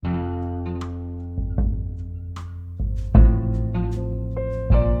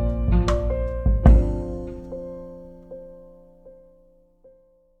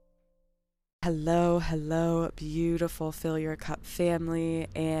Hello, hello, beautiful Fill Your Cup family,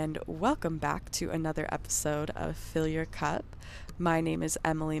 and welcome back to another episode of Fill Your Cup. My name is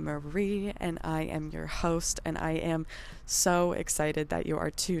Emily Marie, and I am your host, and I am so excited that you are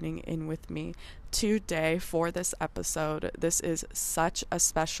tuning in with me today for this episode. This is such a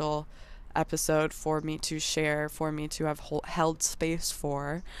special episode for me to share, for me to have held space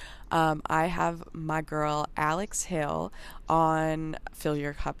for. I have my girl Alex Hill on Fill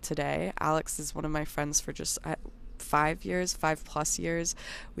Your Cup today. Alex is one of my friends for just 5 years, 5+ years.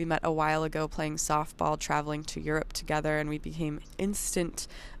 We met a while ago playing softball, traveling to Europe together, and we became instant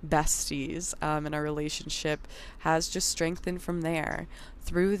besties. And our relationship has just strengthened from there.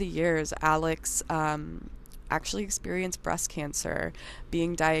 Through the years, Alex actually experienced breast cancer,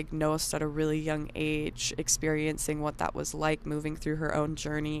 being diagnosed at a really young age, experiencing what that was like, moving through her own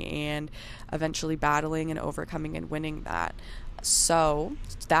journey, and eventually battling and overcoming and winning that. So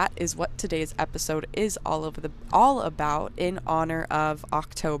that is what today's episode is all about in honor of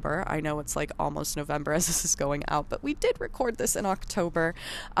October. I know it's like almost November as this is going out, but we did record this in October.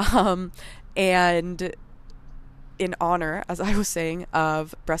 And in honor, as I was saying,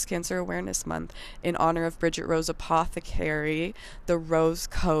 of Breast Cancer Awareness Month, in honor of Bridget Rose Apothecary, the Rose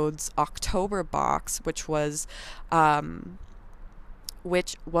Codes October box, which was a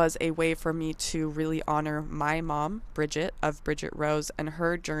way for me to really honor my mom, Bridget, of Bridget Rose, and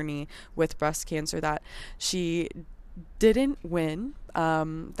her journey with breast cancer that she didn't win,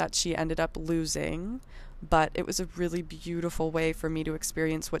 that she ended up losing. But it was a really beautiful way for me to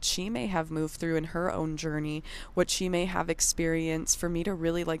experience what she may have moved through in her own journey, what she may have experienced, for me to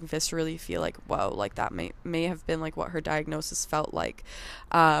really like viscerally feel like, whoa, like that may have been like what her diagnosis felt like.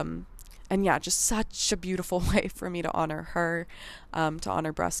 And yeah, just such a beautiful way for me to honor her, to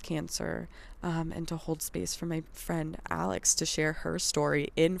honor breast cancer, and to hold space for my friend Alex to share her story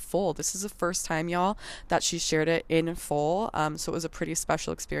in full. This is the first time, y'all, that she shared it in full, so it was a pretty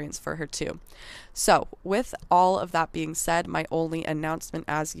special experience for her too. So with all of that being said, my only announcement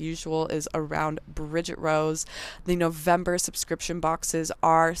as usual is around Bridget Rose. The November subscription boxes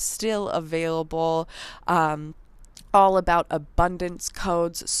are still available. All about abundance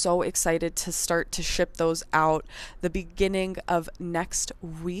codes. So excited to start to ship those out the beginning of next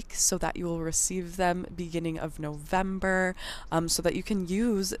week so that you will receive them beginning of November, so that you can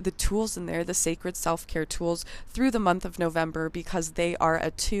use the tools in there, the sacred self-care tools, through the month of November, because they are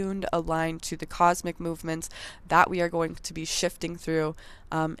attuned, aligned to the cosmic movements that we are going to be shifting through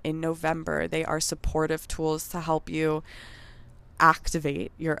in November. They are supportive tools to help you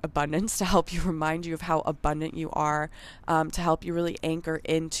activate your abundance, to help you remind you of how abundant you are, to help you really anchor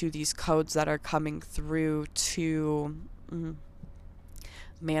into these codes that are coming through to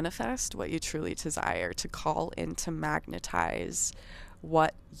manifest what you truly desire, to call in, to magnetize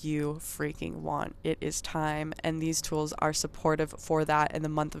what you freaking want. It is time, and these tools are supportive for that in the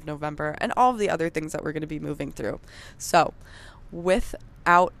month of November and all of the other things that we're going to be moving through. So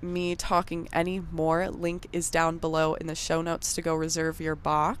without me talking any more, link is down below in the show notes to go reserve your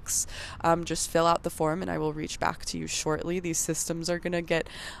box. Just fill out the form and I will reach back to you shortly. These systems are going to get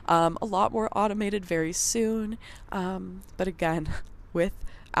a lot more automated very soon. But again,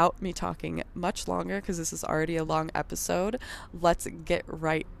 without me talking much longer, because this is already a long episode, let's get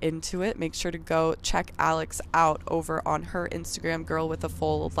right into it. Make sure to go check Alex out over on her Instagram, Girl with a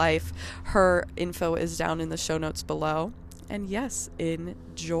Full Life. Her info is down in the show notes below. And yes,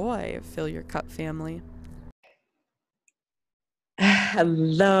 enjoy, Fill Your Cup family.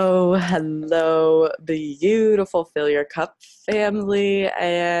 Hello, beautiful Fill Your Cup family,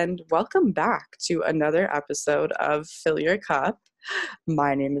 and welcome back to another episode of Fill Your Cup.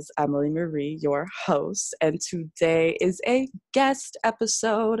 My name is Emily Marie, your host, and today is a guest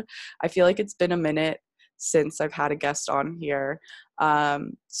episode. I feel like it's been a minute since I've had a guest on here.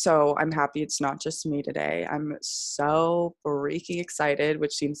 So I'm happy it's not just me today. I'm so freaking excited,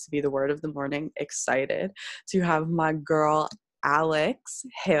 which seems to be the word of the morning, excited to have my girl Alex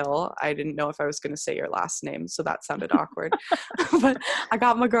Hill. I didn't know if I was going to say your last name, so that sounded awkward. But I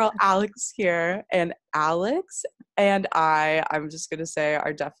got my girl Alex here, and Alex and I'm just going to say,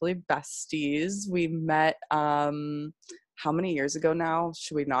 are definitely besties. We met how many years ago now?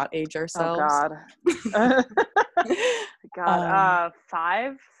 Should we not age Oh ourselves? God. God. Um,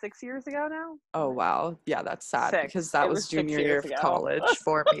 5, 6 years ago now? oh wow. Yeah, that's sad because 6. that It was was six junior year years of ago. college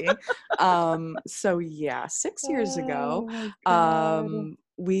for me. So yeah, 6 years ago, Oh my God.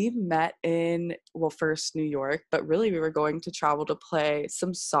 we met in, well, first New York, but really we were going to travel to play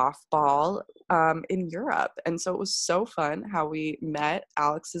some softball in Europe. And so it was so fun how we met.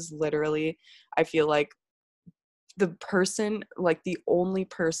 Alex is literally, I feel like, the person, like the only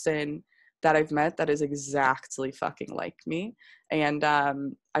person that I've met that is exactly fucking like me. And I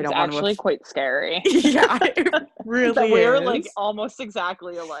It's don't want actually to quite scary. yeah, it That really we're like is. almost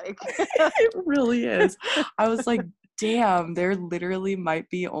exactly alike. It really is. I was like, damn, there literally might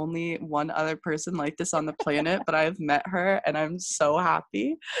be only one other person like this on the planet, but I've met her and I'm so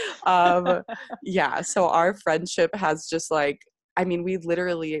happy. Yeah, so our friendship has just like, I mean, we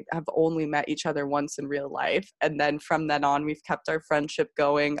literally have only met each other once in real life. And then from then on, we've kept our friendship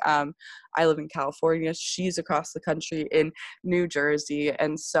going. I live in California. She's across the country in New Jersey.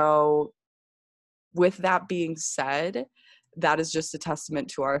 And so with that being said, that is just a testament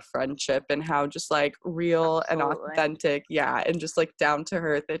to our friendship and how just like real and Absolutely. authentic, yeah, and just like down to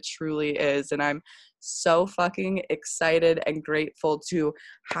earth it truly is. And I'm so fucking excited and grateful to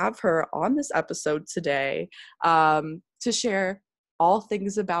have her on this episode today, to share all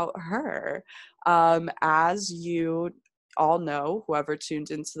things about her. As you all know, whoever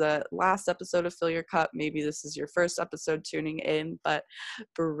tuned into the last episode of Fill Your Cup, maybe this is your first episode tuning in, but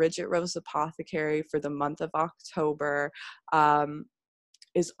Bridget Rose Apothecary for the month of October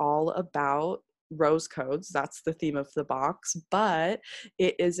is all about rose codes. That's the theme of the box, but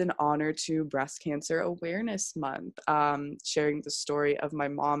it is in honor to Breast Cancer Awareness Month, sharing the story of my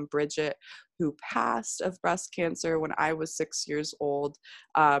mom, Bridget, who passed of breast cancer when I was 6 years old,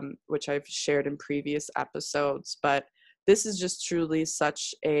 which I've shared in previous episodes. But this is just truly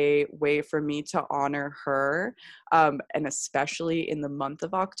such a way for me to honor her, and especially in the month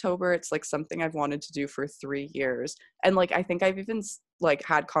of October. It's like something I've wanted to do for 3 years, and like I think I've even like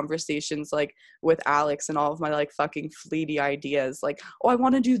had conversations like with Alex and all of my like fucking fleety ideas, like, oh, I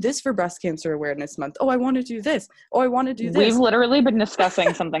want to do this for Breast Cancer Awareness Month, oh, I want to do this, oh, I want to do We've this. literally been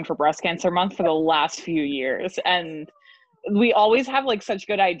discussing something for Breast Cancer Month for the last few years, and we always have like such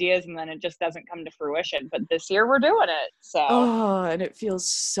good ideas and then it just doesn't come to fruition, but this year we're doing it. So Oh, and it feels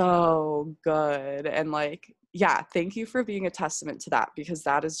so good. And like, yeah, thank you for being a testament to that, because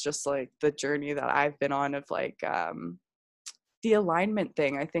that is just like the journey that I've been on of like the alignment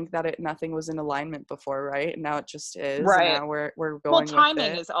thing. I think that nothing was in alignment before, right? And now it just is, and right. now we're Well, going with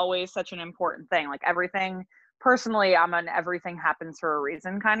timing it. is always such an important thing. Like everything, personally, I'm an everything happens for a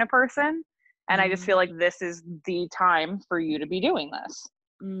reason kind of person. And I just feel like Mm. this is the time for you to be doing this.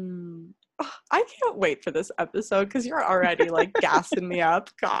 Mm. Oh, I can't wait for this episode because you're already like gassing me up.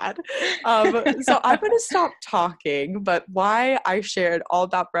 God. So I'm going to stop talking, but why I shared all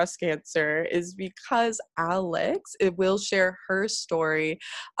about breast cancer is because Alex it will share her story.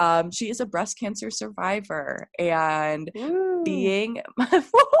 She is a breast cancer survivor, and Woo. being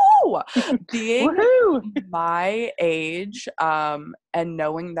woohoo, being Woohoo. my age, and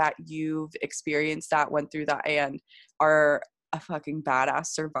knowing that you've experienced that, went through that, and are a fucking badass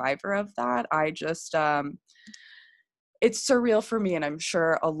survivor of that. I just it's surreal for me, and I'm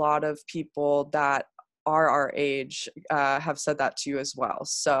sure a lot of people that are our age have said that to you as well.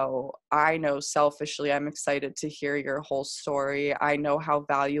 So I know selfishly I'm excited to hear your whole story. I know how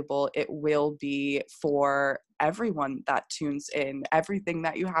valuable it will be for everyone that tunes in. Everything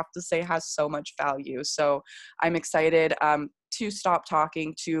that you have to say has so much value. So I'm excited to stop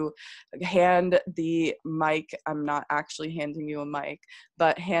talking, to hand the mic. I'm not actually handing you a mic,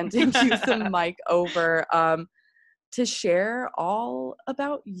 but handing you the mic over, to share all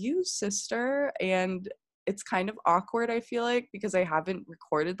about you, sister. And it's kind of awkward, I feel like, because I haven't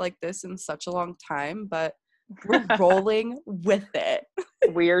recorded like this in such a long time, but we're rolling with it.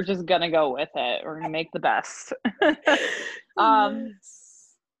 We're just gonna go with it. We're gonna make the best. Yes. All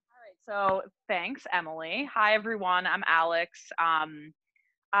right, so thanks, Emily. Hi, everyone. I'm Alex.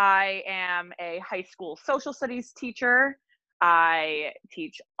 I am a high school social studies teacher. I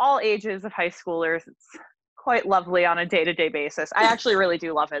teach all ages of high schoolers. It's quite lovely on a day-to-day basis. I actually really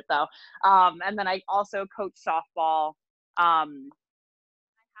do love it, though. And then I also coach softball. I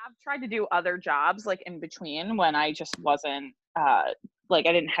have tried to do other jobs like in between when I just wasn't like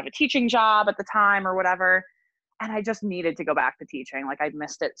I didn't have a teaching job at the time or whatever, and I just needed to go back to teaching. Like I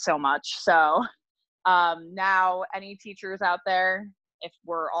missed it so much. So now any teachers out there, if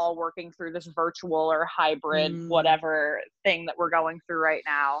we're all working through this virtual or hybrid whatever thing that we're going through right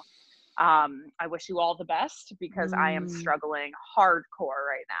now, I wish you all the best because I am struggling hardcore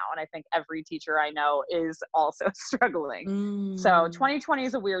right now, and I think every teacher I know is also struggling. So 2020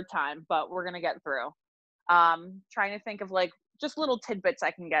 is a weird time, but we're gonna get through. Trying to think of like just little tidbits I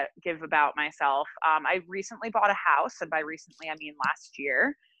can give about myself. I recently bought a house, and by recently I mean last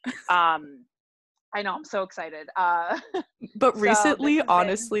year. I know, I'm so excited. But So recently, this has been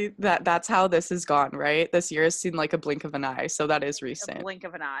honestly, that's how this has gone, right? This year has seemed like a blink of an eye, so that is a recent. blink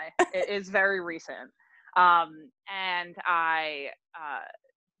of an eye. It is very recent. And I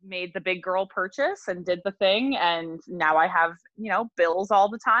made the big girl purchase and did the thing. And now I have, bills all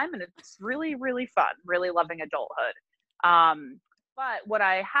the time, and it's really, really fun, really loving adulthood. But what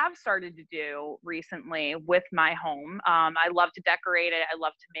I have started to do recently with my home, I love to decorate it. I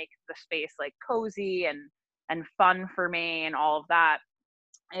love to make the space like cozy and fun for me and all of that,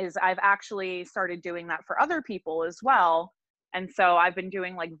 is I've actually started doing that for other people as well. And so I've been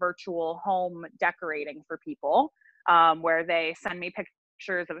doing like virtual home decorating for people, where they send me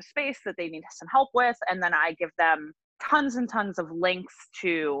pictures of a space that they need some help with. And then I give them tons and tons of links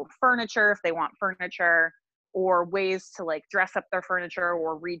to furniture if they want furniture, or ways to like dress up their furniture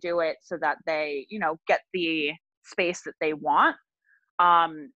or redo it so that they, get the space that they want.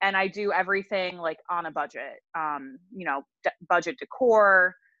 And I do everything like on a budget, budget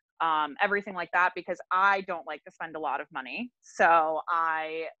decor, everything like that, because I don't like to spend a lot of money. So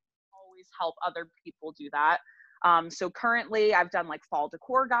I always help other people do that. So currently I've done like fall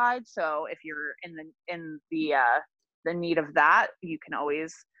decor guides. So if you're in the need of that, you can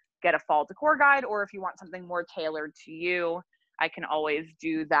always get a fall decor guide, or if you want something more tailored to you, I can always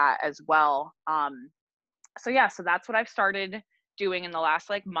do that as well. So that's what I've started doing in the last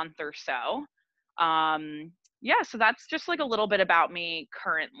like month or so. So that's just like a little bit about me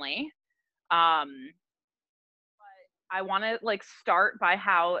currently. But I want to like start by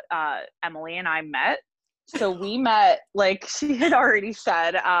how Emily and I met. So we met, like she had already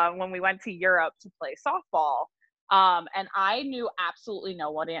said, when we went to Europe to play softball. And I knew absolutely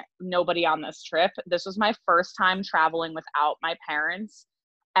nobody on this trip. This was my first time traveling without my parents,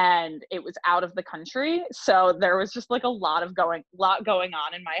 and it was out of the country. So there was just like a lot going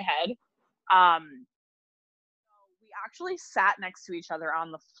on in my head. We actually sat next to each other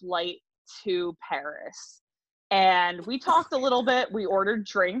on the flight to Paris, and we talked a little bit. We ordered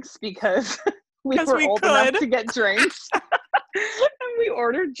drinks because we were old enough to get drinks. And we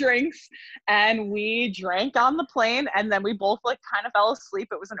ordered drinks and we drank on the plane, and then we both like kind of fell asleep.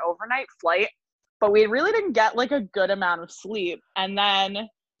 It was an overnight flight, but we really didn't get like a good amount of sleep. And then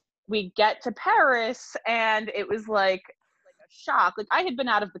we get to Paris, and it was like a shock. Like I had been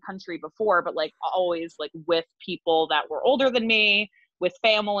out of the country before, but like always like with people that were older than me, with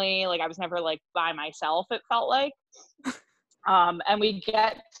family. Like I was never like by myself, it felt like. And we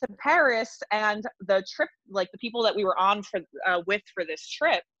get to Paris, and the trip, like the people that we were on for this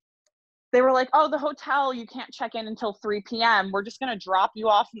trip, they were like, oh, the hotel, you can't check in until 3 p.m. We're just going to drop you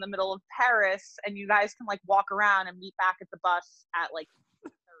off in the middle of Paris, and you guys can like walk around and meet back at the bus at like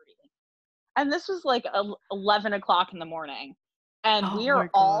 30. And this was like 11 o'clock in the morning. And we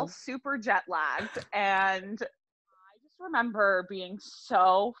are all super jet lagged. And I just remember being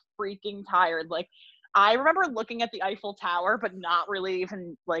so freaking tired. Like, I remember looking at the Eiffel Tower, but not really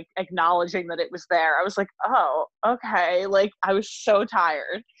even like acknowledging that it was there. I was like, oh, okay. Like I was so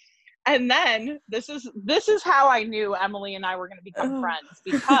tired. And then this is how I knew Emily and I were going to become friends,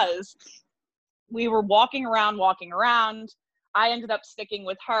 because we were walking around. I ended up sticking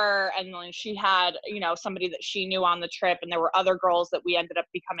with her, and then she had, somebody that she knew on the trip, and there were other girls that we ended up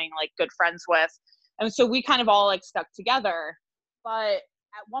becoming like good friends with. And so we kind of all like stuck together. But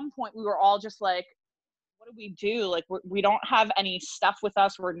at one point we were all just like, what do we do? Like, we don't have any stuff with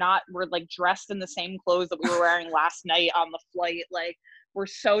us. We're like dressed in the same clothes that we were wearing last night on the flight. Like, we're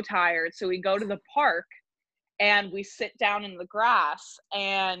so tired. So we go to the park and we sit down in the grass,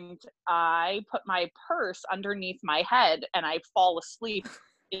 and I put my purse underneath my head and I fall asleep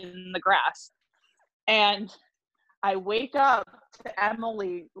in the grass. And I wake up to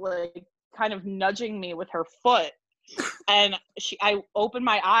Emily, like kind of nudging me with her foot. And I open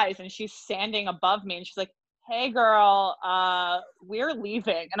my eyes, and she's standing above me, and she's like, hey girl, we're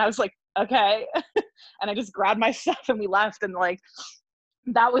leaving. And I was like, okay. And I just grabbed my stuff and we left. And like,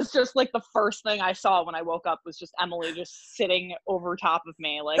 that was just like the first thing I saw when I woke up, was just Emily just sitting over top of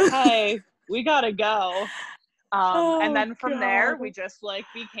me like, hey, we gotta go. And then from there, we just like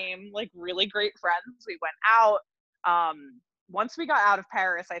became like really great friends. We went out. Once we got out of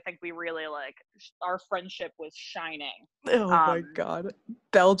Paris, I think we really like, our friendship was shining. Oh my God.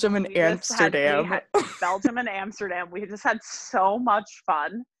 Belgium and Amsterdam. Belgium and Amsterdam. We just had so much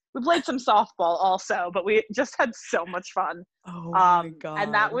fun. We played some softball also, but we just had so much fun. Oh my God.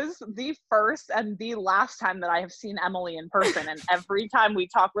 And that was the first and the last time that I have seen Emily in person. And every time we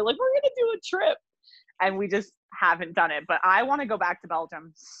talk, we're like, we're going to do a trip. And we just haven't done it. But I want to go back to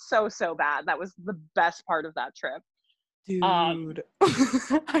Belgium so bad. That was the best part of that trip. Dude.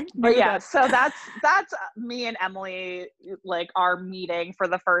 But yeah, so that's me and Emily, like our meeting for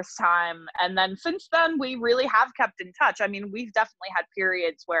the first time. And then since then, we really have kept in touch. I mean, we've definitely had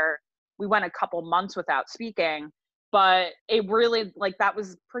periods where we went a couple months without speaking. but it really, like, that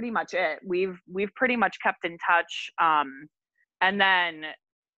was pretty much it. We've pretty much kept in touch. And then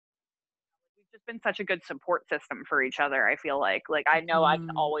we've just been such a good support system for each other. I feel like I know I can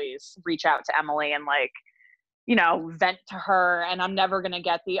Mm. always reach out to Emily and, like, vent to her, and I'm never going to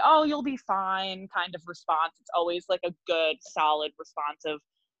get the, oh, you'll be fine kind of response. It's always like a good, solid response of,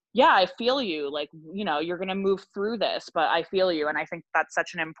 yeah, I feel you. Like, you're going to move through this, but I feel you. And I think that's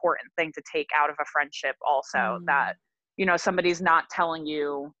such an important thing to take out of a friendship also, that, Mm. somebody's not telling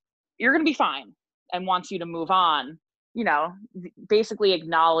you you're going to be fine and wants you to move on. Basically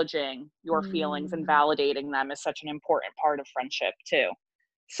acknowledging your feelings and Mm. validating them is such an important part of friendship too.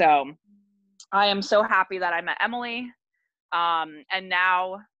 So I am so happy that I met Emily. And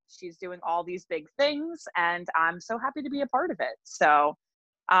now she's doing all these big things, and I'm so happy to be a part of it. So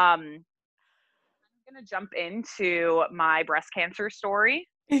I'm going to jump into my breast cancer story.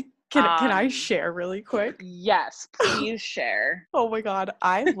 Can I share really quick? Yes, please share. Oh my God,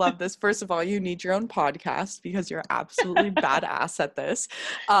 I love this. First of all, you need your own podcast because you're absolutely badass at this.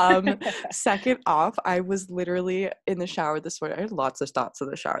 Second off, I was literally in the shower this morning. I had lots of thoughts in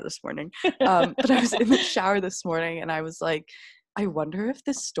the shower this morning. But I was in the shower this morning and I was like, I wonder if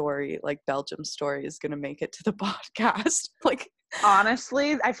this story, like Belgium story, is gonna make it to the podcast. Like,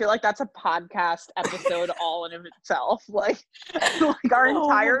 Honestly, I feel like that's a podcast episode all in of itself. Like our oh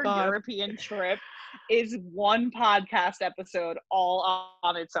my entire God. European trip is one podcast episode all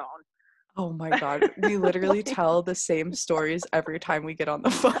on its own. Oh my God. We literally tell the same stories every time we get on the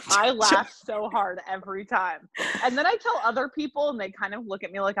phone. I laugh so hard every time. And then I tell other people and they kind of look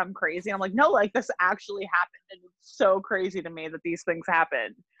at me like I'm crazy. I'm like, no, like this actually happened. And it's so crazy to me that these things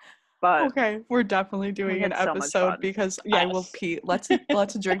happen. But Okay, we're definitely we doing an had so much episode fun. because I will Yes. pee. Let's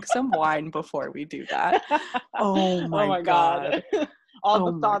drink some wine before we do that. Oh Oh my my God. God. All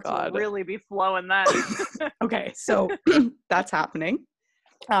Oh the my thoughts will God. really be flowing then. Okay, so that's happening.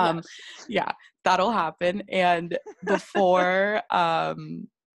 Yes. Yeah, that'll happen. And before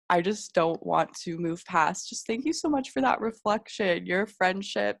I just don't want to move past. Just thank you so much for that reflection. Your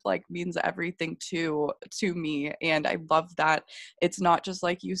friendship like means everything to me. And I love that it's not just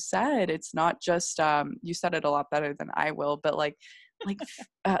like you said, it's not just you said it a lot better than I will, but like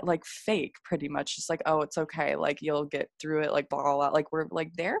fake pretty much, just like, oh, it's okay, like you'll get through it, like blah blah blah. Like we're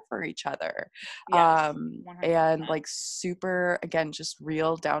like there for each other, Yes. 100%. and like super, again, just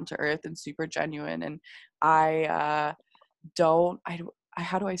real, down to earth and super genuine. And I don't I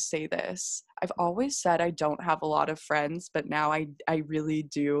how do I say this? I've always said I don't have a lot of friends, but now I really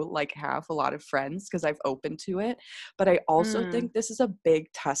do like have a lot of friends because I've opened to it. But I also Mm, think this is a big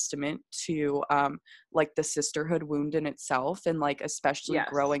testament to like the sisterhood wound in itself, and like especially yes.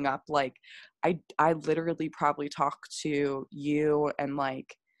 growing up, like I literally probably talk to you and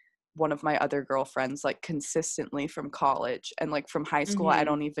like one of my other girlfriends like consistently from college, and like from high school I Hmm.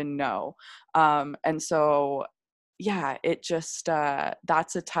 don't even know. And so yeah, it just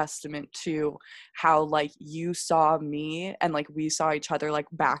that's a testament to how like you saw me and like we saw each other like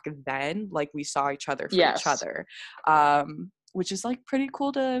back then, like we saw each other for each Yes. other, which is like pretty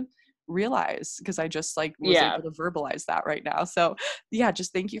cool to realize because I just like was Yeah. able to verbalize that right now. So yeah,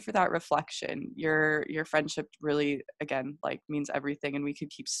 just thank you for that reflection. Your friendship really, again, like means everything, and we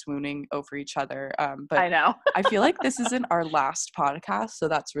could keep swooning over each other, but I know. I feel like this isn't our last podcast, so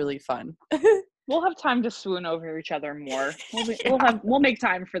that's really fun. We'll have time to swoon over each other more. Yeah. We'll make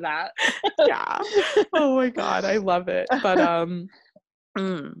time for that. Yeah. Oh my God, I love it. But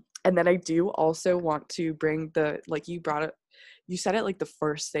and then I do also want to bring the, like you brought it, you said it like the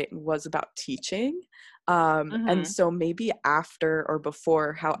first thing was about teaching. And Hmm. so maybe after or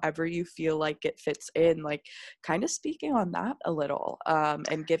before, however you feel like it fits in, like kind of speaking on that a little,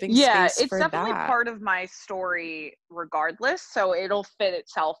 and giving Yeah, space it's for definitely that. part of my story regardless, so it'll fit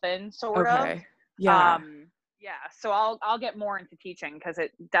itself in sort of. Okay. Yeah. Um yeah, so I'll get more into teaching because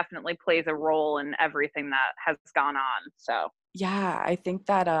it definitely plays a role in everything that has gone on. So, Yeah, I think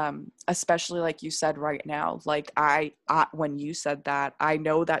that especially like you said right now, like I when you said that, I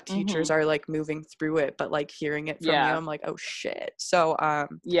know that teachers mhm. are like moving through it, but like hearing it from you, Yeah. I'm like, oh shit. So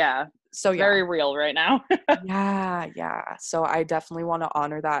Yeah. so It's yeah. very real right now. Yeah, yeah. So I definitely want to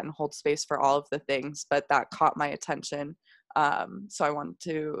honor that and hold space for all of the things, but that caught my attention. So I wanted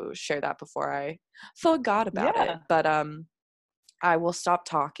to share that before I forgot about it. Yeah. But I will stop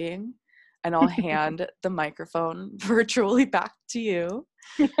talking and I'll hand the microphone virtually back to you.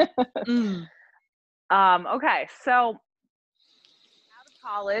 Mm. Okay, so out of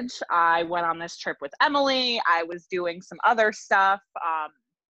college, I went on this trip with Emily. I was doing some other stuff.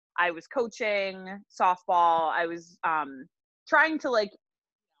 I was coaching softball. I was trying to like,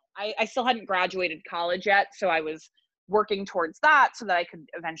 I still hadn't graduated college yet, so I was working towards that so that I could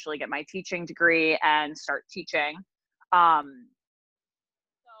eventually get my teaching degree and start teaching. So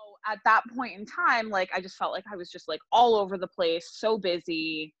at that point in time, like, I just felt like I was just like all over the place, so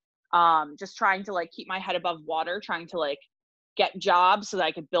busy, just trying to like keep my head above water, trying to like get jobs so that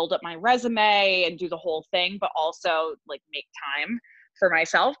I could build up my resume and do the whole thing, but also like make time for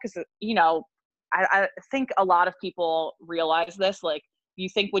myself. Cause I think a lot of people realize this, like, you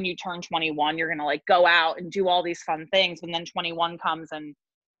think when you turn 21, you're going to like go out and do all these fun things. And then 21 comes and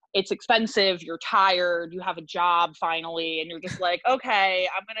it's expensive. You're tired. You have a job finally. And you're just like, okay,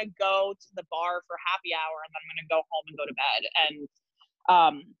 I'm going to go to the bar for happy hour and then I'm going to go home and go to bed.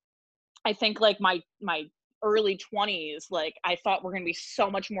 And I think like my early 20s, like I thought were going to be so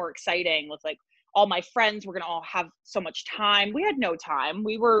much more exciting with like all my friends were going to all have so much time. We had no time.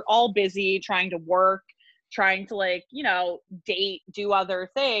 We were all busy trying to work, trying to like, date, do other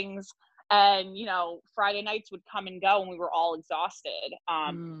things. And, Friday nights would come and go and we were all exhausted.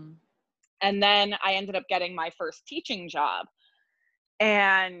 And then I ended up getting my first teaching job.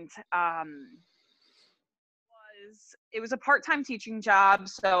 And it was a part-time teaching job.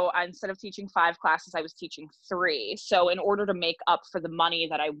 So instead of teaching 5 classes, I was teaching 3. So in order to make up for the money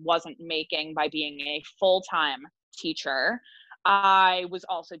that I wasn't making by being a full-time teacher, I was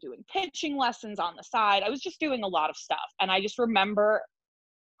also doing pitching lessons on the side. I was just doing a lot of stuff. And I just remember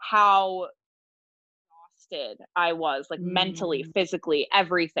how exhausted I was, like mentally, physically,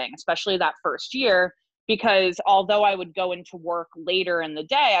 everything, especially that first year. Because although I would go into work later in the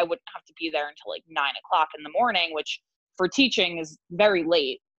day, I wouldn't have to be there until like 9 o'clock in the morning, which for teaching is very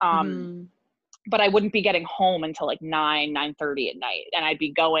late. But I wouldn't be getting home until like 9:30 at night. And I'd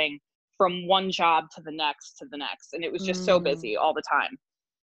be going from one job to the next to the next. And it was just so busy all the time.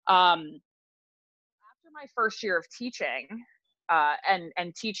 After my first year of teaching,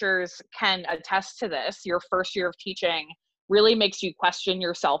 and teachers can attest to this, your first year of teaching really makes you question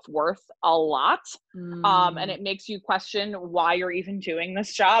your self-worth a lot. And it makes you question why you're even doing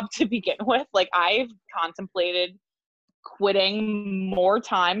this job to begin with. Like, I've contemplated quitting more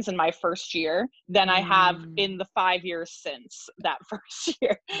times in my first year than I have in the 5 years since that first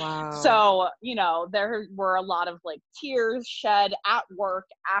year. Wow. So, there were a lot of like tears shed at work,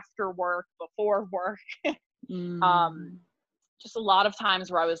 after work, before work. Just a lot of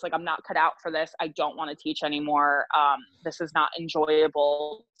times where I was like, I'm not cut out for this. I don't want to teach anymore. This is not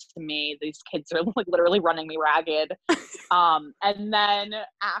enjoyable to me. These kids are like literally running me ragged. And then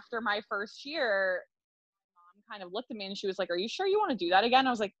after my first year, my mom kind of looked at me and she was like, are you sure you want to do that again?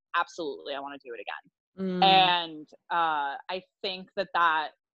 I was like, absolutely. I want to do it again. And I think that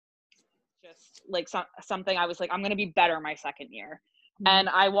just like something I was like, I'm going to be better my second year. And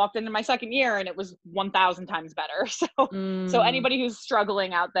I walked into my second year and it was 1,000 times better. So anybody who's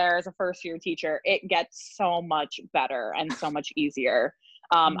struggling out there as a first year teacher, it gets so much better and so much easier.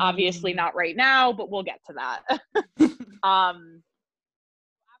 Obviously not right now, but we'll get to that. After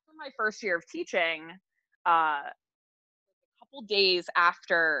my first year of teaching, a couple days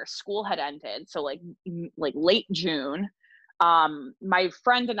after school had ended, so like late June, my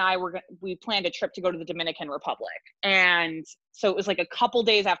friend and I we planned a trip to go to the Dominican Republic. And so it was like a couple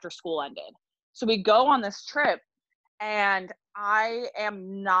days after school ended. So we go on this trip and I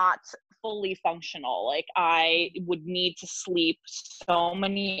am not fully functional. Like, I would need to sleep so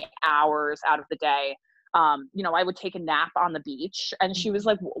many hours out of the day. I would take a nap on the beach and she was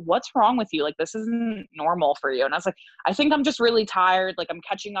like, what's wrong with you? Like, this isn't normal for you. And I was like, I think I'm just really tired. Like, I'm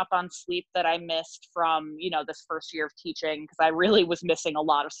catching up on sleep that I missed from, this first year of teaching, because I really was missing a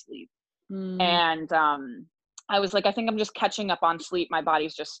lot of sleep. And I was like, I think I'm just catching up on sleep. My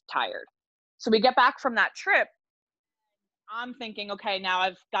body's just tired. So we get back from that trip. I'm thinking, okay, now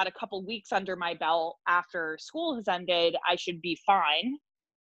I've got a couple weeks under my belt after school has ended. I should be fine.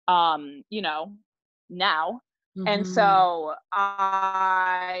 Now. And so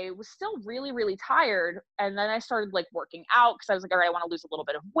I was still really, really tired. And then I started like working out because I was like, all right, I want to lose a little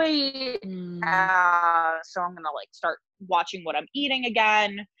bit of weight. So I'm going to like start watching what I'm eating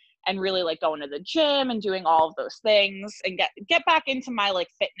again and really like going to the gym and doing all of those things and get back into my like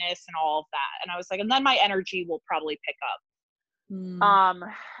fitness and all of that. And I was like, and then my energy will probably pick up.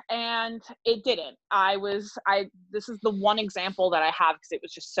 And it didn't. This is the one example that I have because it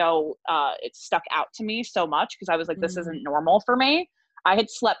was just so, it stuck out to me so much because I was like, this isn't normal for me. I had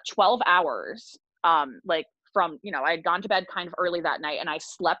slept 12 hours, like from, I had gone to bed kind of early that night and I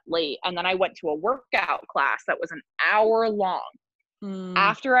slept late. And then I went to a workout class that was an hour long. Mm.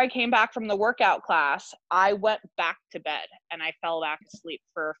 After I came back from the workout class, I went back to bed and I fell back asleep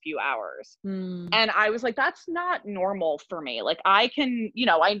for a few hours. Mm. And I was like, that's not normal for me. Like, I can,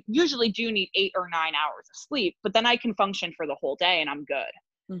 I usually do need 8 or 9 hours of sleep, but then I can function for the whole day and I'm good.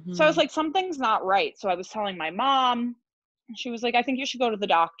 So I was Mhm. like, something's not right. So I was telling my mom, and she was like, I think you should go to the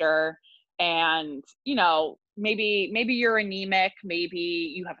doctor. And, maybe you're anemic, maybe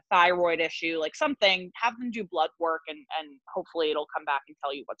you have a thyroid issue, like something, have them do blood work and hopefully it'll come back and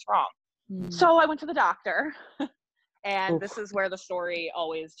tell you what's wrong. Mm. So I went to the doctor. And this Oof. is where the story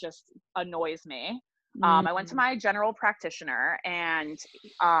always just annoys me. I went to Mm. my general practitioner and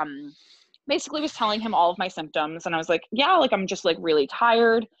basically was telling him all of my symptoms. And I was like, yeah, like I'm just like really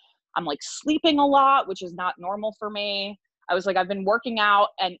tired. I'm like sleeping a lot, which is not normal for me. I was like, I've been working out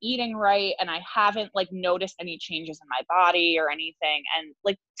and eating right, and I haven't like noticed any changes in my body or anything. And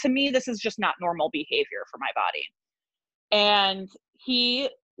like, to me, this is just not normal behavior for my body. And he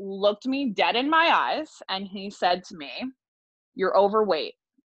looked me dead in my eyes and he said to me, you're overweight.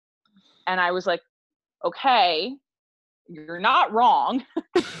 And I was like, okay, you're not wrong.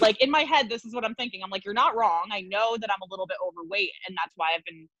 Like in my head, this is what I'm thinking. I'm like, you're not wrong. I know that I'm a little bit overweight, and that's why I've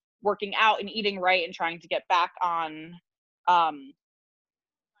been working out and eating right and trying to get back on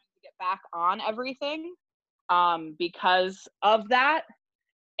everything because of that.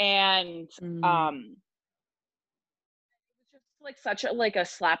 And Mm. it was just like such a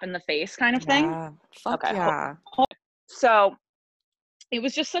slap in the face kind of thing. Yeah. Fuck Okay. yeah. So it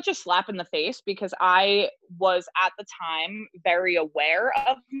was just such a slap in the face because I was at the time very aware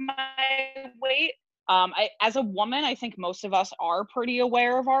of my weight. As a woman, I think most of us are pretty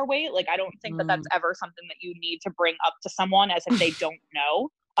aware of our weight. Like, I don't think that that's Mm. ever something that you need to bring up to someone as if they don't know.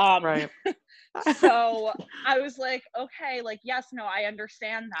 Um, Right. so I was like, okay, like, yes, no, I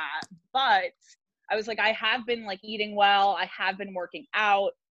understand that. But I was like, I have been like eating well, I have been working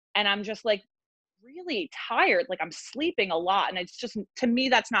out, and I'm just like, really tired. Like I'm sleeping a lot. And it's just, to me,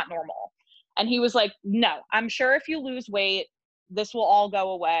 that's not normal. And he was like, no, I'm sure if you lose weight, this will all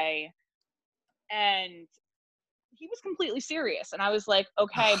go away. And he was completely serious. And I was like,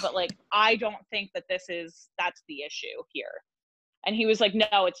 okay, but like, I don't think that that's the issue here. And he was like,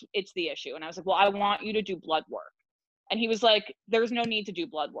 no, it's the issue. And I was like, well, I want you to do blood work. And he was like, there's no need to do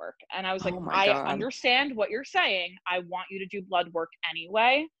blood work. And I was like, Oh my I God. understand what you're saying. I want you to do blood work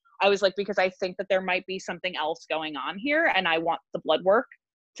anyway. I was like, because I think that there might be something else going on here. And I want the blood work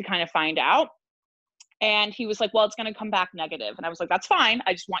to kind of find out. And he was like, well, it's going to come back negative. And I was like, that's fine.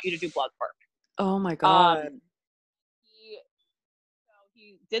 I just want you to do blood work. Oh my God. Um, he,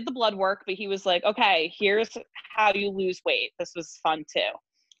 he did the blood work, but he was like, okay, here's how you lose weight. This was fun too.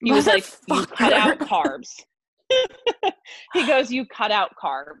 He was like, you cut out Motherfucker. carbs. He goes, you cut out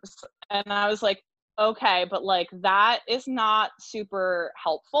carbs. And I was like, okay, but like that is not super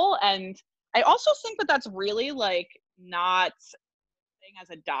helpful. And I also think that that's really like not thing as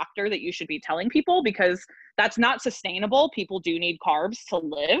a doctor that you should be telling people, because that's not sustainable. People do need carbs to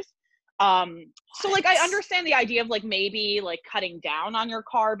live. So like I What? understand the idea of like maybe like cutting down on your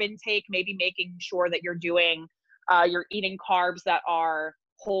carb intake, maybe making sure that you're eating carbs that are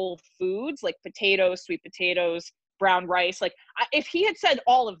whole foods like potatoes, sweet potatoes, brown rice. Like if he had said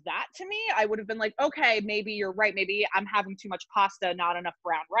all of that to me, I would have been like, okay, maybe you're right. Maybe I'm having too much pasta, not enough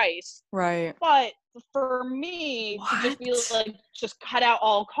brown rice. Right. But for me to just be What? like, just cut out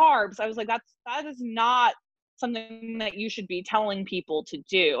all carbs, I was like, that is not something that you should be telling people to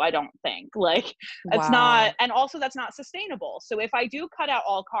do. I don't think, like, it's not. Wow. And also that's not sustainable. So if I do cut out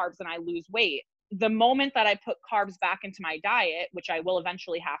all carbs and I lose weight, the moment that I put carbs back into my diet, which I will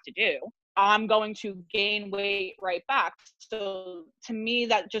eventually have to do, I'm going to gain weight right back. So to me,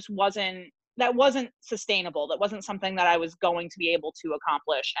 that wasn't sustainable. That wasn't something that I was going to be able to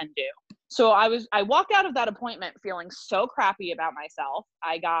accomplish and do. So I walked out of that appointment feeling so crappy about myself.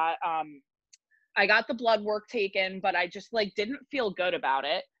 I got the blood work taken, but I just like didn't feel good about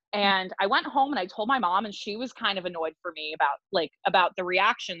it. And I went home and I told my mom, and she was kind of annoyed for me about the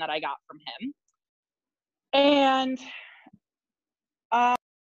reaction that I got from him. And uh,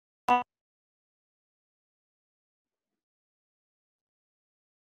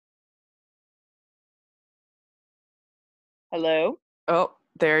 hello? Oh,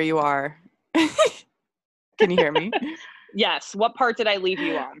 there you are. Can you hear me? Yes, what part did I leave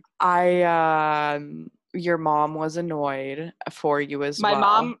you on? Your mom was annoyed for you as My well.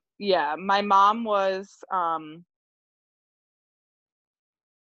 mom, yeah, my mom was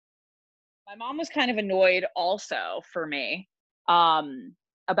kind of annoyed also for me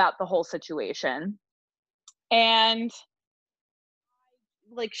about the whole situation. And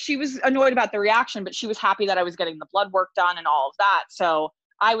like she was annoyed about the reaction, but she was happy that I was getting the blood work done and all of that. So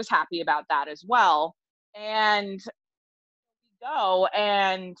I was happy about that as well. And go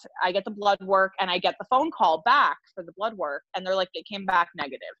and I get the blood work and I get the phone call back for the blood work and they're like, it came back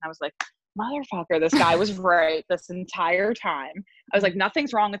negative. And I was like, motherfucker, this guy was right this entire time. I was like,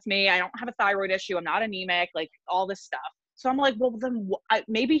 nothing's wrong with me. I don't have a thyroid issue. I'm not anemic, like all this stuff. So I'm like, well, then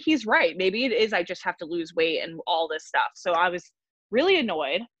maybe he's right. Maybe it is. I just have to lose weight and all this stuff. So I was really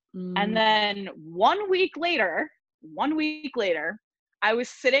annoyed. And then 1 week later, I was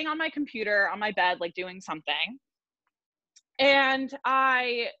sitting on my computer on my bed, like doing something. And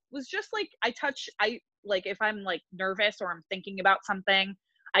I was just like, like, if I'm like nervous or I'm thinking about something,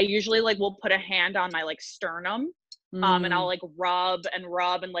 I usually like will put a hand on my like sternum, and I'll like rub and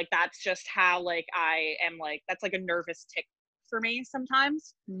like, that's just how like I am, like, that's like a nervous tick for me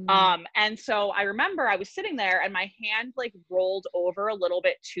sometimes. And so I remember I was sitting there and my hand like rolled over a little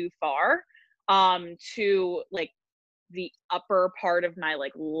bit too far, to like the upper part of my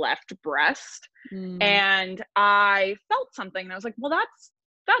like left breast. And I felt something and I was like, well,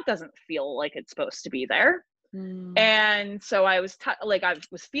 that doesn't feel like it's supposed to be there. And so I was like, I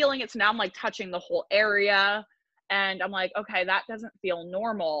was feeling it. So now I'm like touching the whole area and I'm like, okay, that doesn't feel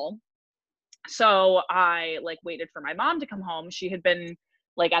normal. So I like waited for my mom to come home. She had been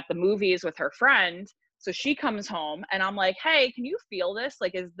like at the movies with her friend. So she comes home and I'm like, hey, can you feel this?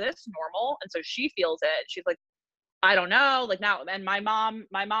 Like, is this normal? And so she feels it. She's like, I don't know, like now, and my mom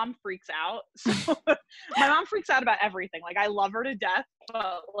freaks out. So my mom freaks out about everything. Like I love her to death,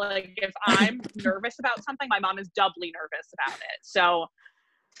 but like if I'm nervous about something, my mom is doubly nervous about it. So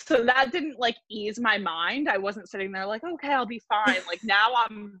that didn't like ease my mind. I wasn't sitting there like, okay, I'll be fine. Like now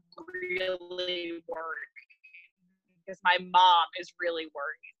I'm really worried because my mom is really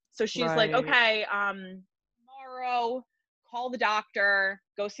worried. So she's like, okay, tomorrow, call the doctor,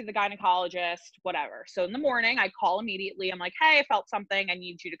 go see the gynecologist, whatever. So in the morning, I call immediately. I'm like, hey, I felt something. I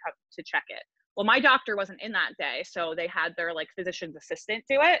need you to come to check it. Well, my doctor wasn't in that day, so they had their like physician's assistant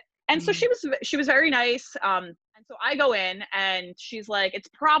do it. And so she was very nice. And so I go in and she's like, it's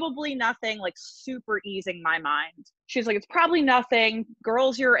probably nothing, like super easing my mind. She's like, it's probably nothing.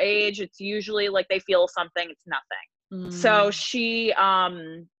 Girls your age, it's usually like they feel something, it's nothing. So she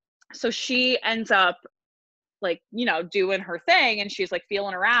ends up like, you know, doing her thing and she's like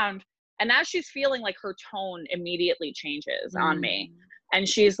feeling around. And as she's feeling, like her tone immediately changes on me. And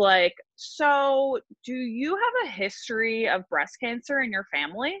she's like, so do you have a history of breast cancer in your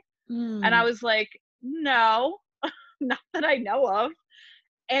family? And I was like, no, not that I know of.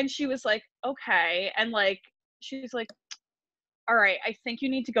 And she was like, okay. And like, she's like, all right, I think you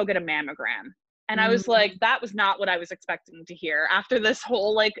need to go get a mammogram. And I was like, that was not what I was expecting to hear after this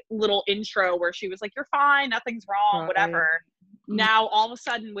whole like little intro where she was like, you're fine, nothing's wrong, whatever. Now all of a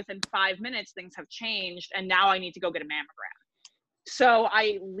sudden within 5 minutes, things have changed. And now I need to go get a mammogram. So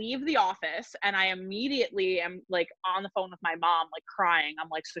I leave the office and I immediately am like on the phone with my mom, like crying. I'm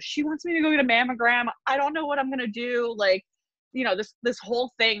like, so she wants me to go get a mammogram. I don't know what I'm going to do. Like, you know, this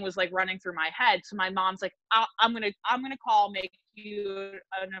whole thing was like running through my head. So my mom's like, I'm going to call, make you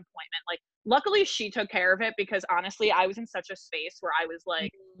an appointment. Like, luckily she took care of it because honestly, I was in such a space where I was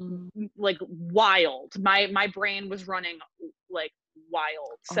like wild. My brain was running like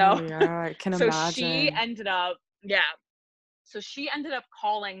wild. So, yeah, I can imagine. She ended up, So she ended up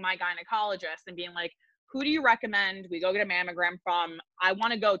calling my gynecologist and being like, who do you recommend we go get a mammogram from? I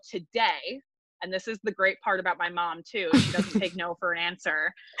want to go today. And this is the great part about my mom too. She doesn't take no for an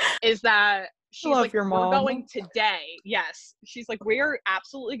answer. Is that she's like, we're going today. Yes. She's like, we're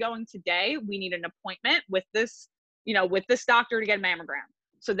absolutely going today. We need an appointment with this, you know, with this doctor to get a mammogram.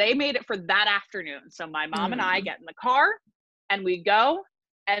 So they made it for that afternoon. So my mom and I get in the car and we go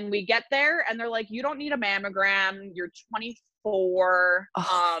and we get there and they're like, you don't need a mammogram. You're 24.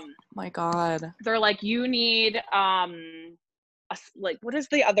 My God. They're like, you need, like, what is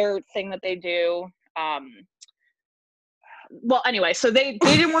the other thing that they do? Well, anyway, so they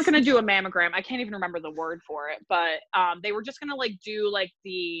weren't going to do a mammogram. I can't even remember the word for it, but they were just going to like do like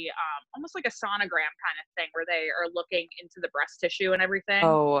the almost like a sonogram kind of thing where they are looking into the breast tissue and everything.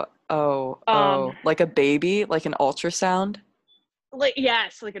 Like a baby, like an ultrasound. Like,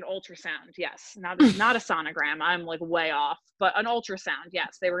 yes, like an ultrasound. Yes. Not a sonogram. I'm like way off, but an ultrasound.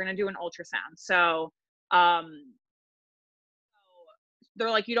 Yes. They were going to do an ultrasound. So, they're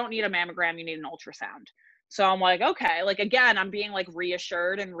like, you don't need a mammogram, you need an ultrasound. So I'm like, okay, like, again, I'm being like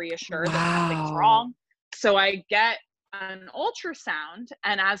reassured that nothing's wrong. So I get an ultrasound,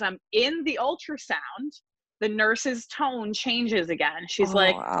 and as I'm in the ultrasound, the nurse's tone changes again. She's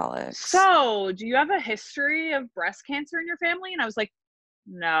like, Alex, so do you have a history of breast cancer in your family? And I was like,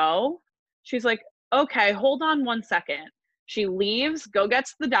 no. She's like, okay, hold on 1 second. She leaves, go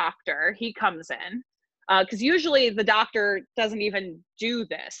gets the doctor. He comes in. Because usually the doctor doesn't even do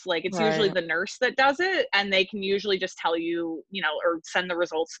this. Like, it's usually Right. the nurse that does it, and they can usually just tell you, or send the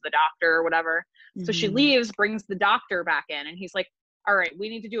results to the doctor or whatever. So she Mhm. leaves, brings the doctor back in, and he's like, all right, we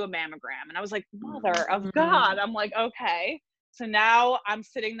need to do a mammogram. And I was like, mother of God. Mm. I'm like, okay. So now I'm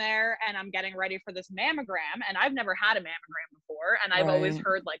sitting there and I'm getting ready for this mammogram, and I've never had a mammogram before. And I've always Right.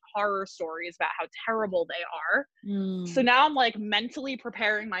 heard like horror stories about how terrible they are. So Mm. now I'm like mentally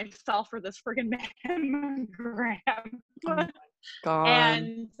preparing myself for this freaking mammogram. Oh my God.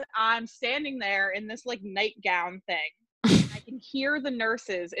 And I'm standing there in this like nightgown thing, and I can hear the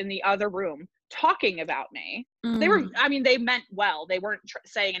nurses in the other room talking about me. Mm. I mean, they meant well. They weren't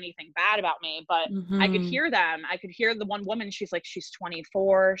saying anything bad about me, but I could Mhm. hear them. I could hear the one woman. She's like, she's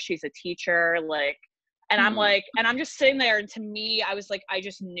 24. She's a teacher. Like, and I'm Mm. like, and I'm just sitting there. And to me, I was like, I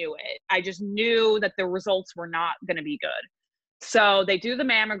just knew it. I just knew that the results were not going to be good. So they do the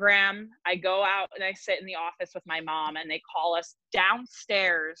mammogram. I go out and I sit in the office with my mom, and they call us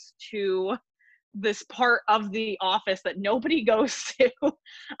downstairs to this part of the office that nobody goes to.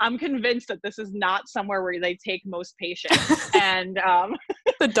 I'm convinced that this is not somewhere where they take most patients. And The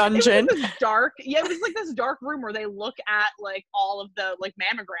it was like dungeon. this dark, yeah, it was like this dark room where they look at like all of the like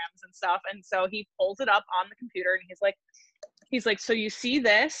mammograms and stuff. And so he pulls it up on the computer, and he's like, so you see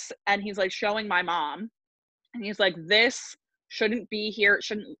this? And he's like showing my mom, and he's like, this shouldn't be here. It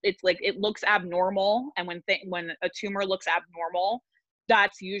shouldn't, it's like, it looks abnormal. And when a tumor looks abnormal,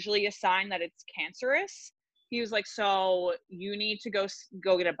 that's usually a sign that it's cancerous. He was like, so you need to go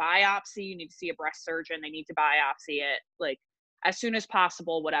get a biopsy. You need to see a breast surgeon. They need to biopsy it like as soon as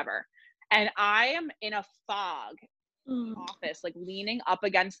possible, whatever. And I am in a fog Mm. office, like leaning up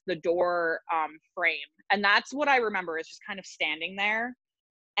against the door frame. And that's what I remember, is just kind of standing there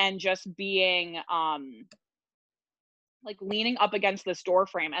and just being like leaning up against this door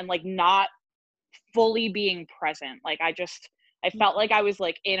frame and like not fully being present. Like I felt like I was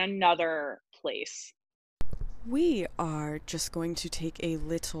like in another place. We are just going to take a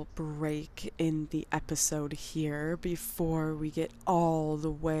little break in the episode here before we get all the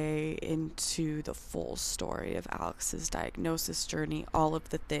way into the full story of Alex's diagnosis journey, all of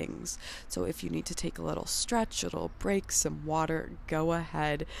the things. So if you need to take a little stretch, a little break, some water, go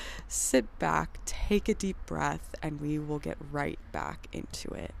ahead, sit back, take a deep breath, and we will get right back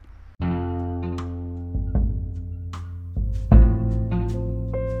into it.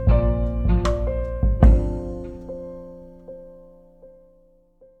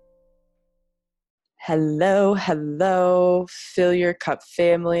 Hello, hello, Fill Your Cup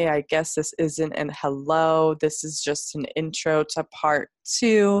family. I guess this isn't an hello. This is just an intro to part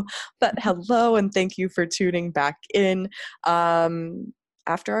 2. But hello, and thank you for tuning back in.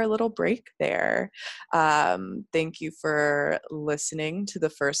 After our little break there, thank you for listening to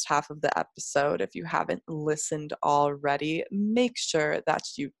the first half of the episode. If you haven't listened already, make sure that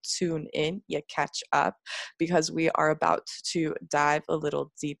you tune in, you catch up, because we are about to dive a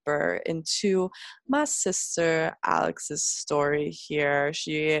little deeper into my sister Alex's story here.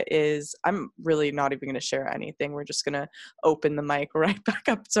 I'm really not even going to share anything. We're just going to open the mic right back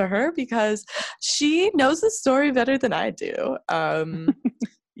up to her because she knows the story better than I do.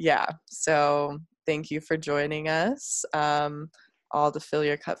 Yeah, so thank you for joining us, all the Fill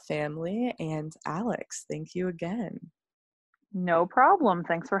Your Cup family. And Alex, thank you again. No problem.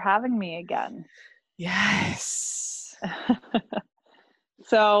 Thanks for having me again. Yes.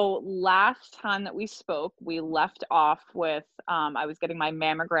 So last time that we spoke, we left off with I was getting my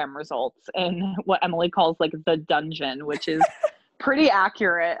mammogram results in what Emily calls like the dungeon, which is pretty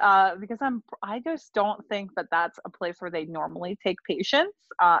accurate because I just don't think that that's a place where they normally take patients.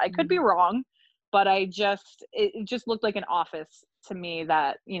 I could be wrong, but it just looked like an office to me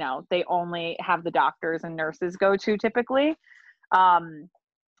that they only have the doctors and nurses go to typically.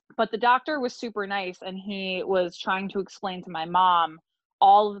 But the doctor was super nice, and he was trying to explain to my mom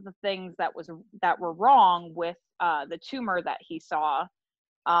all of the things that were wrong with the tumor that he saw,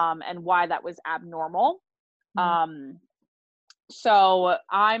 and why that was abnormal. Um, so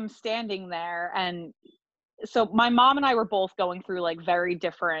I'm standing there, and so my mom and I were both going through like very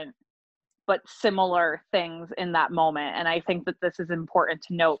different but similar things in that moment. And I think that this is important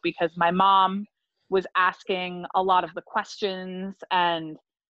to note because my mom was asking a lot of the questions and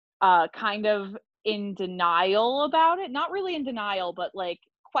kind of in denial about it. Not really in denial, but like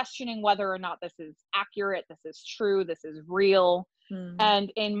questioning whether or not this is accurate, this is true, this is real.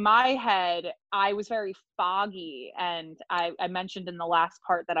 And in my head, I was very foggy. And I mentioned in the last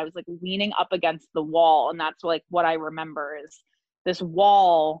part that I was like leaning up against the wall. And that's like what I remember is this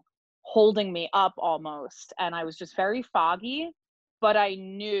wall holding me up almost. And I was just very foggy, but I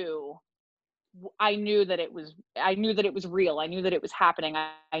knew that it was real. I knew that it was happening.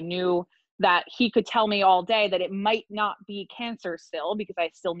 I knew that he could tell me all day that it might not be cancer still, because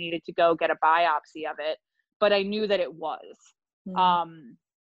I still needed to go get a biopsy of it, but I knew that it was.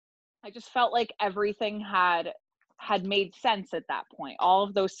 I just felt like everything had made sense at that point. All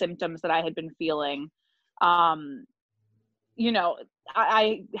of those symptoms that I had been feeling, you know,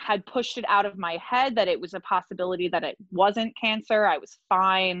 I had pushed it out of my head that it was a possibility that it wasn't cancer. I was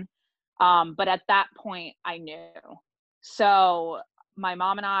fine. But at that point I knew. So my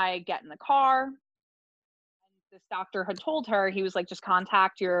mom and I get in the car, and this doctor had told her, he was like, just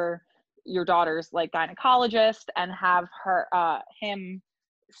contact your daughter's like gynecologist and have him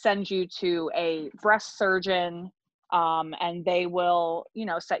send you to a breast surgeon, and they will, you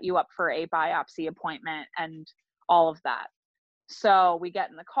know, set you up for a biopsy appointment and all of that. So we get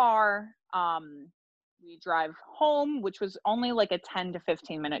in the car, we drive home, which was only like a 10 to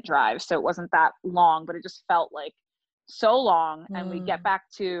 15 minute drive. So it wasn't that long, but it just felt like so long. And we get back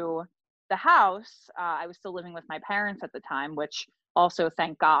to the house. I was still living with my parents at the time, which also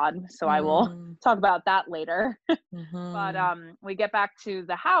thank God. So I will talk about that later. But we get back to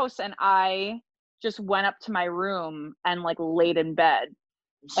the house, and I just went up to my room and like laid in bed.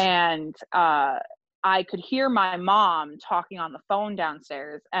 And I could hear my mom talking on the phone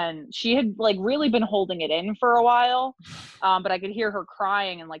downstairs, and she had like really been holding it in for a while. But I could hear her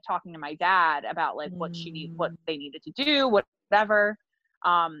crying and like talking to my dad about like what they needed to do, whatever.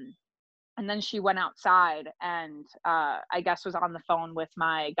 And then she went outside and I guess was on the phone with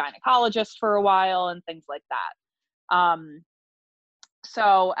my gynecologist for a while and things like that.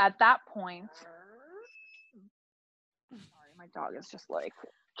 So at that point, sorry, my dog is just like,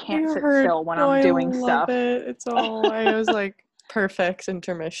 can't sit still when I'm doing stuff. It's all, I was like, perfect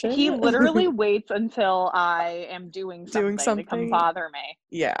intermission. He literally waits until I am doing something to come bother me.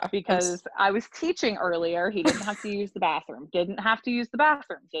 Yeah. Because I was teaching earlier. He didn't have to use the bathroom. I took him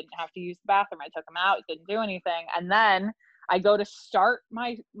out. Didn't do anything. And then I go to start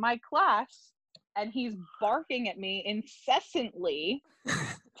my class, and he's barking at me incessantly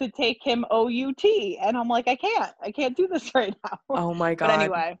to take him OUT. And I'm like, I can't do this right now. Oh my God. But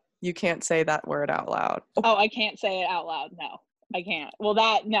anyway. You can't say that word out loud. Oh, I can't say it out loud. No, I can't. Well,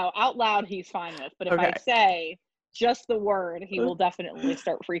 out loud he's fine with. But if I say just the word, he will definitely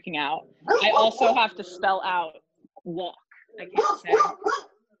start freaking out. I also have to spell out walk. I can't say.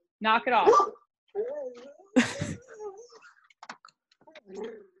 Knock it off.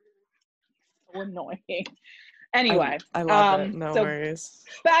 So annoying. Anyway, I love it. No worries.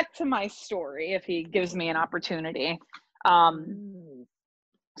 Back to my story, if he gives me an opportunity.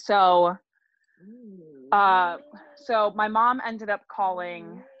 So my mom ended up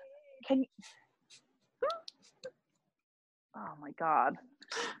calling. Oh my God!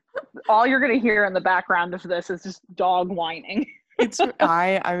 All you're gonna hear in the background of this is just dog whining.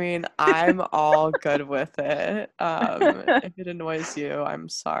 I mean, I'm all good with it. If it annoys you, I'm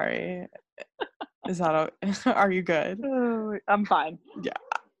sorry. Is that are you good? I'm fine. Yeah.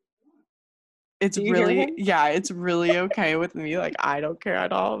 It's really okay with me. Like, I don't care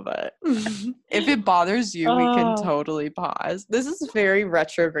at all, but if it bothers you, we can totally pause. This is very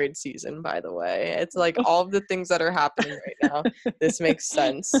retrograde season, by the way. It's like all of the things that are happening right now. This makes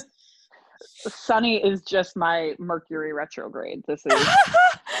sense. Sunny is just my Mercury retrograde.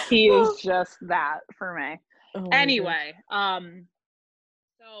 He is just that for me. Anyway,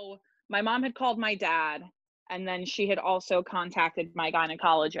 so my mom had called my dad, and then she had also contacted my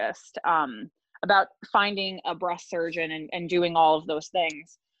gynecologist about finding a breast surgeon and doing all of those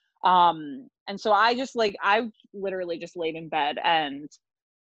things. And so I literally just laid in bed and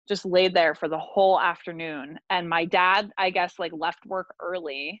just laid there for the whole afternoon. And my dad, I guess, like left work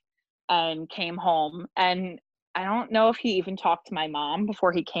early and came home. And I don't know if he even talked to my mom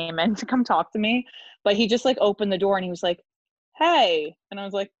before he came in to come talk to me, but he just like opened the door and he was like, "Hey." And I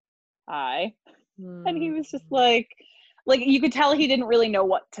was like, "Hi." And he was just like you could tell he didn't really know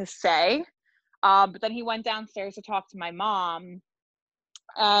what to say. But then he went downstairs to talk to my mom,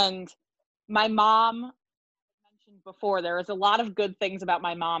 and my mom, mentioned before, there was a lot of good things about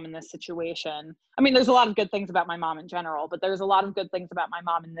my mom in this situation. I mean, there's a lot of good things about my mom in general, but there's a lot of good things about my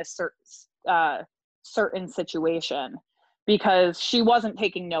mom in this certain situation, because she wasn't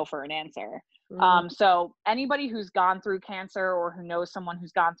taking no for an answer. So anybody who's gone through cancer or who knows someone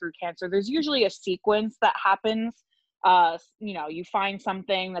who's gone through cancer, there's usually a sequence that happens. You find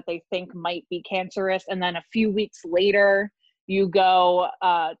something that they think might be cancerous, and then a few weeks later, You go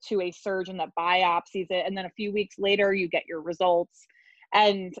to a surgeon that biopsies it, and then a few weeks later you get your results.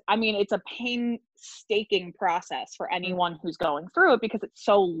 And I mean, it's a painstaking process for anyone who's going through it because it's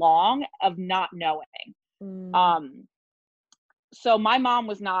so long of not knowing. Um, so my mom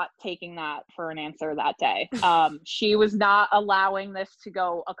was not taking that for an answer that day. She was not allowing this to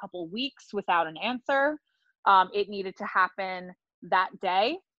go a couple weeks without an answer. It needed to happen that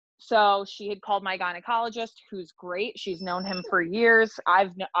day. So she had called my gynecologist, who's great. She's known him for years.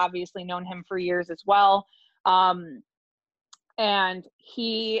 I've obviously known him for years as well. And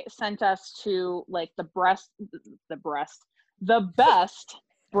he sent us to like the best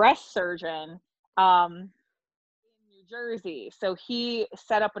breast surgeon in New Jersey. So he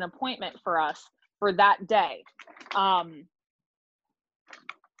set up an appointment for us for that day.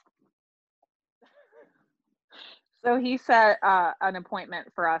 So he set an appointment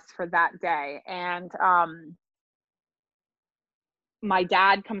for us for that day. And my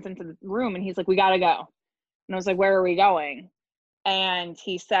dad comes into the room and he's like, we got to go. And I was like, where are we going? And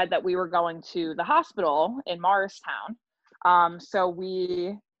he said that we were going to the hospital in Morristown. So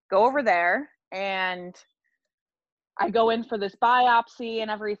we go over there and I go in for this biopsy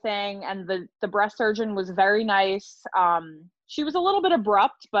and everything. And the breast surgeon was very nice. She was a little bit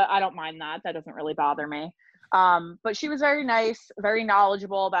abrupt, but I don't mind that. That doesn't really bother me. But she was very nice, very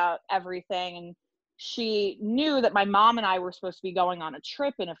knowledgeable about everything. And she knew that my mom and I were supposed to be going on a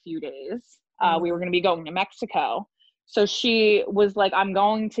trip in a few days. We were going to be going to Mexico. So she was like, I'm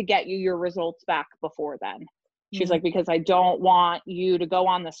going to get you your results back before then. She's like, because I don't want you to go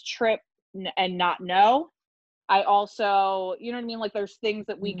on this trip and not know. I also, you know what I mean? Like there's things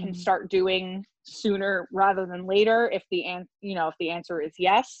that we can start doing sooner rather than later. If the answer is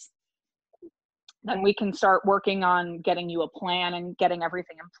yes, then we can start working on getting you a plan and getting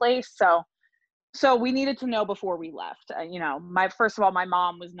everything in place. So we needed to know before we left. First of all, my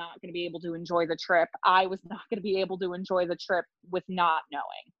mom was not going to be able to enjoy the trip. I was not going to be able to enjoy the trip with not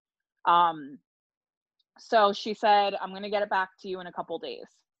knowing. So she said, I'm going to get it back to you in a couple days.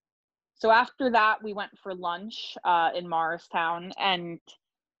 So after that, we went for lunch in Morristown. And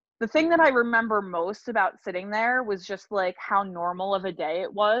the thing that I remember most about sitting there was just like how normal of a day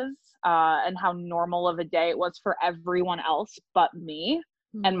it was, and how normal of a day it was for everyone else but me.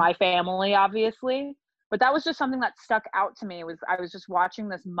 And my family, obviously. But that was just something that stuck out to me. I was just watching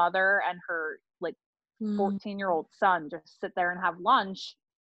this mother and her like 14-year-old son just sit there and have lunch.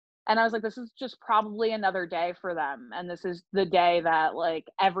 And I was like, this is just probably another day for them. And this is the day that like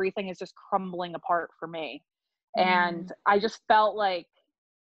everything is just crumbling apart for me. And I just felt like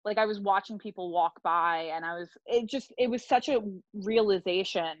I was watching people walk by, and it was such a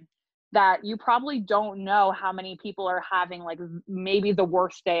realization that you probably don't know how many people are having like maybe the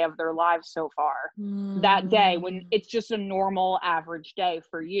worst day of their lives so far that day, when it's just a normal average day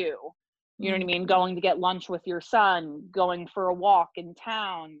for you. You know what I mean? Going to get lunch with your son, going for a walk in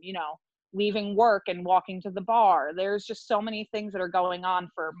town, leaving work and walking to the bar. There's just so many things that are going on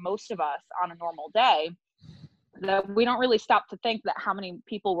for most of us on a normal day that we don't really stop to think that how many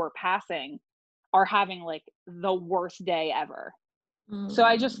people we're passing are having like the worst day ever. So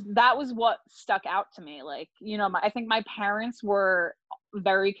that was what stuck out to me. Like, I think my parents were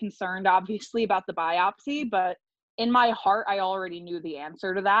very concerned, obviously, about the biopsy, but in my heart, I already knew the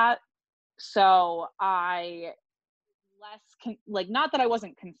answer to that. So I not that I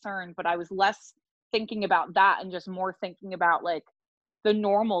wasn't concerned, but I was less thinking about that and just more thinking about like the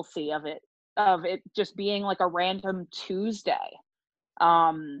normalcy of it just being like a random Tuesday.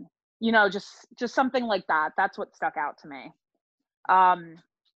 Just something like that. That's what stuck out to me.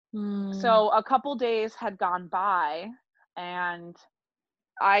 So a couple days had gone by and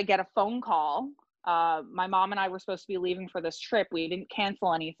I get a phone call. My mom and I were supposed to be leaving for this trip. We didn't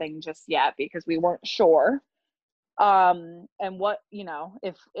cancel anything just yet because we weren't sure. And what,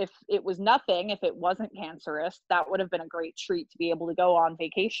 if it was nothing, if it wasn't cancerous, that would have been a great treat to be able to go on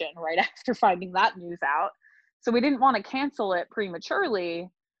vacation right after finding that news out. So we didn't want to cancel it prematurely,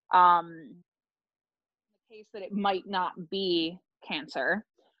 in the case that it might not be cancer.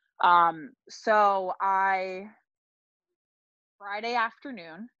 So Friday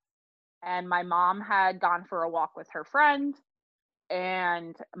afternoon, and my mom had gone for a walk with her friend,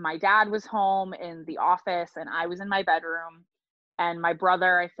 and my dad was home in the office, and I was in my bedroom, and my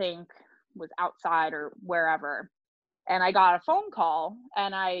brother, I think, was outside or wherever. And I got a phone call,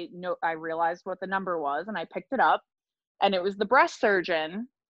 and I realized what the number was, and I picked it up, and it was the breast surgeon.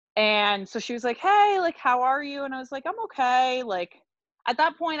 And so she was like, hey, like, how are you? And I was like, I'm okay. Like, at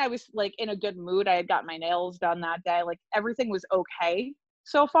that point, I was like in a good mood. I had got my nails done that day. Like, everything was okay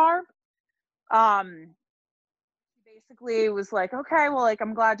so far. She basically was like, okay, well, like,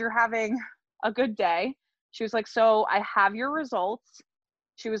 I'm glad you're having a good day. She was like, so I have your results.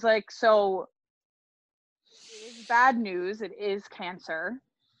 She was like, so it is bad news. It is cancer.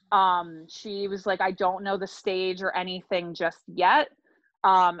 She was like, I don't know the stage or anything just yet.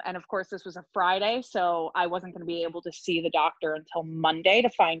 And of course, this was a Friday, so I wasn't going to be able to see the doctor until Monday to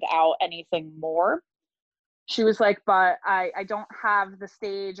find out anything more. She was like, but I don't have the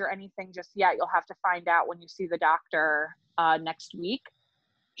stage or anything just yet. You'll have to find out when you see the doctor next week.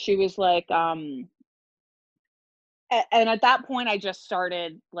 She was like, and at that point, I just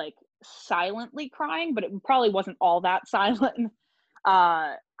started like silently crying, but it probably wasn't all that silent.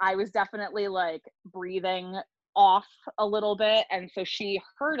 I was definitely like breathing off a little bit. And so she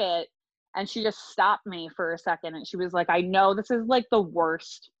heard it and she just stopped me for a second. And she was like, I know this is like the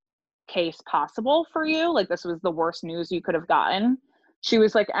worst case possible for you. Like, this was the worst news you could have gotten. She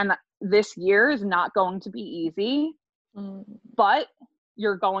was like, and this year is not going to be easy, but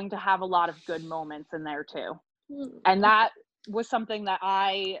you're going to have a lot of good moments in there too. And that was something that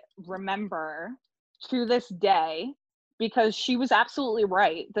I remember to this day, because she was absolutely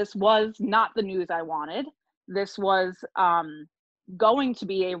right. This was not the news I wanted. This was going to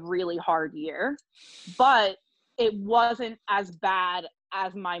be a really hard year, but it wasn't as bad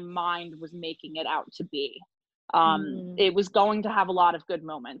as my mind was making it out to be. It was going to have a lot of good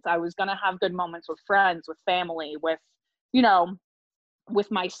moments. I was going to have good moments with friends, with family, with, you know, with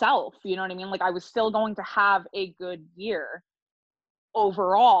myself, you know what I mean? Like, I was still going to have a good year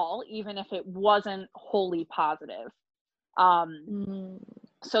overall, even if it wasn't wholly positive.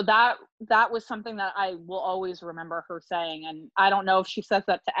 So that was something that I will always remember her saying. And I don't know if she says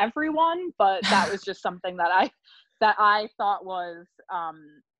that to everyone, but that was just something that I thought was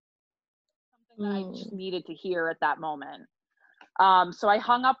something that I just needed to hear at that moment. So I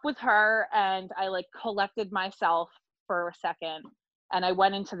hung up with her and I like collected myself for a second, and I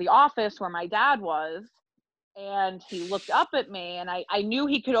went into the office where my dad was, and he looked up at me, and I knew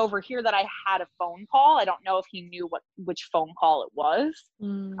he could overhear that I had a phone call. I don't know if he knew which phone call it was.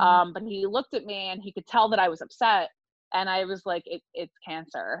 But he looked at me and he could tell that I was upset. And I was like, it's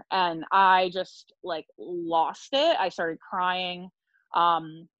cancer. And I just like lost it. I started crying.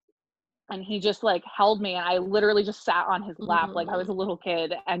 And he just like held me, and I literally just sat on his lap like I was a little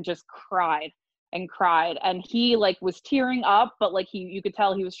kid and just cried and cried. And he like was tearing up, but like you could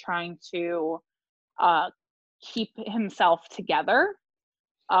tell he was trying to keep himself together.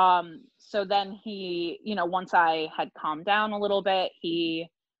 So then he, you know, once I had calmed down a little bit, he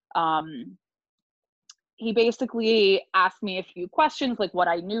basically asked me a few questions, like what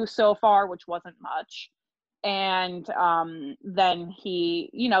I knew so far, which wasn't much. And then he,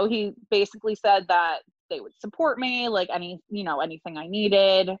 you know, he basically said that they would support me, like anything I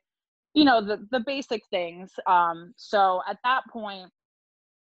needed, you know, the basic things. So at that point,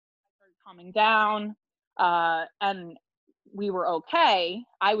 I started calming down, and we were okay.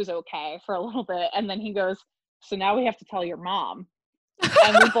 I was okay for a little bit. And then he goes, so now we have to tell your mom.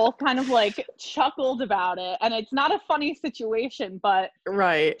 And we both kind of like chuckled about it. And it's not a funny situation, but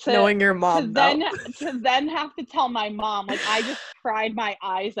right. Knowing your mom, to then have to tell my mom, like I just cried my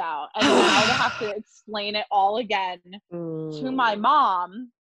eyes out. And now to have to explain it all again to my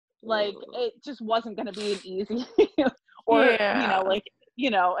mom, like it just wasn't going to be an easy or,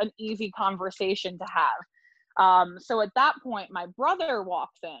 an easy conversation to have. So at that point, my brother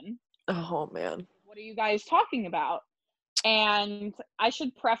walks in. Oh man. What are you guys talking about? And I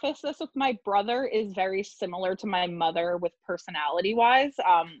should preface this with, my brother is very similar to my mother with personality wise.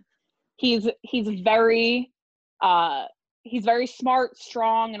 He's very smart,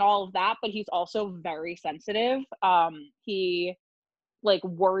 strong, and all of that, but he's also very sensitive. He like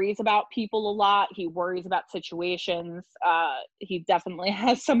worries about people a lot. He worries about situations. He definitely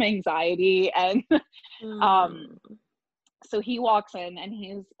has some anxiety, and so he walks in and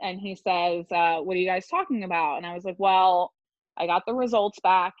he says, what are you guys talking about? And I was like, well, I got the results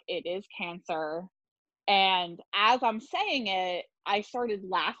back. It is cancer. And as I'm saying it, I started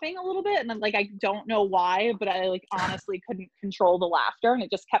laughing a little bit. And then like, I don't know why, but I like honestly couldn't control the laughter, and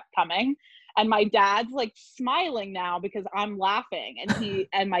it just kept coming. And my dad's like smiling now because I'm laughing,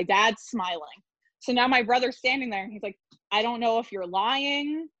 and my dad's smiling. So now my brother's standing there and he's like, I don't know if you're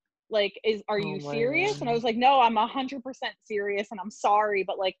lying. Like, are you serious? God. And I was like, no, I'm 100% serious, and I'm sorry.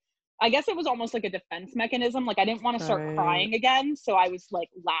 But like, I guess it was almost like a defense mechanism. Like, I didn't want to start crying again. So I was like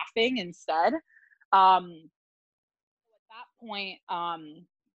laughing instead. At that point,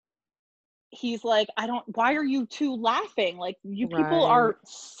 he's like, why are you two laughing? Like, you people are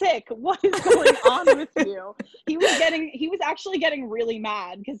sick. What is going on with you? He was actually getting really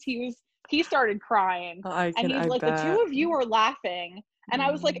mad because he he started crying, and he's I like, the two bet. of you are laughing. And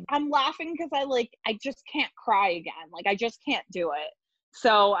I was like, I'm laughing because I just can't cry again. Like, I just can't do it.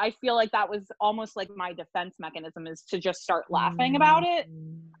 So I feel like that was almost like my defense mechanism, is to just start laughing about it.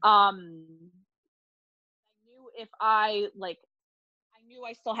 I knew if I knew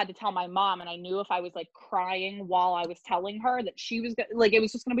I still had to tell my mom, and I knew if I was like crying while I was telling her, that she was like, it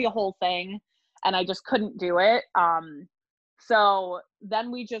was just going to be a whole thing, and I just couldn't do it. So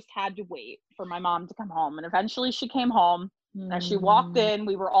then we just had to wait for my mom to come home, and eventually she came home. And as she walked in,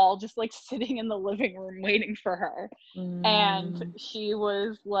 we were all just like sitting in the living room waiting for her, and she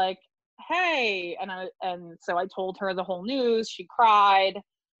was like, "Hey," and so I told her the whole news. She cried.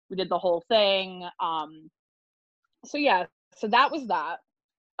 We did the whole thing. So yeah, so that was that.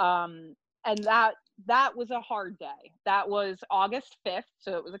 And that was a hard day. That was August 5th,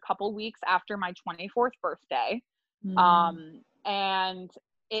 so it was a couple weeks after my 24th birthday. And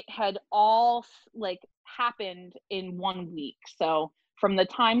it had all like happened in 1 week. So from the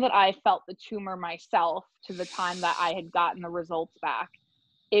time that I felt the tumor myself to the time that I had gotten the results back,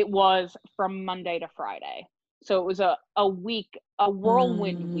 it was from Monday to Friday. So it was a week, a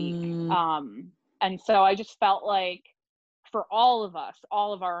whirlwind week. And so I just felt like, for all of us,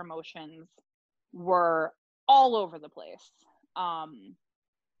 all of our emotions were all over the place. And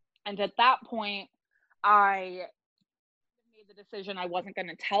at that point, I made the decision I wasn't going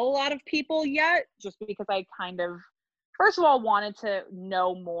to tell a lot of people yet, just because I kind of, first of all, wanted to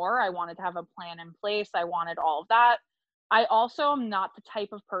know more. I wanted to have a plan in place. I wanted all of that. I also am not the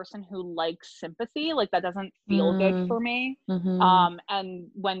type of person who likes sympathy. Like, that doesn't feel good for me. And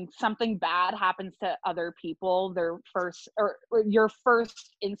when something bad happens to other people, your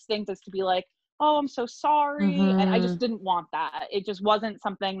first instinct is to be like, oh, I'm so sorry. And I just didn't want that. It just wasn't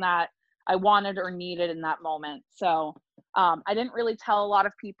something that I wanted or needed in that moment. So I didn't really tell a lot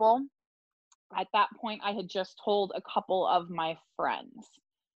of people. At that point, I had just told a couple of my friends.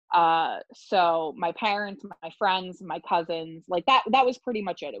 So my parents, my friends, my cousins, like that was pretty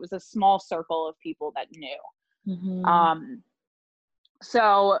much it. It was a small circle of people that knew.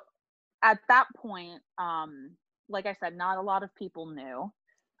 So at that point, like I said, not a lot of people knew.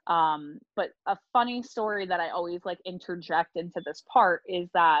 But a funny story that I always like interject into this part is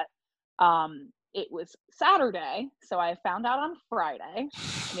that it was Saturday. So I found out on Friday,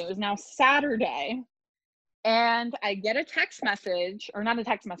 and it was now Saturday. And I get a text message, or not a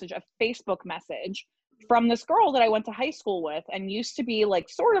text message, a Facebook message from this girl that I went to high school with and used to be like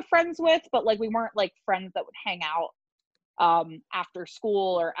sort of friends with, but like we weren't like friends that would hang out after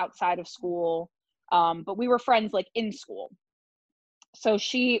school or outside of school. But we were friends like in school. So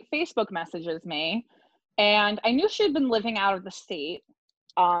she Facebook messages me, and I knew she had been living out of the state.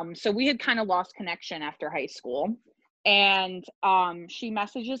 So we had kind of lost connection after high school. And she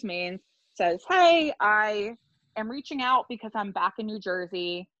messages me and says, hey, I am reaching out because I'm back in New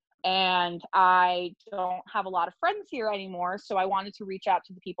Jersey and I don't have a lot of friends here anymore. So I wanted to reach out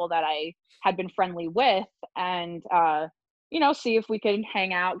to the people that I had been friendly with and, see if we could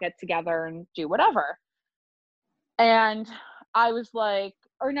hang out, get together, and do whatever. And I was like,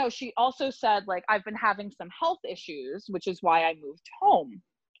 or no, she also said, like, I've been having some health issues, which is why I moved home.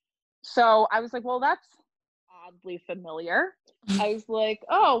 So I was like, well, that's oddly familiar. I was like,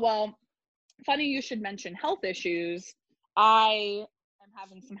 oh, well, funny you should mention health issues. I am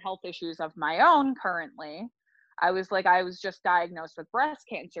having some health issues of my own currently. I was like, I was just diagnosed with breast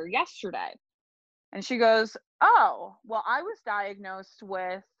cancer yesterday. And she goes, oh, well, I was diagnosed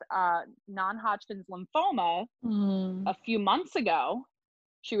with non-Hodgkin's lymphoma a few months ago.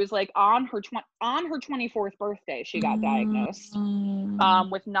 She was like, on her 24th birthday, she got diagnosed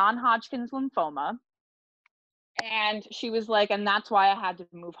with non-Hodgkin's lymphoma. And she was like, and that's why I had to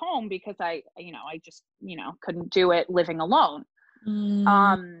move home, because I just, couldn't do it living alone.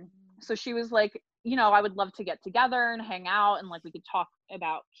 So she was like, I would love to get together and hang out and like we could talk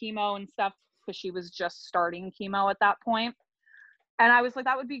about chemo and stuff, because she was just starting chemo at that point. And I was like,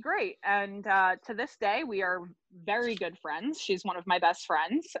 that would be great. And to this day, we are very good friends. She's one of my best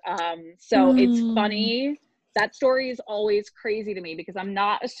friends. So it's funny. That story is always crazy to me because I'm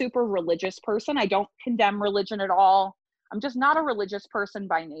not a super religious person. I don't condemn religion at all. I'm just not a religious person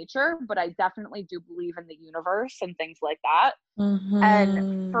by nature, but I definitely do believe in the universe and things like that.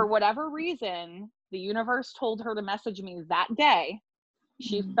 And for whatever reason, the universe told her to message me that day.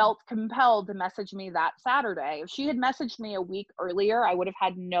 She felt compelled to message me that Saturday. If she had messaged me a week earlier, I would have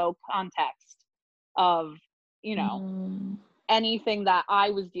had no context of, anything that I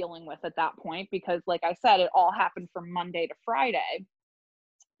was dealing with at that point, because like I said, it all happened from Monday to Friday.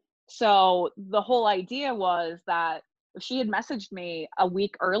 So the whole idea was that if she had messaged me a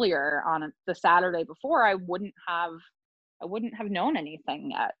week earlier on the Saturday before, I wouldn't have known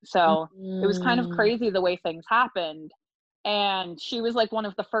anything yet. So it was kind of Mm. crazy the way things happened. And she was like one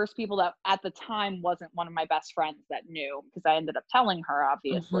of the first people that at the time wasn't one of my best friends that knew, because I ended up telling her,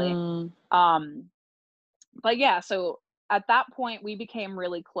 obviously. Mm-hmm. Um, but yeah, so at that point we became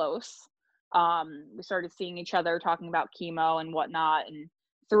really close. We started seeing each other, talking about chemo and whatnot. And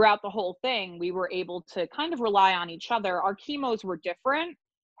throughout the whole thing, we were able to kind of rely on each other. Our chemos were different.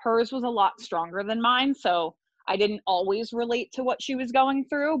 Hers was a lot stronger than mine. So I didn't always relate to what she was going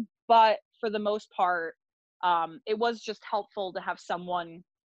through. But for the most part, it was just helpful to have someone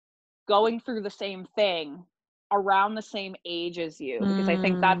going through the same thing around the same age as you, because I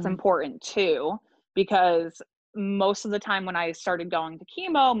think that's Mm. important too. Because most of the time when I started going to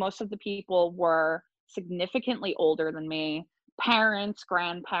chemo, most of the people were significantly older than me, parents,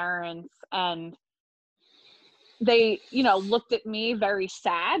 grandparents, and they, looked at me very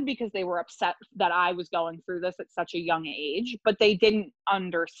sad because they were upset that I was going through this at such a young age, but they didn't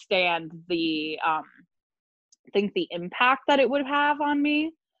understand I think the impact that it would have on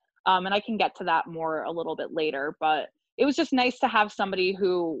me. And I can get to that more a little bit later, but it was just nice to have somebody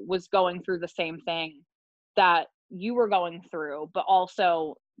who was going through the same thing that you were going through, but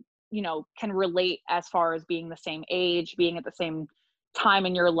also, can relate as far as being the same age, being at the same time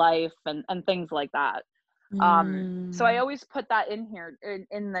in your life, and things like that. So I Mm. always put that in here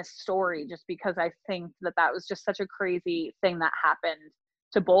in this story, just because I think that was just such a crazy thing that happened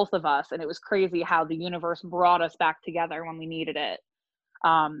to both of us. And it was crazy how the universe brought us back together when we needed it.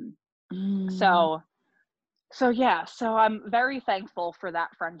 Um, Mm. so, so yeah, so I'm very thankful for that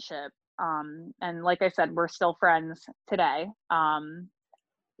friendship. And like I said, we're still friends today.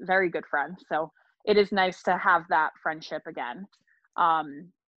 Very good friends. So it is nice to have that friendship again.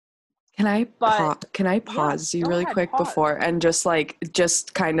 Um, but Can I yeah, pause you go really ahead, quick pause. before and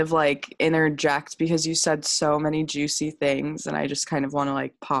just kind of like interject, because you said so many juicy things and I just kind of want to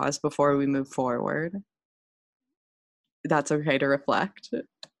like pause before we move forward. That's okay to reflect.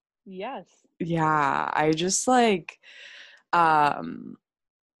 Yes. Yeah, I just like um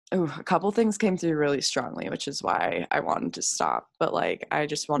a couple things came through really strongly, which is why I wanted to stop. But like, I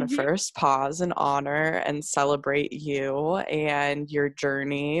just want to Hmm. first pause and honor and celebrate you and your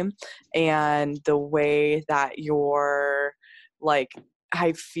journey and the way that you're like,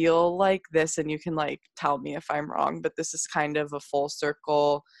 I feel like this, and you can like tell me if I'm wrong, but this is kind of a full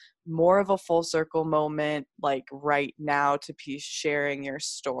circle, more of a full circle moment, like right now, to be sharing your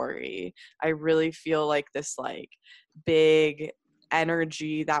story. I really feel like this, like, big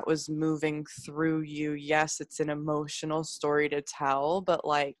energy that was moving through you. Yes, it's an emotional story to tell, but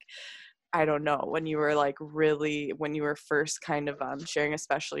like, I don't know, when you were like really, when you were first kind of sharing,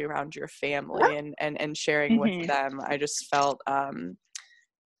 especially around your family and sharing with Hmm. them, I just felt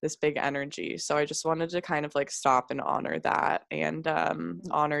this big energy. So I just wanted to kind of like stop and honor that and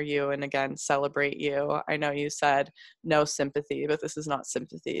honor you, and again celebrate you. I know you said no sympathy, but this is not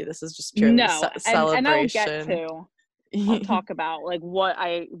sympathy, this is just purely No, and celebration. I'll talk about like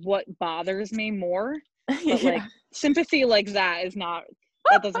what bothers me more, but like Yeah. sympathy like that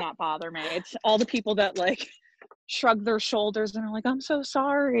does not bother me. It's all the people that like shrug their shoulders and are like, I'm so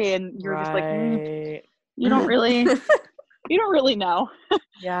sorry, and you're just like, Right. you don't really you don't really know.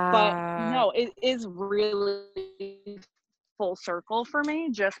 But Yeah. no, it is really full circle for me,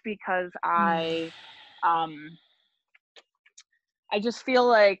 just because um I just feel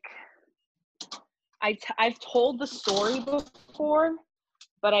like I've told the story before,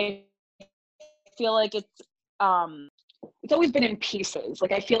 but I feel like it's always been in pieces.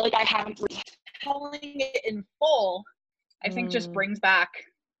 Like I feel like I haven't telling it in full. I think just Mm. brings back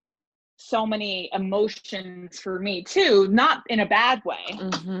so many emotions for me too, not in a bad way.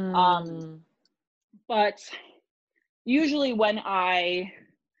 Um, Mm-hmm. but usually when I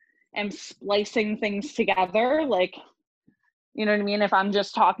am splicing things together, like, you know what I mean? If I'm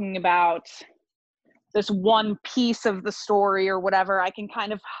just talking about this one piece of the story or whatever, I can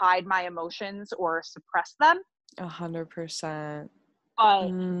kind of hide my emotions or suppress them. 100%.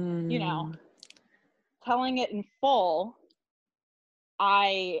 But, you know, Mm. telling it in full,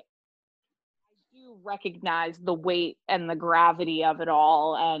 I do recognize the weight and the gravity of it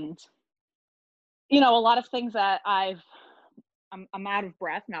all. And, a lot of things that I'm out of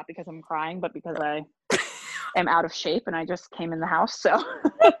breath, not because I'm crying, but because I am out of shape and I just came in the house. So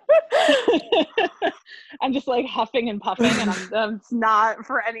I'm just like huffing and puffing, and it's not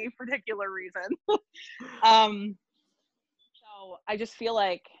for any particular reason. um, so I just feel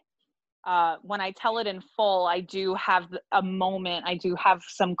like when I tell it in full, I do have a moment, I do have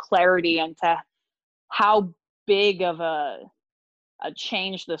some clarity into how big of a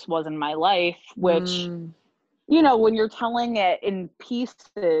change this was in my life, which, Mm, you know, when you're telling it in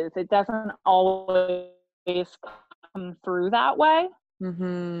pieces, it doesn't always come through that way.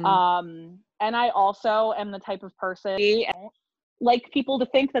 mm-hmm. And I also am the type of person, I don't like people to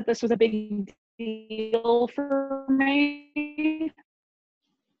think that this was a big deal for me,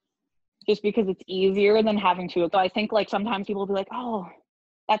 just because it's easier than having to. So I think like sometimes people will be like, "Oh,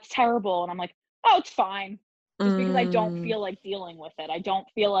 that's terrible," and I'm like, "Oh, it's fine," just because I don't Mm, feel like dealing with it. I don't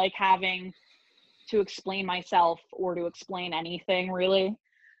feel like having to explain myself or to explain anything really.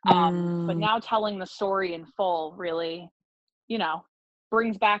 But mm. now telling the story in full really, you know,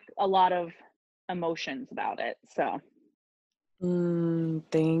 brings back a lot of emotions about it. So,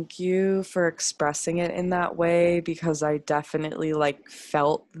 Thank you for expressing it in that way because I definitely like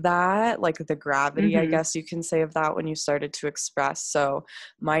felt that, like the gravity, I mhm. guess you can say, of that when you started to express. So,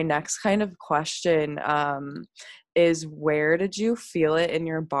 my next kind of question is where did you feel it in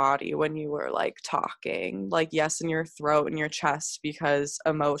your body when you were like talking? Like, yes, in your throat and your chest because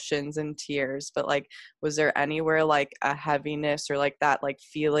emotions and tears, but like, was there anywhere like a heaviness or like that like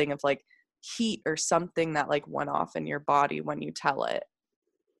feeling of like heat or something that like went off in your body when you tell it?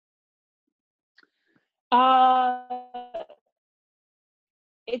 Uh,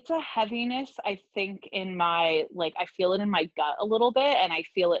 it's a heaviness, I think, in my, like, I feel it in my gut a little bit and I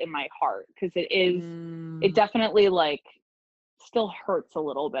feel it in my heart because it Mm, definitely like still hurts a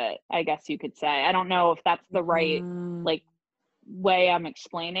little bit, I guess you could say. I don't know if that's the right mhm, like way I'm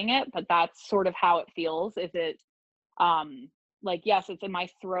explaining it, but that's sort of how it feels. Is it um like, yes, it's in my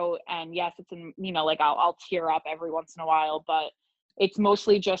throat, and yes, it's in, you know, like I'll tear up every once in a while, but it's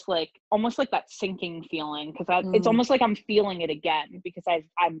mostly just like almost like that sinking feeling because it's mm, almost like I'm feeling it again because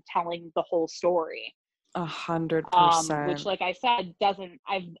I'm telling the whole story. Which, 100%. like I said,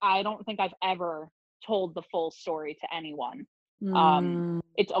 I don't think I've ever told the full story to anyone. Mm,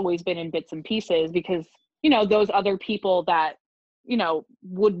 It's always been in bits and pieces because, you know, those other people that, you know,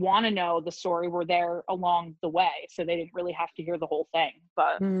 would want to know the story were there along the way, so they didn't really have to hear the whole thing.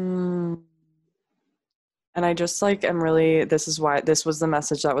 But mm. And I just like am really, this is why this was the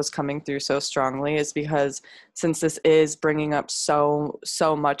message that was coming through so strongly, is because since this is bringing up so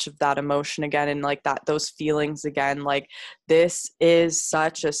much of that emotion again and like that those feelings again, like this is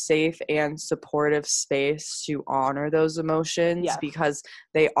such a safe and supportive space to honor those emotions yes. because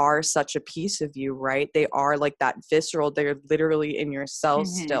they are such a piece of you, right? They are like that visceral, they're literally in your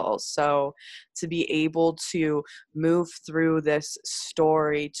cells Hmm. still. So to be able to move through this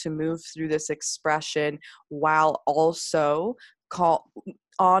story, to move through this expression while also call,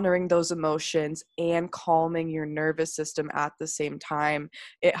 honoring those emotions and calming your nervous system at the same time,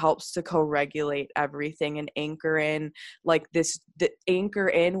 it helps to co-regulate everything and anchor in like this, the anchor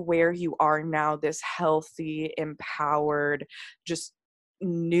in where you are now, this healthy, empowered, just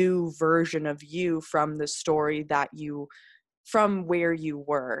new version of you from the story that you, from where you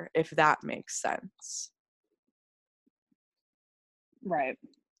were, if that makes sense. Right.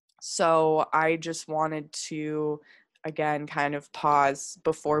 So I just wanted to again kind of pause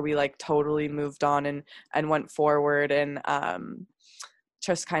before we like totally moved on and went forward and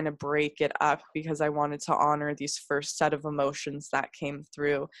just kind of break it up because I wanted to honor these first set of emotions that came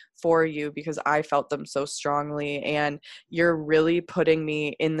through for you because I felt them so strongly, and you're really putting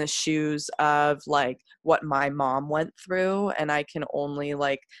me in the shoes of like what my mom went through, and I can only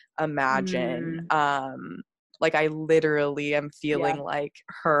like imagine Mm, like I literally am feeling yeah. like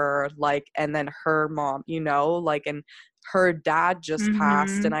her, like, and then her mom, you know, like, and her dad just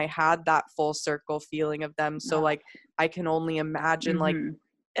passed and Hmm. I had that full circle feeling of them, so Oh. like I can only imagine like, Hmm.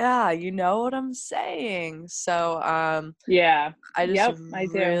 yeah, you know what I'm saying. So Yeah. I just Yep, I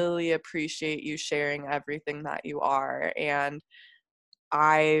do. really appreciate you sharing everything that you are, and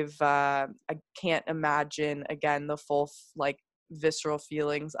I can't imagine again the full like visceral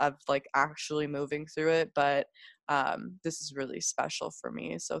feelings of like actually moving through it, but this is really special for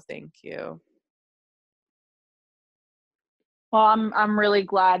me, so thank you. Well, I'm really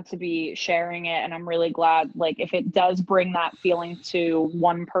glad to be sharing it, and I'm really glad, like, if it does bring that feeling to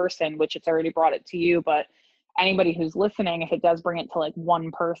one person, which it's already brought it to you, but anybody who's listening, if it does bring it to like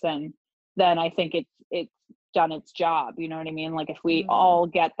one person, then I think it's done its job. You know what I mean? Like if we Mm, all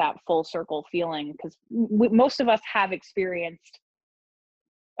get that full circle feeling, because most of us have experienced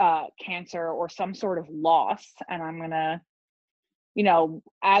cancer or some sort of loss, and I'm gonna, you know,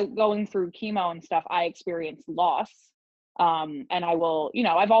 going through chemo and stuff, I experienced loss. And I will, you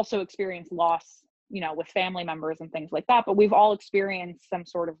know, I've also experienced loss, you know, with family members and things like that, but we've all experienced some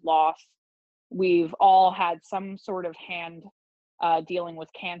sort of loss. We've all had some sort of hand dealing with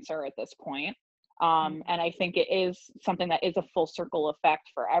cancer at this point. And I think it is something that is a full circle effect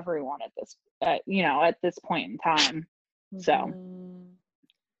for everyone at this, at this point in time. So.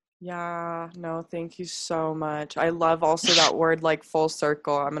 Yeah, no, thank you so much. I love also that word, like full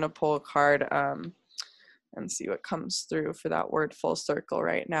circle. I'm gonna pull a card and see what comes through for that word full circle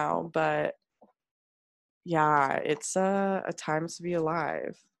right now. But yeah, it's a time to be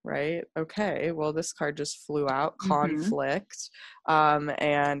alive, right? Okay, well, this card just flew out, conflict,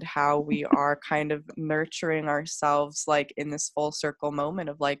 and how we are kind of nurturing ourselves, like in this full circle moment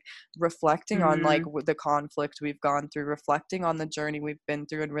of like reflecting on like the conflict we've gone through, reflecting on the journey we've been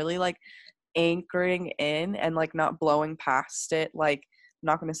through, and really like anchoring in and like not blowing past it. Like, I'm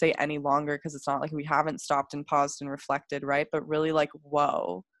not going to say any longer because it's not like we haven't stopped and paused and reflected, right? But really like,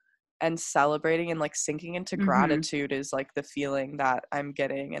 whoa, and celebrating and like sinking into gratitude is like the feeling that I'm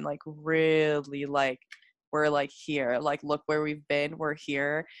getting, and like really like we're like here, like look where we've been, we're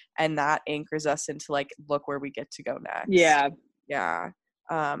here, and that anchors us into like look where we get to go next. Yeah.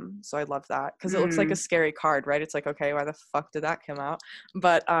 So I love that because it looks like a scary card, right? It's like, okay, why the fuck did that come out?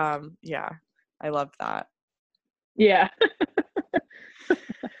 But yeah, I love that. Yeah.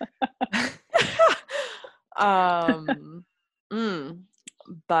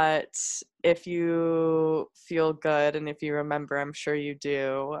 But if you feel good and if you remember, I'm sure you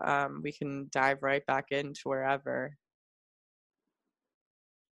do, we can dive right back into wherever.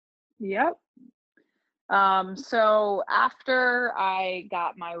 Yep. So after I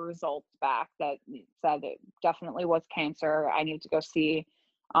got my results back that said it definitely was cancer, I needed to go see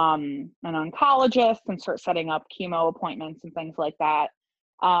an oncologist and start setting up chemo appointments and things like that.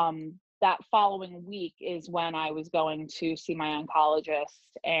 That following week is when I was going to see my oncologist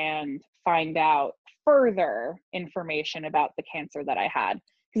and find out further information about the cancer that I had.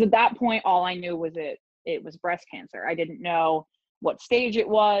 Because at that point, all I knew was it was breast cancer. I didn't know what stage it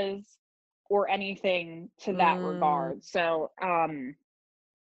was or anything to that regard. So at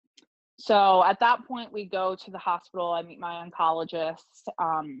that point we go to the hospital, I meet my oncologist,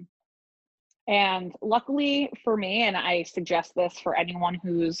 and luckily for me, and I suggest this for anyone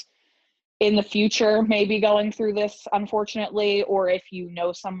who's in the future maybe going through this, unfortunately, or if you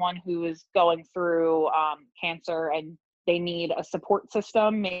know someone who is going through cancer and they need a support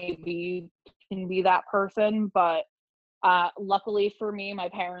system, maybe you can be that person. But luckily for me, my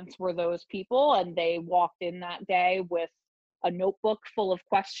parents were those people, and they walked in that day with a notebook full of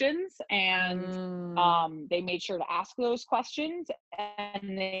questions, and they made sure to ask those questions,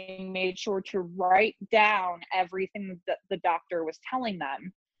 and they made sure to write down everything that the doctor was telling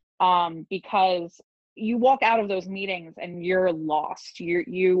them, because you walk out of those meetings and you're lost.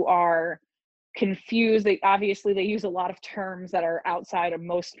 You are confused. Obviously they use a lot of terms that are outside of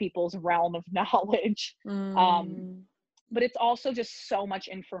most people's realm of knowledge. But it's also just so much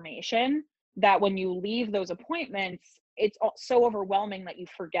information that when you leave those appointments, it's so overwhelming that you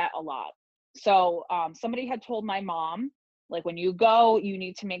forget a lot. So somebody had told my mom, like, when you go, you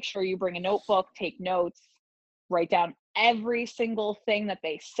need to make sure you bring a notebook, take notes, write down every single thing that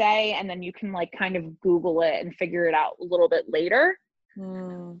they say, and then you can like kind of Google it and figure it out a little bit later.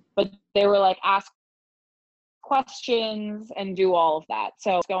 But they were like, ask questions and do all of that.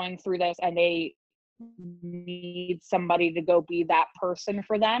 So going through this, and they need somebody to go be that person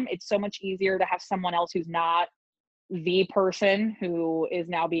for them. It's so much easier to have someone else who's not the person who is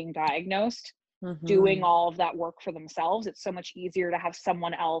now being diagnosed doing all of that work for themselves. It's so much easier to have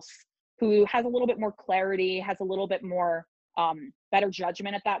someone else who has a little bit more clarity, has a little bit more better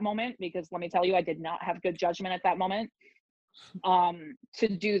judgment at that moment, because let me tell you, I did not have good judgment at that moment, to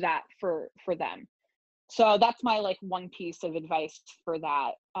do that for them. So that's my like one piece of advice for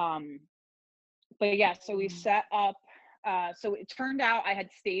that. But yeah, so we set up, so it turned out I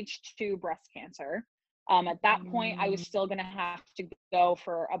had stage 2 breast cancer. At that point, I was still going to have to go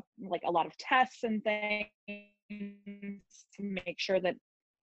for a lot of tests and things to make sure that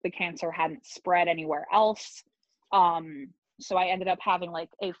the cancer hadn't spread anywhere else. So I ended up having like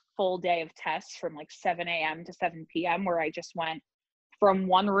a full day of tests from like 7 a.m. to 7 p.m. where I just went from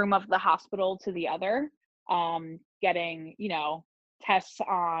one room of the hospital to the other, getting, tests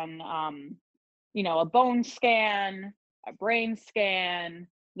on, a bone scan, a brain scan,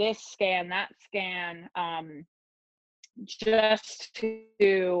 this scan, that scan, just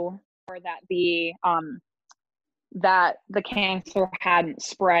to, or that the cancer hadn't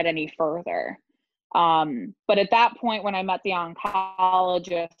spread any further. But at that point, when I met the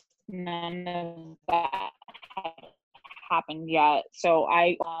oncologist, none of that had happened yet. So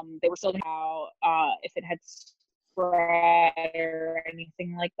they were still going to know if it had spread or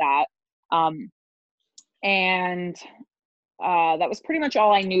anything like that. And that was pretty much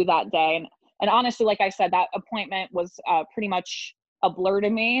all I knew that day. And honestly, like I said, that appointment was pretty much a blur to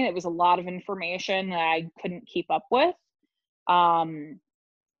me. It was a lot of information that I couldn't keep up with. Um,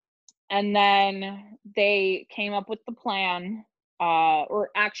 and then they came up with the plan, or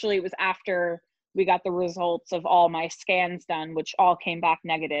actually, it was after we got the results of all my scans done, which all came back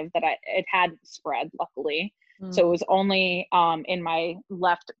negative, that it hadn't spread, luckily. So it was only in my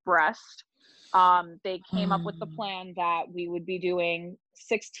left breast. They came up with the plan that we would be doing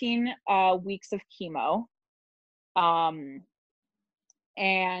 16 weeks of chemo.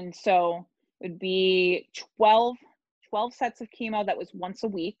 And so it would be 12 sets of chemo that was once a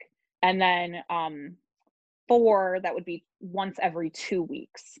week, and then 4 that would be once every 2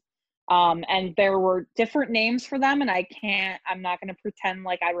 weeks. And there were different names for them, and I'm not going to pretend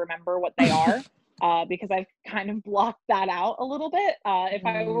like I remember what they are, because I've kind of blocked that out a little bit. If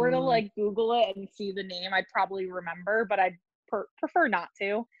I were to like Google it and see the name, I'd probably remember, but I'd prefer not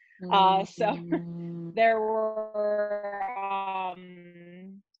to. So there were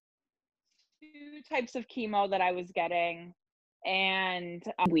 2 types of chemo that I was getting, and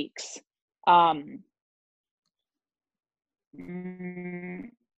weeks.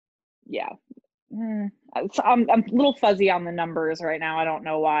 Yeah. I'm a little fuzzy on the numbers right now. I don't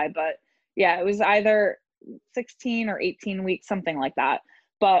know why, but yeah, it was either 16 or 18 weeks, something like that.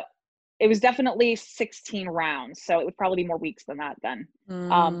 But it was definitely 16 rounds, so it would probably be more weeks than that then.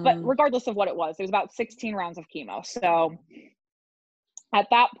 But regardless of what it was about 16 rounds of chemo. So at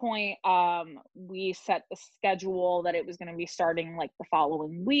that point, we set the schedule that it was going to be starting like the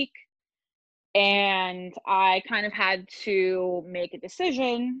following week. And I kind of had to make a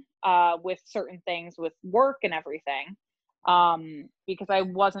decision with certain things with work and everything, because I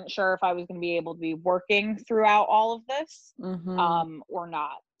wasn't sure if I was going to be able to be working throughout all of this or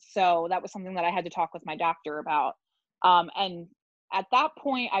not. So that was something that I had to talk with my doctor about. And at that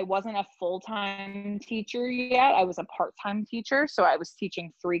point, I wasn't a full-time teacher yet. I was a part-time teacher. So I was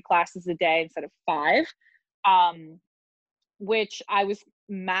teaching 3 classes a day instead of 5. Which I was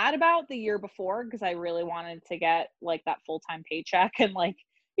mad about the year before, because I really wanted to get like that full-time paycheck and like,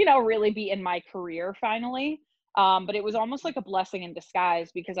 really be in my career finally. But it was almost like a blessing in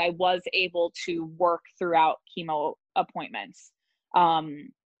disguise, because I was able to work throughout chemo appointments.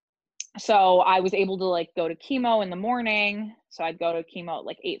 So I was able to like go to chemo in the morning. So I'd go to chemo at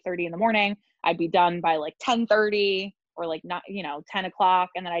like 8:30 in the morning. I'd be done by like 10:30 or like not, 10 o'clock.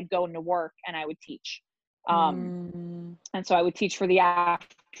 And then I'd go into work and I would teach. And so I would teach for the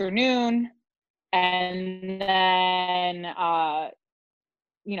afternoon, and then,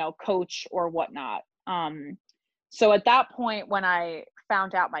 coach or whatnot. So at that point, when I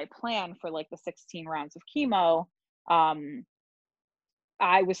found out my plan for like the 16 rounds of chemo,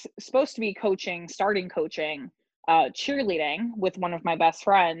 I was supposed to be starting coaching cheerleading with one of my best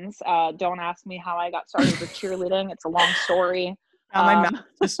friends. Don't ask me how I got started with cheerleading. It's a long story. My mouth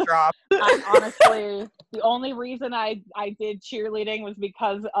just dropped. Honestly, the only reason I did cheerleading was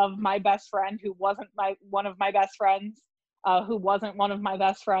because of my best friend, who wasn't one of my best friends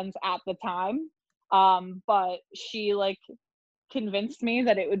at the time. But she like convinced me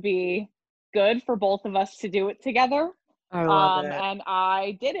that it would be good for both of us to do it together. I love it. And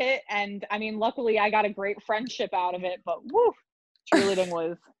I did it. And I mean, luckily I got a great friendship out of it, but woo, cheerleading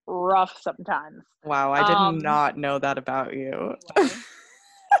was rough sometimes. Wow, I did not know that about you. Anyway.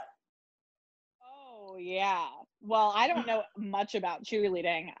 Oh, yeah. Well, I don't know much about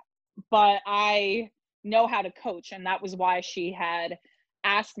cheerleading, but I know how to coach. And that was why she had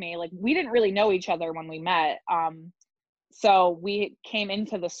asked me. Like, we didn't really know each other when we met. So we came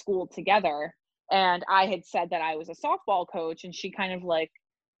into the school together, and I had said that I was a softball coach, and she kind of like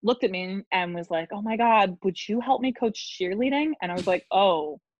looked at me and was like, "Oh my God, would you help me coach cheerleading?" And I was like,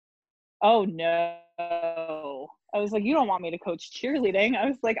 oh no. I was like, "You don't want me to coach cheerleading." I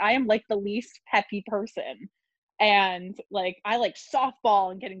was like, "I am like the least peppy person. And like, I like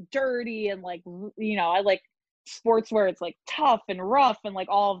softball and getting dirty, and like, I like sports where it's like tough and rough and like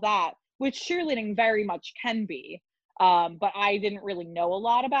all of that, which cheerleading very much can be." But I didn't really know a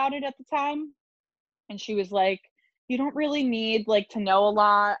lot about it at the time. And she was like, "You don't really need like to know a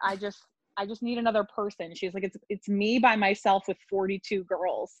lot. I just need another person." She's like, it's me by myself with 42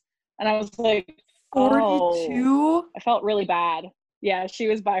 girls." And I was like, 42? I felt really bad. Yeah, she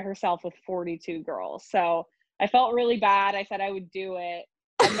was by herself with 42 girls. So I felt really bad. I said I would do it.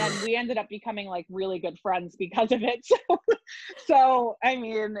 And then we ended up becoming like really good friends because of it. So I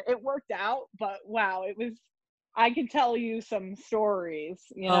mean, it worked out, but wow, I could tell you some stories,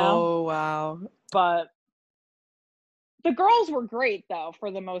 Oh, wow. But the girls were great though,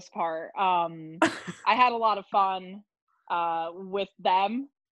 for the most part. I had a lot of fun with them.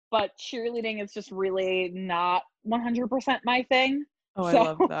 but cheerleading is just really not 100% my thing. Oh, I So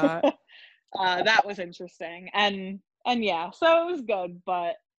love that. that was interesting. And yeah, so it was good,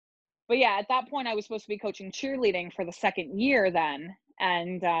 but yeah, at that point I was supposed to be coaching cheerleading for the second year then,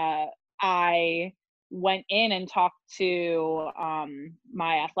 and I went in and talked to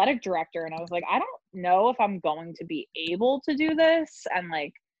my athletic director, and I was like, I don't know if I'm going to be able to do this, and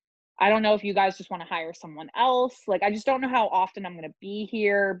like I don't know if you guys just want to hire someone else. Like, I just don't know how often I'm going to be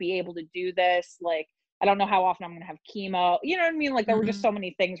here, be able to do this. Like, I don't know how often I'm going to have chemo. You know what I mean? Like, there were just Mhm. so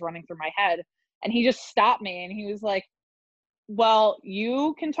many things running through my head. And he just stopped me and he was like, well,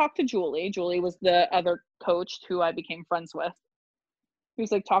 you can talk to Julie. Julie was the other coach who I became friends with. He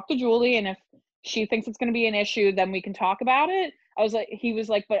was like, talk to Julie. And if she thinks it's going to be an issue, then we can talk about it. He was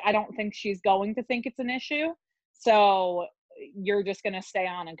like, but I don't think she's going to think it's an issue. So you're just going to stay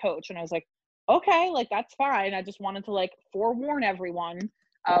on and coach. And I was like, okay, like that's fine. I just wanted to like forewarn everyone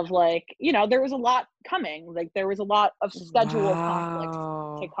of like, you know, there was a lot coming. Like there was a lot of schedule conflicts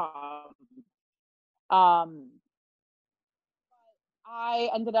to Wow. come. Um, I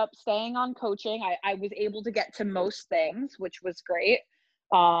ended up staying on coaching. I was able to get to most things, which was great.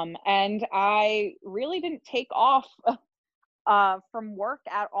 And I really didn't take off from work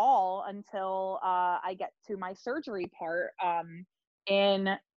at all until I get to my surgery part in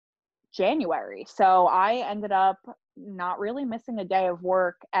January. So I ended up not really missing a day of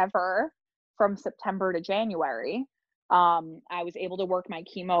work ever from September to January. I was able to work my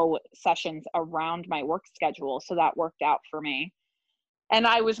chemo sessions around my work schedule, so that worked out for me. And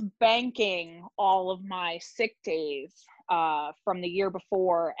I was banking all of my sick days from the year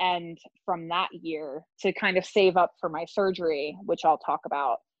before and from that year to kind of save up for my surgery, which I'll talk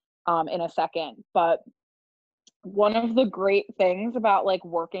about in a second. But one of the great things about like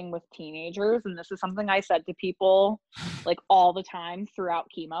working with teenagers, and this is something I said to people like all the time throughout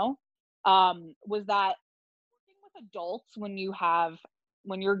chemo, was that working with adults when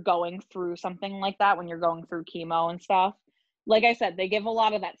you're going through something like that, when you're going through chemo and stuff, like I said, they give a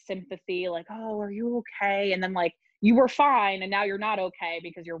lot of that sympathy, like, oh, are you okay? And then like you were fine and now you're not okay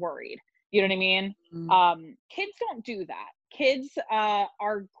because you're worried. You know what I mean? Mm. Kids don't do that. Kids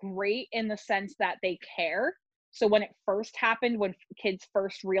are great in the sense that they care. So when it first happened, when kids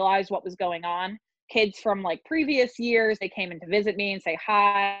first realized what was going on, kids from like previous years, they came in to visit me and say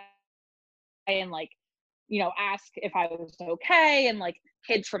hi and like, you know, ask if I was okay. And like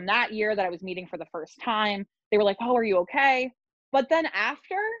kids from that year that I was meeting for the first time, they were like, oh, are you okay? But then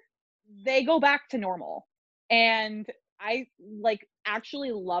after, they go back to normal. And I like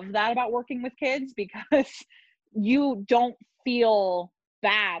actually love that about working with kids because you don't feel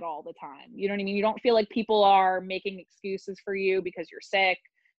bad all the time. You know what I mean? You don't feel like people are making excuses for you because you're sick.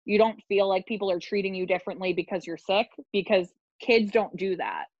 You don't feel like people are treating you differently because you're sick, because kids don't do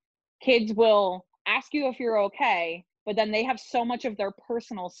that. Kids will ask you if you're okay, but then they have so much of their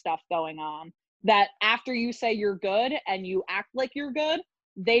personal stuff going on that after you say you're good and you act like you're good,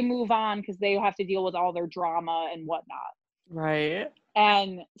 they move on because they have to deal with all their drama and whatnot. Right.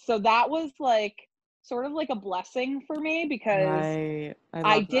 And so that was like sort of like a blessing for me because Right. I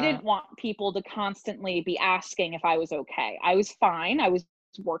I love didn't that. want people to constantly be asking if I was okay. I was fine. I was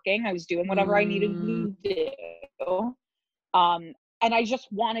working. I was doing whatever I needed Mm. to do. Um, and I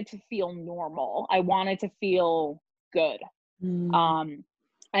just wanted to feel normal. I wanted to feel good. Mm. Um,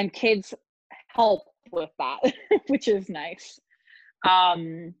 and kids help with that, which is nice.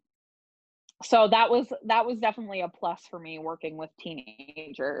 Um, so that was definitely a plus for me working with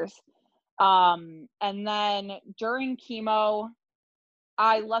teenagers. And then during chemo,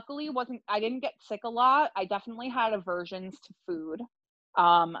 I didn't get sick a lot. I definitely had aversions to food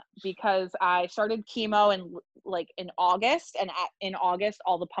because I started chemo in August, and in August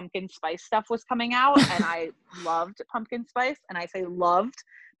all the pumpkin spice stuff was coming out, and I loved pumpkin spice, and I say loved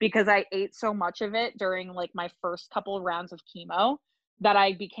because I ate so much of it during like my first couple of rounds of chemo that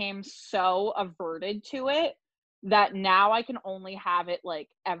I became so averted to it that now I can only have it like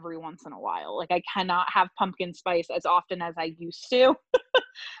every once in a while. Like I cannot have pumpkin spice as often as I used to.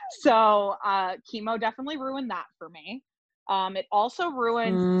 So chemo definitely ruined that for me. It also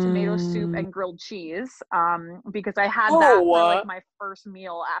ruined tomato soup Mm. and grilled cheese because I had that for like Oh. my first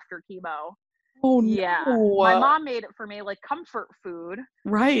meal after chemo. Oh Yeah, my no. mom made it for me like comfort food.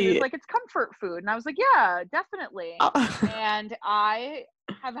 She was Right. like, it's comfort food. And I was like, yeah, definitely. Uh, And I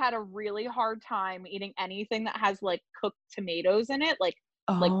have had a really hard time eating anything that has like cooked tomatoes in it, like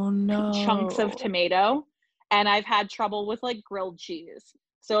oh chunks of no. tomato. And I've had trouble with like grilled cheese.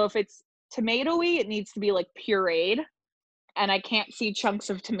 So if it's tomatoey, it needs to be like pureed, and I can't see chunks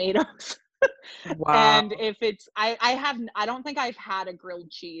of tomatoes. And Wow. if it's, I don't think I've had a grilled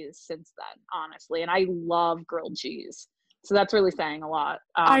cheese since then, honestly. And I love grilled cheese. So that's really saying a lot.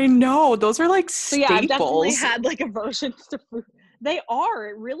 I know. Those are like So yeah, I've definitely staples. had like aversions to food. They are.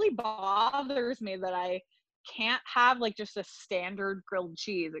 It really bothers me that I can't have like just a standard grilled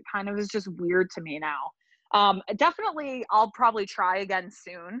cheese. It kind of is just weird to me now. Definitely, I'll probably try again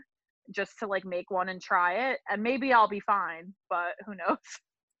soon, just to like make one and try it, and maybe I'll be fine. But who knows?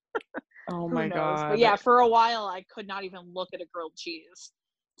 Oh Who my knows? But God. yeah, for a while I could not even look at a grilled cheese.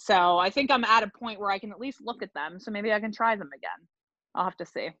 So I think I'm at a point where I can at least look at them. So maybe I can try them again. I'll have to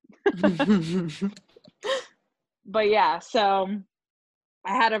see. But yeah, so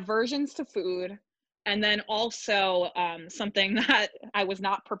I had aversions to food. And then also something that I was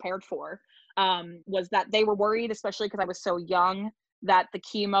not prepared for was that they were worried, especially because I was so young, that the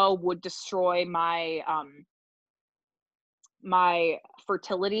chemo would destroy my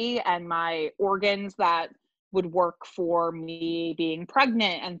fertility and my organs that would work for me being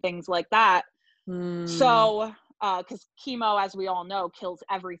pregnant and things like that. Mm, So, because chemo, as we all know, kills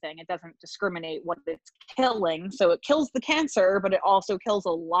everything. It doesn't discriminate what it's killing. So it kills the cancer, but it also kills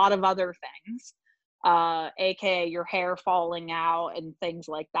a lot of other things, aka your hair falling out and things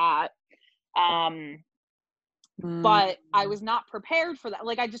like that. Um, mm, but I was not prepared for that.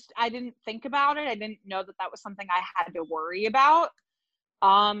 Like, I didn't think about it. I didn't know that that was something I had to worry about.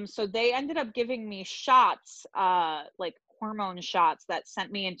 So they ended up giving me shots, like hormone shots that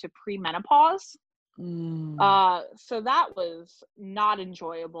sent me into premenopause. mm. So that was not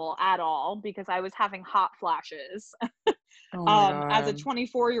enjoyable at all because I was having hot flashes. Oh my As a God.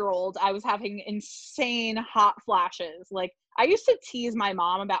 24-year-old, I was having insane hot flashes. Like, I used to tease my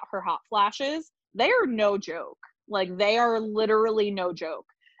mom about her hot flashes. They are no joke. Like, they are literally no joke.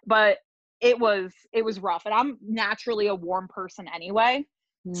 But it was rough, and I'm naturally a warm person anyway.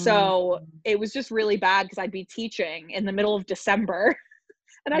 Mm, So it was just really bad because I'd be teaching in the middle of December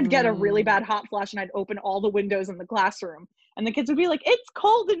and I'd get a really mm. bad hot flash and I'd open all the windows in the classroom. And the kids would be like, "It's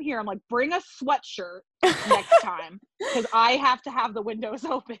cold in here." I'm like, "Bring a sweatshirt next time because I have to have the windows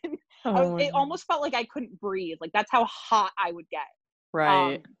open." Oh my It God. almost felt like I couldn't breathe. Like, that's how hot I would get.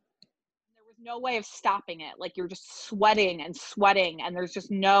 Right. There was no way of stopping it. Like, you're just sweating and sweating, and there's just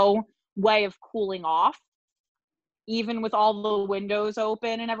no way of cooling off. Even with all the windows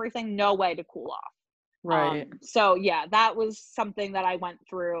open and everything, no way to cool off. Right. So yeah, that was something that I went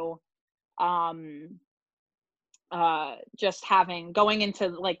through. Um, just going into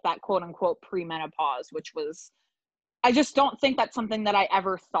like that quote unquote premenopause, which was, I just don't think that's something that I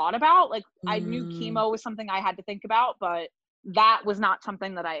ever thought about. Like, I knew Mm, chemo was something I had to think about, but that was not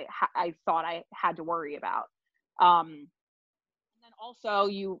something that I thought I had to worry about. And then also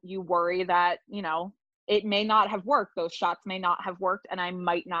you worry that, it may not have worked. Those shots may not have worked, and I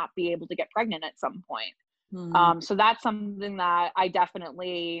might not be able to get pregnant at some point. mm, So that's something that I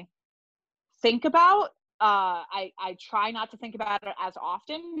definitely think about. I try not to think about it as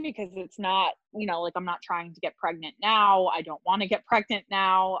often because it's not, like, I'm not trying to get pregnant now. I don't want to get pregnant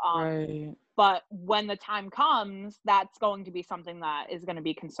now. right. But when the time comes, that's going to be something that is going to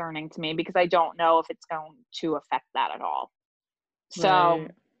be concerning to me because I don't know if it's going to affect that at all. So,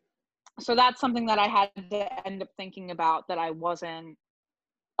 Right. so that's something that I had to end up thinking about that I wasn't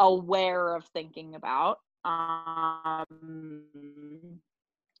aware of thinking about.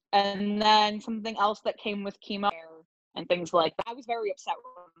 And then something else that came with chemo and things like that. I was very upset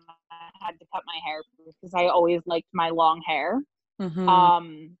when I had to cut my hair because I always liked my long hair. Mm-hmm.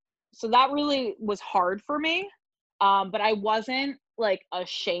 Um, so that really was hard for me. But I wasn't like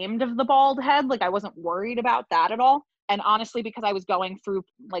ashamed of the bald head. Like, I wasn't worried about that at all. And honestly, because I was going through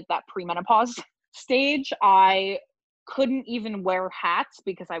like that premenopause stage, I couldn't even wear hats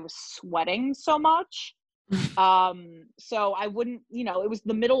because I was sweating so much. So I wouldn't, it was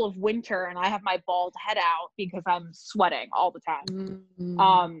the middle of winter and I have my bald head out because I'm sweating all the time. Mm,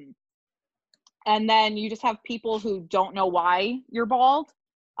 Um, and then you just have people who don't know why you're bald,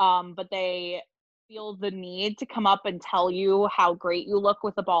 but they feel the need to come up and tell you how great you look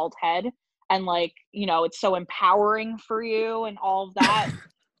with a bald head. And like, it's so empowering for you and all of that.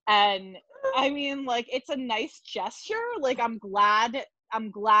 And I mean, like, it's a nice gesture. Like, I'm glad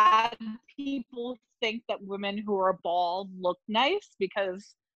people think that women who are bald look nice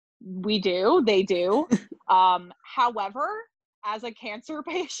because they do. However, as a cancer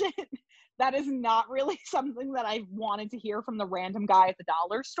patient, that is not really something that I wanted to hear from the random guy at the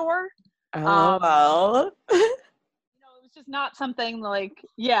dollar store. LOL. It was just not something like,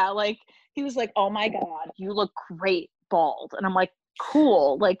 yeah, like, he was like, "Oh my God, you look great bald." And I'm like,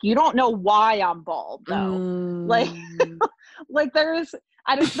 "Cool. Like, you don't know why I'm bald though." Like, Mm, like,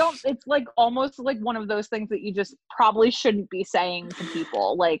 I just don't, it's like almost like one of those things that you just probably shouldn't be saying to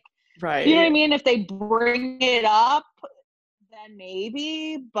people. Like, you know what I Right. mean? If they bring it up, then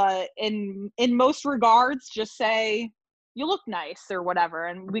maybe, but in most regards, just say you look nice or whatever,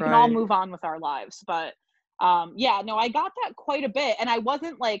 and we can all Right. move on with our lives. But yeah, no, I got that quite a bit, and I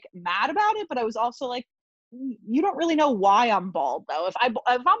wasn't like mad about it, but I was also like, you don't really know why I'm bald though. If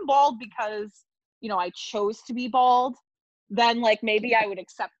I'm bald because I chose to be bald, then like maybe I would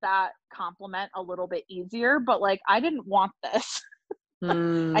accept that compliment a little bit easier. But like I didn't want this.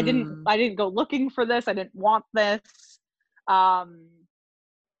 I didn't Mm. I didn't go looking for this. I didn't want this. Um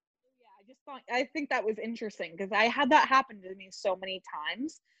yeah, I think that was interesting because I had that happen to me so many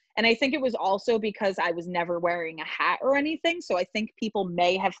times. And I think it was also because I was never wearing a hat or anything. So I think people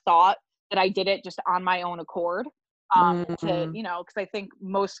may have thought that I did it just on my own accord. Mm. Because I think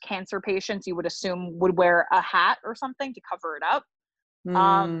most cancer patients you would assume would wear a hat or something to cover it up.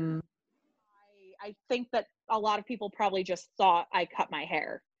 Um, Mm. I think that a lot of people probably just thought I cut my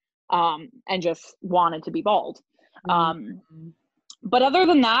hair and just wanted to be bald. Mm. Um, but other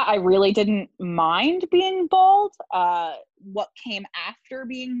than that, I really didn't mind being bald. What came after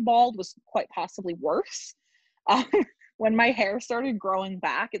being bald was quite possibly worse. Uh, when my hair started growing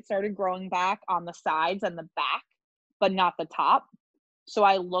back, it started growing back on the sides and the back, but not the top. So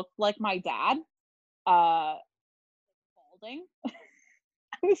I looked like my dad, balding.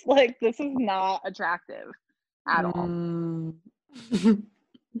 I was like, this is not attractive at all. Mm.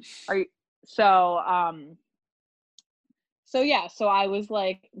 Are you, so, so yeah, so I was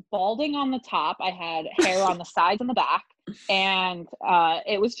like balding on the top. I had hair on the sides and the back, and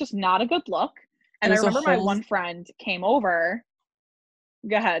it was just not a good look. It And I was a remember my whole one friend came over.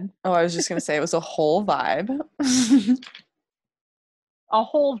 Go ahead. Oh, I was just gonna say it was a whole vibe. A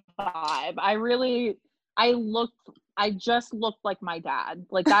whole vibe. I just looked like my dad.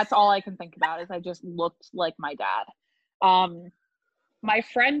 Like that's all I can think about is I just looked like my dad. Um, my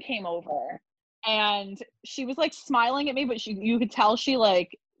friend came over and she was like smiling at me, but you could tell she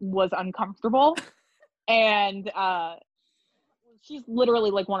like was uncomfortable. And she's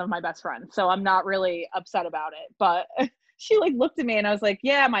literally like one of my best friends, so I'm not really upset about it. But she like looked at me and I was like,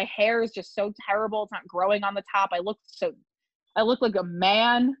 yeah, my hair is just so terrible. It's not growing on the top. I look like a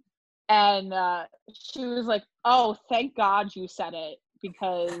man. And she was like, oh, thank God you said it,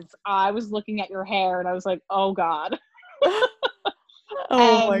 because I was looking at your hair and I was like, oh God.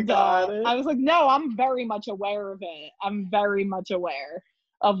 Oh my And God. I was like, no, I'm very much aware of it. I'm very much aware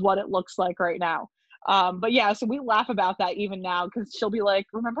of what it looks like right now. But yeah, so we laugh about that even now because she'll be like,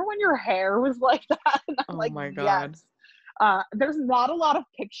 remember when your hair was like that? And I'm Oh like, my God. yes. There's not a lot of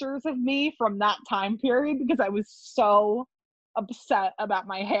pictures of me from that time period because I was so upset about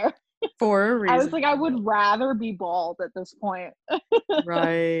my hair. For a I was like, I reason. would rather be bald at this point.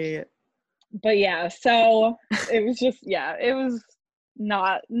 Right. But yeah, so it was just, yeah, it was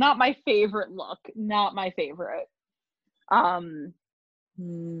not my favorite look, not my favorite. Um, but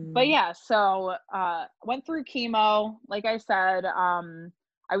Mm. yeah, so went through chemo. Like I said,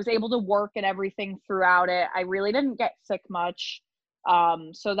 I was able to work and everything throughout it. I really didn't get sick much.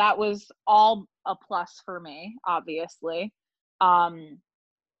 So that was all a plus for me, obviously. Um,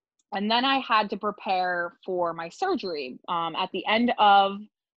 and then I had to prepare for my surgery. At the end of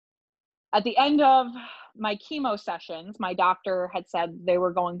my chemo sessions, my doctor had said they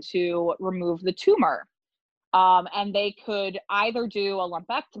were going to remove the tumor. And they could either do a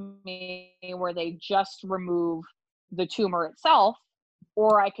lumpectomy where they just remove the tumor itself,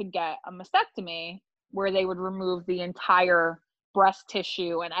 or I could get a mastectomy where they would remove the entire breast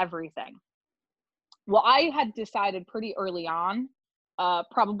tissue and everything. Well, I had decided pretty early on,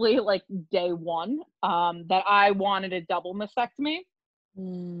 probably like day one, that I wanted a double mastectomy.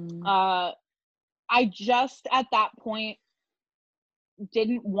 Mm. Uh, I just at that point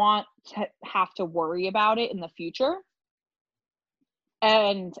didn't want to have to worry about it in the future.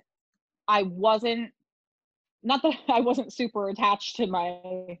 And I wasn't, not that I wasn't super attached to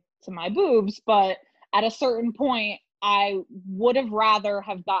my boobs, but at a certain point I would have rather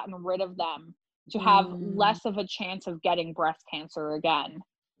have gotten rid of them to have Mm. less of a chance of getting breast cancer again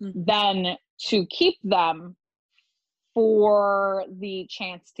Mhm. than to keep them for the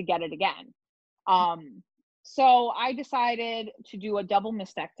chance to get it again. Um, so I decided to do a double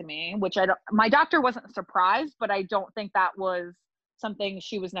mastectomy, which my doctor wasn't surprised, but I don't think that was something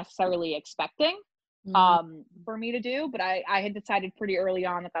she was necessarily expecting Mm. for me to do. But I had decided pretty early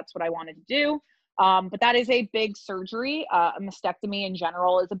on that that's what I wanted to do. But that is a big surgery. A mastectomy in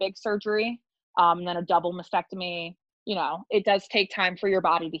general is a big surgery. And then a double mastectomy, it does take time for your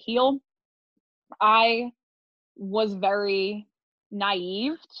body to heal. I was very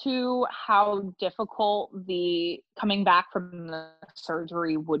naive to how difficult the coming back from the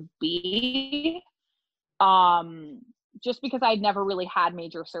surgery would be. Just because I'd never really had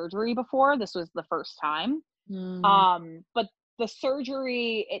major surgery before. This was the first time. But the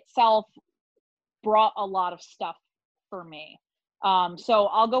surgery itself brought a lot of stuff for me. So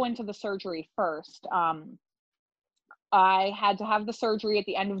I'll go into the surgery first. I had to have the surgery at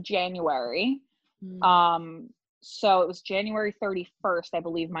the end of January. So it was January 31st, I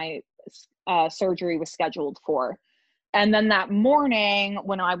believe my surgery was scheduled for. And then that morning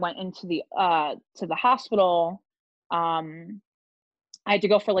when I went into the to the hospital, I had to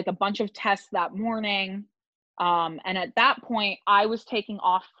go for like a bunch of tests that morning. And at that point I was taking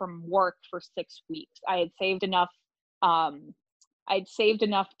off from work for 6 weeks. I had saved enough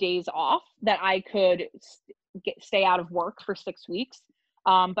days off that I could stay out of work for 6 weeks.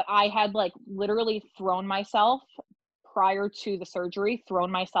 But I had like literally thrown myself prior to the surgery, thrown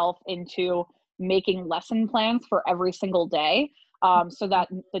myself into making lesson plans for every single day. So that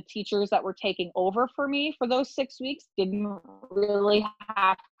the teachers that were taking over for me for those 6 weeks didn't really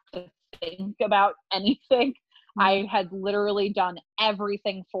have to think about anything. I had literally done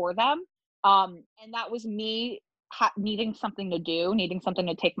everything for them. And that was me needing something to do, needing something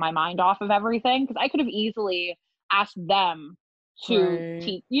to take my mind off of everything. Because I could have easily asked them to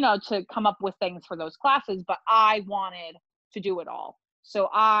teach, to come up with things for those classes, but I wanted to do it all. So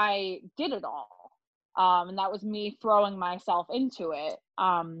I did it all. And that was me throwing myself into it.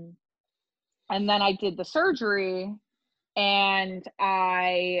 And then I did the surgery, and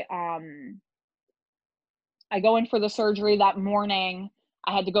I go in for the surgery that morning.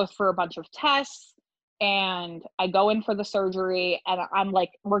 I had to go through a bunch of tests, and I go in for the surgery, and I'm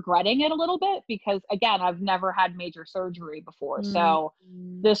like regretting it a little bit because, again, I've never had major surgery before. So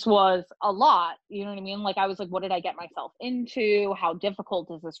this was a lot, you know what I mean? Like, I was like, what did I get myself into? How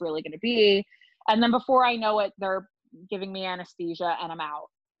difficult is this really going to be? And then before I know it, they're giving me anesthesia and I'm out.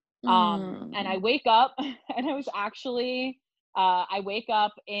 And I wake up, and I was actually, I wake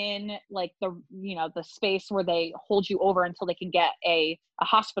up in like the space where they hold you over until they can get a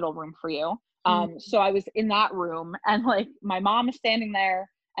hospital room for you. So I was in that room, and like my mom is standing there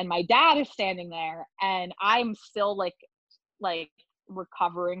and my dad is standing there, and I'm still like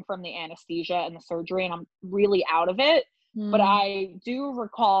recovering from the anesthesia and the surgery, and I'm really out of it. But I do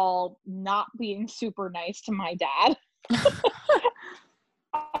recall not being super nice to my dad.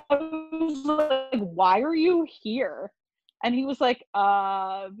 I was like, why are you here? And he was like,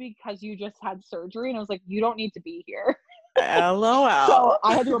 because you just had surgery. And I was like, you don't need to be here. LOL. So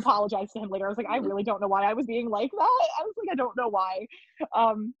I had to apologize to him later. I was like, I really don't know why I was being like that. I was like, I don't know why.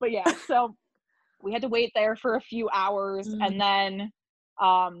 But yeah, so we had to wait there for a few hours, and then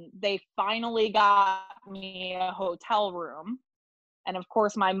they finally got me a hotel room. And of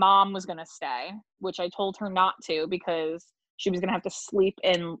course my mom was going to stay, which I told her not to because she was going to have to sleep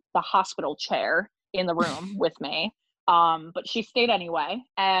in the hospital chair in the room with me. But she stayed anyway.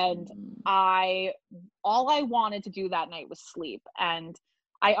 And all I wanted to do that night was sleep. And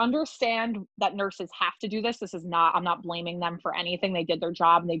I understand that nurses have to do this. I'm not blaming them for anything. They did their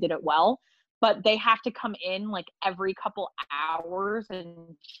job and they did it well, but they have to come in like every couple hours and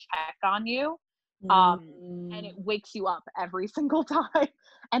check on you. And it wakes you up every single time.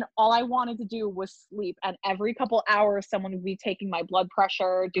 And all I wanted to do was sleep. And every couple hours, someone would be taking my blood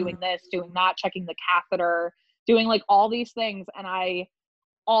pressure, doing this, doing that, checking the catheter, doing like all these things. And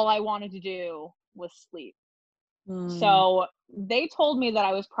all I wanted to do was sleep. So they told me that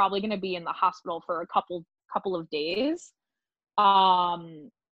I was probably going to be in the hospital for a couple of days.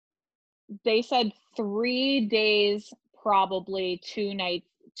 They said 3 days, probably 2 nights,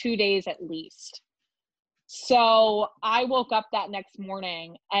 2 days at least. So I woke up that next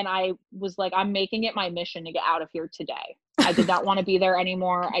morning and I was like, I'm making it my mission to get out of here today. I did not want to be there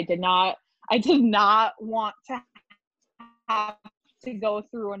anymore. I did not want to have to go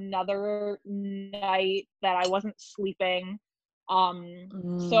through another night that I wasn't sleeping.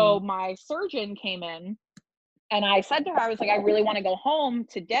 So my surgeon came in, and I said to her, I was like, I really want to go home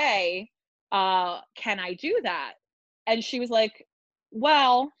today. Can I do that? And she was like,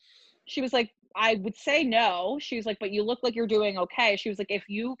 I would say no. She was like, but you look like you're doing okay. She was like, if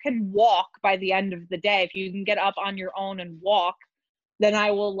you can walk by the end of the day, if you can get up on your own and walk, then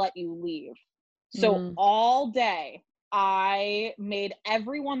I will let you leave. So all day, I made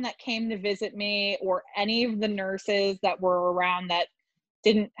everyone that came to visit me, or any of the nurses that were around that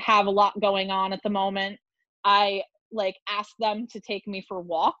didn't have a lot going on at the moment, I like asked them to take me for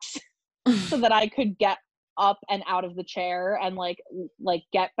walks so that I could get up and out of the chair and like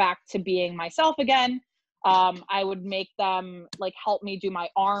get back to being myself again. I would make them like help me do my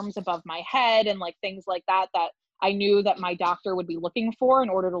arms above my head and like things like that I knew that my doctor would be looking for in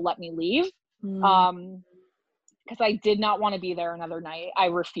order to let me leave. Because I did not want to be there another night. I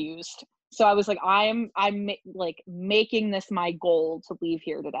refused. So I was like, I'm like making this my goal to leave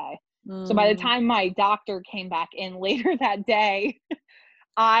here today. So by the time my doctor came back in later that day,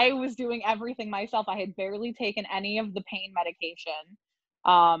 I was doing everything myself. I had barely taken any of the pain medication.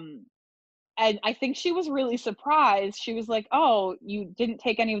 And I think she was really surprised. She was like, "Oh, you didn't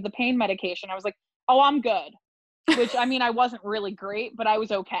take any of the pain medication." I was like, "Oh, I'm good." Which, I mean, I wasn't really great, but I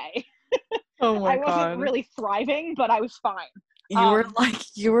was okay. Oh my I wasn't God. really thriving, but I was fine.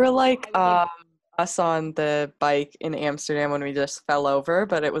 You were like us on the bike in Amsterdam when we just fell over,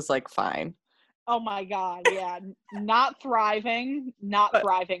 but it was like fine. Oh my God, yeah. Not thriving, but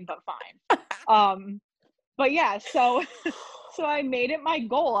fine. But yeah, so I made it my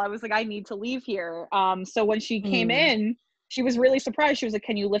goal. I was like, I need to leave here. So when she came in, she was really surprised. She was like,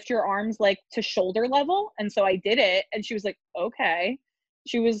 "Can you lift your arms like to shoulder level?" And so I did it, and she was like, "Okay."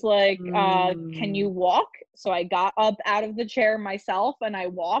 She was like, "Can you walk?" So I got up out of the chair myself and I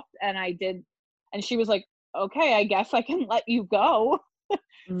walked and I did, and she was like, "Okay, I guess I can let you go."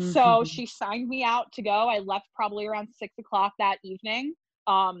 So she signed me out to go. I left probably around 6 o'clock that evening.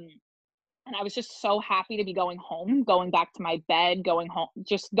 And I was just so happy to be going home, going back to my bed, going home,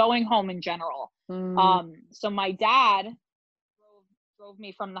 just going home in general. So my dad drove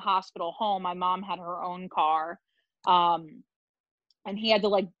me from the hospital home. My mom had her own car. And he had to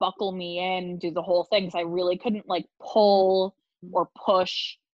like buckle me in, do the whole thing, because I really couldn't like pull or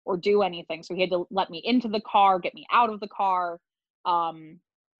push or do anything. So he had to let me into the car, get me out of the car. And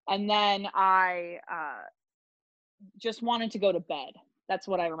then I just wanted to go to bed. That's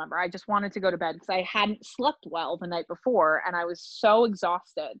what I remember. I just wanted to go to bed because I hadn't slept well the night before and I was so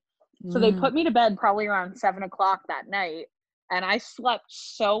exhausted. So they put me to bed probably around 7 o'clock that night. And I slept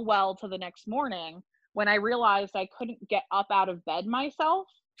so well to the next morning when I realized I couldn't get up out of bed myself,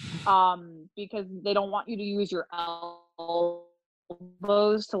 because they don't want you to use your elbows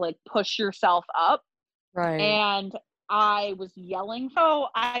to like push yourself up. Right. And I was yelling. So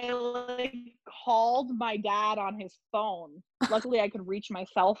I like called my dad on his phone. Luckily I could reach my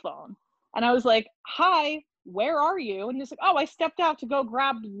cell phone. And I was like, "Hi, where are you?" And he's like, "Oh, I stepped out to go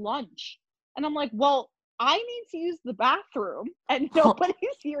grab lunch." And I'm like, "Well, I need to use the bathroom and nobody's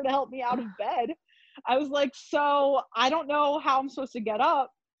here to help me out of bed." I was like, "So I don't know how I'm supposed to get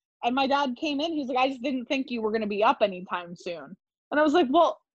up." And my dad came in. He's like, "I just didn't think you were going to be up anytime soon." And I was like,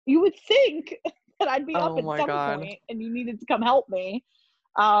 "Well, you would think that I'd be up at some point and you needed to come help me."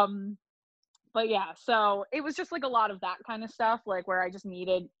 But yeah, so it was just like a lot of that kind of stuff, like where I just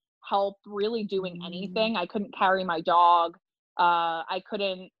needed help really doing anything. I couldn't carry my dog. I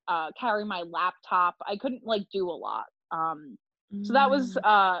couldn't carry my laptop. I couldn't like do a lot. So that was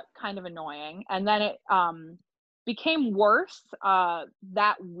kind of annoying. And then it became worse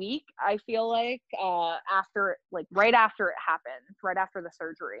that week, I feel like, after, like right after it happened, right after the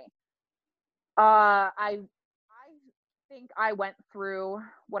surgery. I think I went through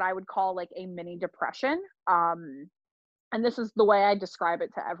what I would call like a mini depression. And this is the way I describe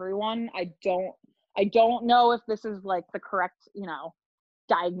it to everyone. I don't know if this is like the correct,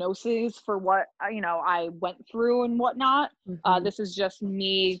 diagnosis for what, I went through and whatnot. This is just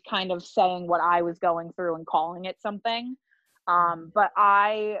me kind of saying what I was going through and calling it something. But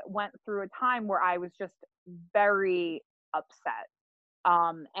I went through a time where I was just very upset,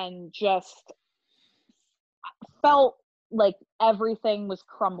 and just felt like everything was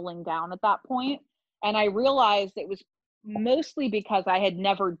crumbling down at that point. And I realized it was mostly because I had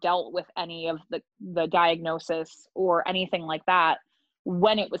never dealt with any of the diagnosis or anything like that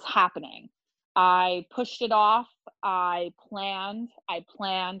when it was happening. I pushed it off. I planned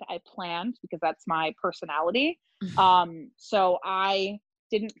because that's my personality. So I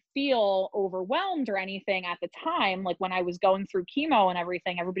didn't feel overwhelmed or anything at the time. Like when I was going through chemo and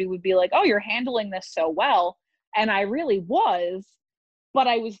everything, everybody would be like, "Oh, you're handling this so well." And I really was, but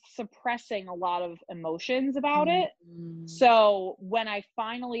I was suppressing a lot of emotions about it. So when I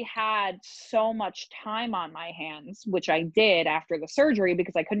finally had so much time on my hands, which I did after the surgery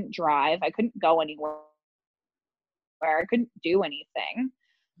because I couldn't drive, I couldn't go anywhere, I couldn't do anything.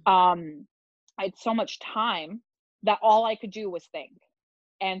 I had so much time that all I could do was think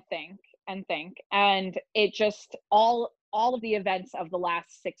and think and think. And it just all of the events of the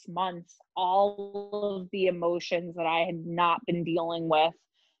last 6 months, all of the emotions that I had not been dealing with,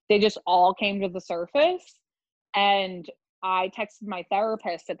 they just all came to the surface. And I texted my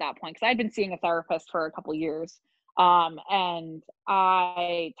therapist at that point because I'd been seeing a therapist for a couple years. And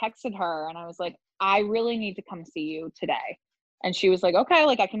I texted her and I was like, I really need to come see you today. And she was like, okay,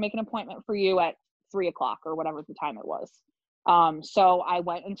 like I can make an appointment for you at 3 o'clock or whatever the time it was. So I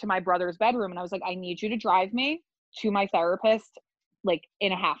went into my brother's bedroom and I was like, I need you to drive me to my therapist like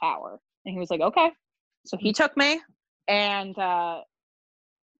in a half hour. And he was like, okay. So he took me, and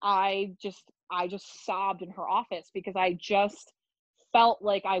I just sobbed in her office because I just felt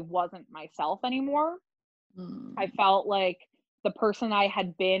like I wasn't myself anymore. I Mm. felt like the person I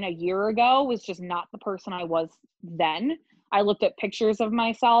had been a year ago was just not the person I was then. I looked at pictures of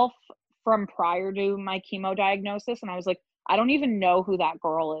myself from prior to my chemo diagnosis and I was like, I don't even know who that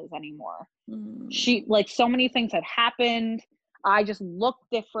girl is anymore. Mm. She, like, so many things had happened. I just looked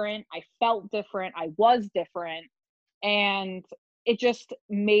different. I felt different. I was different. And it just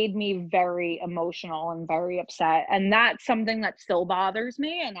made me very emotional and very upset. And that's something that still bothers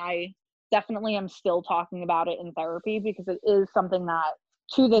me. And I definitely am still talking about it in therapy because it is something that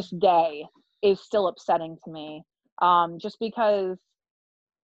to this day is still upsetting to me. Just because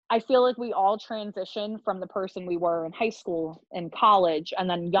I feel like we all transition from the person we were in high school and college and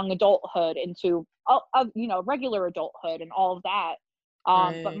then young adulthood into, regular adulthood and all of that.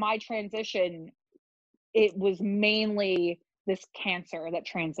 But Right. my transition, it was mainly this cancer that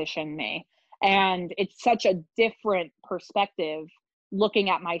transitioned me. And it's such a different perspective looking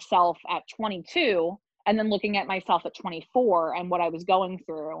at myself at 22 and then looking at myself at 24 and what I was going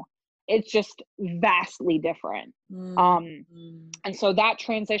through. It's just vastly different. Mm. Um, and so that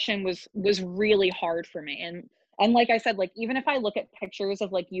transition was really hard for me. And like I said, like even if I look at pictures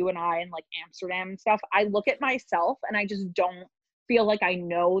of like you and I in like Amsterdam and stuff, I look at myself and I just don't feel like I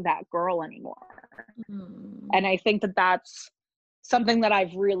know that girl anymore. Mm. And I think that that's something that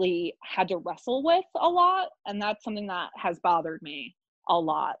I've really had to wrestle with a lot, and that's something that has bothered me a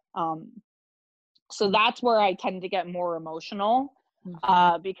lot. So that's where I tend to get more emotional,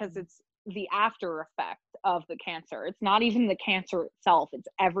 Mhm. because it's the after effect of the cancer. It's not even the cancer itself, it's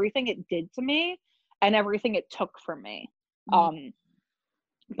everything it did to me and everything it took from me. Mm. Um,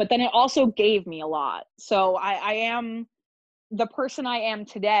 but then it also gave me a lot. So I am the person I am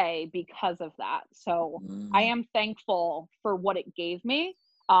today because of that. So I Mm. am thankful for what it gave me.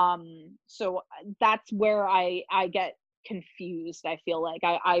 So that's where I get confused. I feel like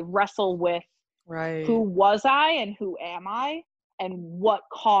I wrestle with who Right. was I and who am I and what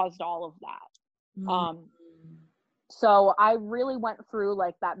caused all of that. Mm. So I really went through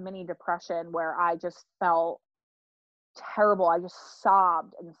like that mini depression where I just felt terrible. I just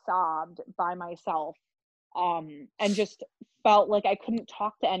sobbed and sobbed by myself, and just felt like I couldn't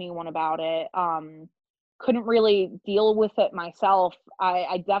talk to anyone about it. Couldn't really deal with it myself.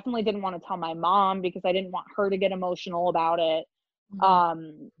 I definitely didn't want to tell my mom because I didn't want her to get emotional about it.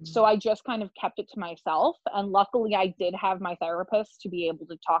 Mm. So I just kind of kept it to myself. And luckily, I did have my therapist to be able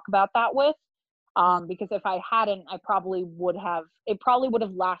to talk about that with. Mm. Because if I hadn't, it probably would have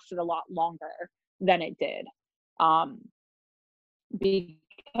lasted a lot longer than it did. Um,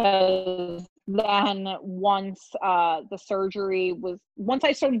 because then once I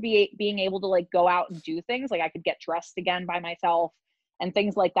started being able to like go out and do things, like I could get dressed again by myself and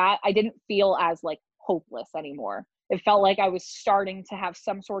things like that, I didn't feel as like hopeless anymore. It felt like I was starting to have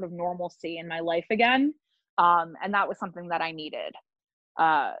some sort of normalcy in my life again. And that was something that I needed.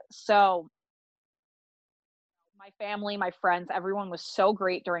 So my family, my friends, everyone was so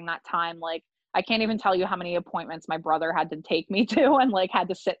great during that time. Like, I can't even tell you how many appointments my brother had to take me to and like had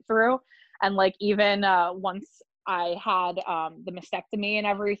to sit through. And like, even once I had the mastectomy and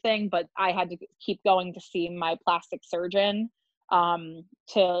everything, but I had to keep going to see my plastic surgeon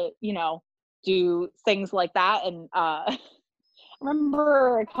to, do things like that. And I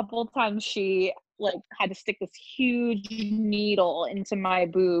remember a couple of times she like had to stick this huge needle into my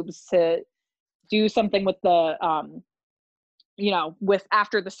boobs to do something with with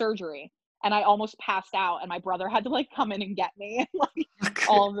after the surgery. And I almost passed out and my brother had to like come in and get me and like Okay.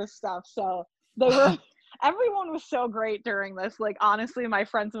 all of this stuff. So they were, everyone was so great during this. Like, honestly, my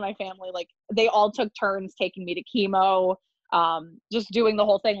friends and my family, like they all took turns taking me to chemo, just doing the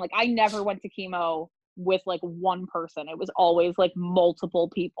whole thing. Like, I never went to chemo with like one person. It was always like multiple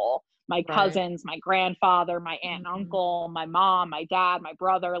people, my Right. cousins, my grandfather, my aunt and Mhm. uncle, my mom, my dad, my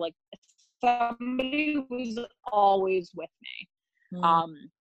brother, like somebody was always with me. Mm.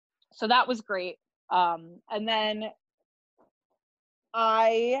 Um, so that was great. And then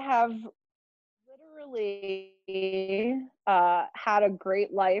I have literally had a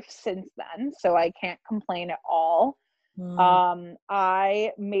great life since then, so I can't complain at all. Mm.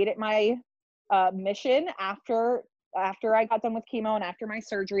 I made it my mission after I got done with chemo and after my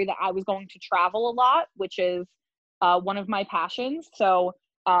surgery that I was going to travel a lot, which is one of my passions. So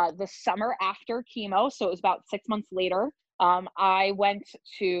the summer after chemo, so it was about 6 months later, I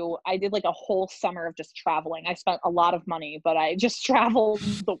did like a whole summer of just traveling. I spent a lot of money, but I just traveled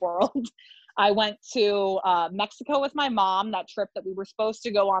the world. I went to Mexico with my mom, that trip that we were supposed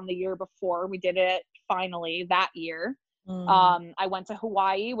to go on the year before. We did it finally that year. I went to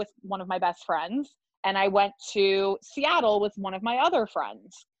Hawaii with one of my best friends, and I went to Seattle with one of my other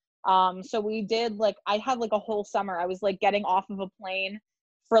friends. So we did like, I had like a whole summer. I was like getting off of a plane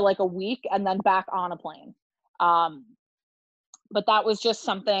for like a week and then back on a plane. But that was just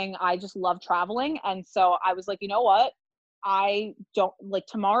something, I just love traveling. And so I was like, you know what? I don't like,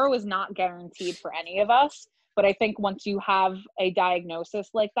 tomorrow is not guaranteed for any of us. But I think once you have a diagnosis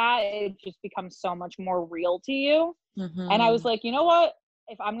like that, it just becomes so much more real to you. And I was like, you know what?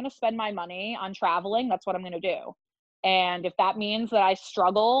 If I'm going to spend my money on traveling, that's what I'm going to do. And if that means that I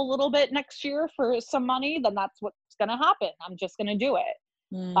struggle a little bit next year for some money, then that's what's going to happen. I'm just going to do it.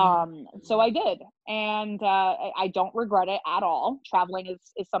 So I did, and I don't regret it at all. Traveling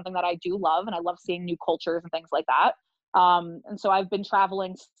is something that I do love, and I love seeing new cultures and things like that. And so I've been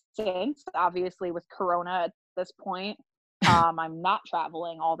traveling since, obviously with Corona at this point. I'm not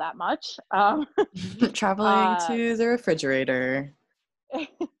traveling all that much. Traveling to the refrigerator.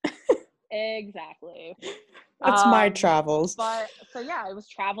 Exactly. That's my travels. But so yeah, I was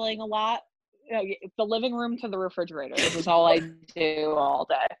traveling a lot. You know, the living room to the refrigerator was all I do all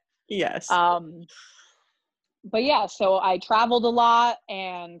day. Yes. But yeah, so I traveled a lot,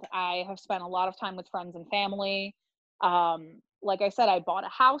 and I have spent a lot of time with friends and family. Like I said, I bought a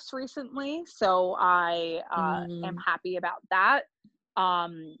house recently, so I am happy about that.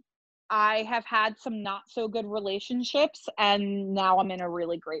 I have had some not so good relationships, and now I'm in a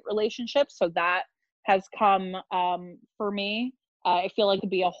really great relationship. So that has come for me. I feel like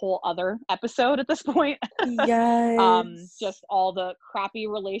it'd be a whole other episode at this point. Yes. Just all the crappy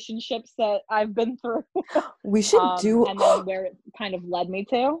relationships that I've been through. We should do, and then where it kind of led me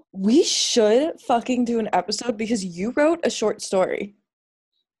to. We should fucking do an episode, because you wrote a short story.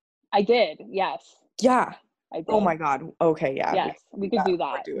 I did, yes. Yeah. I did. Oh my God. Okay, yeah. Yes, we could do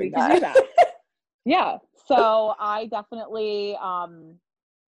that. We could do that. Yeah. So I definitely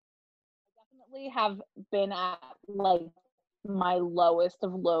have been at like my lowest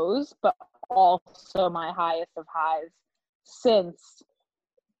of lows, but also my highest of highs since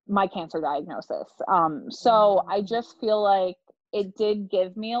my cancer diagnosis. So I just feel like it did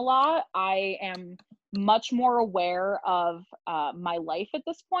give me a lot. I am much more aware of my life at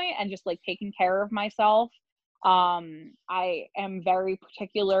this point, and just like taking care of myself. I am very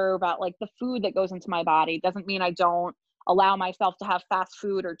particular about like the food that goes into my body. Doesn't mean I don't allow myself to have fast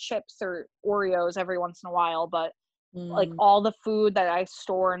food or chips or Oreos every once in a while, but like all the food that I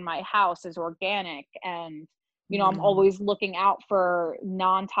store in my house is organic, and you know, I'm always looking out for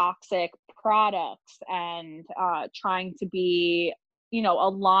non-toxic products, and trying to be, you know,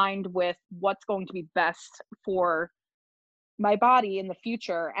 aligned with what's going to be best for my body in the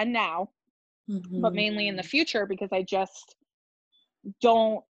future and now, but mainly in the future, because I just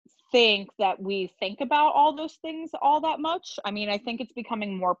don't think that we think about all those things all that much. I mean, I think it's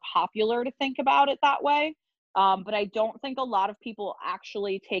becoming more popular to think about it that way. But I don't think a lot of people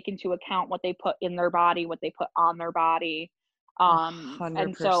actually take into account what they put in their body, what they put on their body. 100%.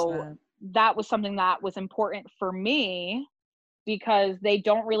 And so that was something that was important for me, because they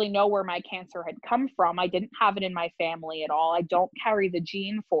don't really know where my cancer had come from. I didn't have it in my family at all. I don't carry the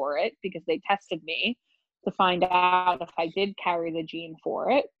gene for it, because they tested me to find out if I did carry the gene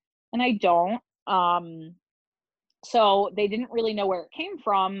for it, and I don't. So they didn't really know where it came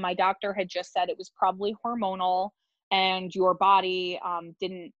from. My doctor had just said it was probably hormonal, and your body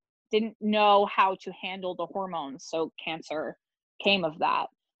didn't know how to handle the hormones. So cancer came of that.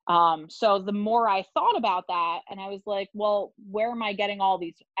 So the more I thought about that, and I was like, well, where am I getting all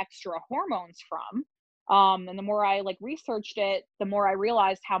these extra hormones from? And the more I like researched it, the more I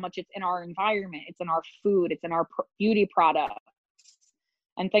realized how much it's in our environment, it's in our food, it's in our beauty products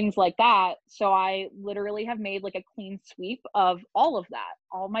and things like that. So I literally have made like a clean sweep of all of that,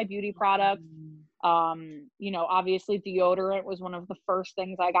 all my beauty products. You know, obviously deodorant was one of the first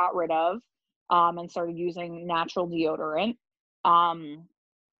things I got rid of, and started using natural deodorant.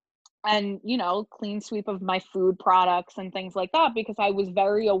 And, you know, clean sweep of my food products and things like that, because I was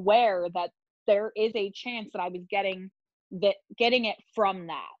very aware that there is a chance that I was getting it from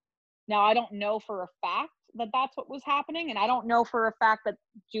that. Now, I don't know for a fact that that's what was happening, and I don't know for a fact that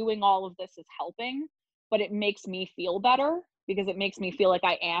doing all of this is helping, but it makes me feel better, because it makes me feel like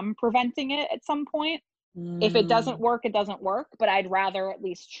I am preventing it at some point. If it doesn't work, it doesn't work, but I'd rather at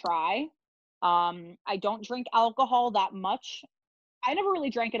least try. I don't drink alcohol that much I never really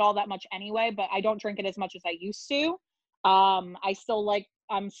drank it all that much anyway, but I don't drink it as much as I used to. I'm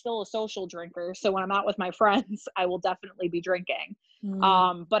still a social drinker. So when I'm out with my friends, I will definitely be drinking.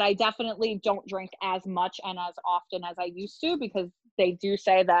 But I definitely don't drink as much and as often as I used to, because they do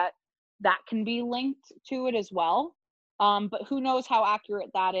say that that can be linked to it as well. But who knows how accurate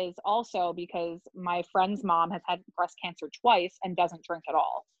that is also, because my friend's mom has had breast cancer twice and doesn't drink at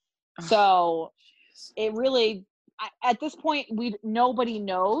all. So it really, at this point, nobody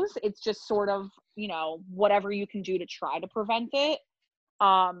knows. It's just sort of, whatever you can do to try to prevent it.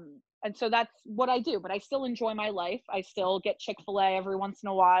 And so that's what I do, but I still enjoy my life. I still get Chick-fil-A every once in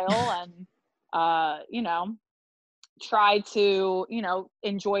a while and, try to,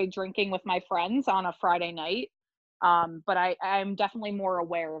 enjoy drinking with my friends on a Friday night. But I'm definitely more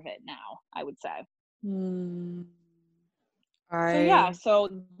aware of it now, I would say. So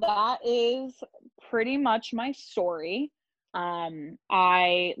that is pretty much my story.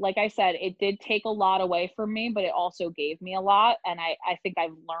 Like I said, it did take a lot away from me, but it also gave me a lot. And I think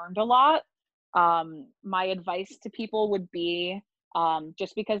I've learned a lot. My advice to people would be,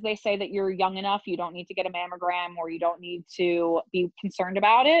 just because they say that you're young enough, you don't need to get a mammogram or you don't need to be concerned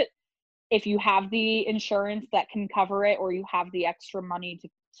about it. If you have the insurance that can cover it, or you have the extra money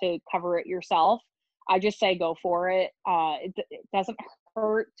to cover it yourself, I just say go for it. It doesn't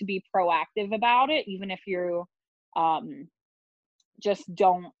hurt to be proactive about it, even if you just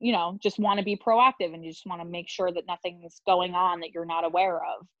don't, just want to be proactive and you just want to make sure that nothing's going on that you're not aware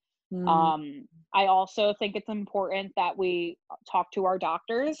of. I also think it's important that we talk to our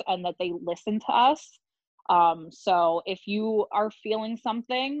doctors and that they listen to us. So if you are feeling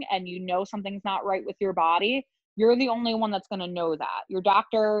something and something's not right with your body, you're the only one that's going to know that. Your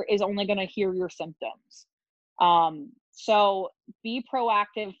doctor is only going to hear your symptoms. So be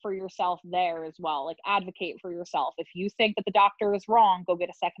proactive for yourself there as well. Like, advocate for yourself. If you think that the doctor is wrong, go get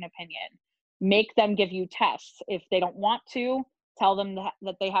a second opinion. Make them give you tests. If they don't want to, tell them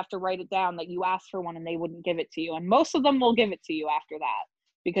that they have to write it down, that you asked for one and they wouldn't give it to you. And most of them will give it to you after that,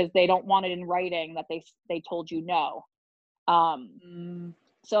 because they don't want it in writing that they told you no.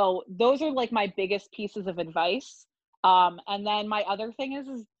 So those are like my biggest pieces of advice. And then my other thing is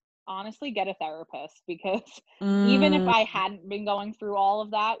honestly, get a therapist, because even if I hadn't been going through all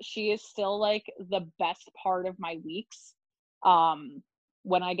of that, she is still like the best part of my weeks.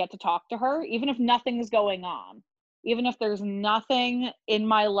 When I get to talk to her, even if nothing is going on, even if there's nothing in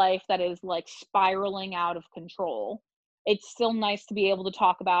my life that is like spiraling out of control, it's still nice to be able to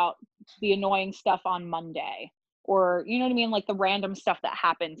talk about the annoying stuff on Monday, or, you know what I mean? Like the random stuff that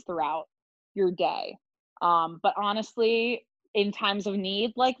happens throughout your day. But honestly, in times of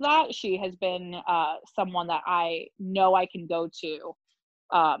need like that, she has been someone that I know I can go to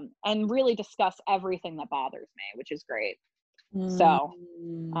and really discuss everything that bothers me, which is great. So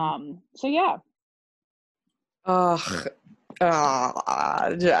yeah.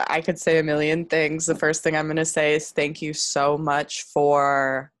 I could say a million things. The first thing I'm going to say is thank you so much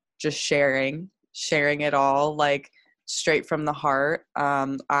for just sharing it all, like, straight from the heart.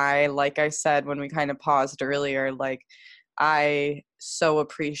 Like I said when we kind of paused earlier, like, I so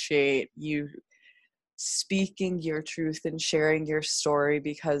appreciate you speaking your truth and sharing your story,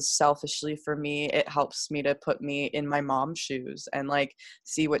 because selfishly for me, it helps me to put me in my mom's shoes and like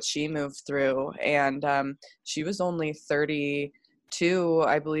see what she moved through. And she was only 32,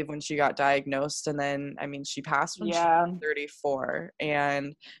 I believe, when she got diagnosed, and then she passed when she was 34,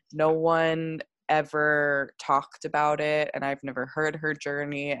 and no one ever talked about it, and I've never heard her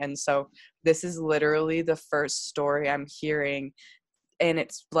journey. And so this is literally the first story I'm hearing, and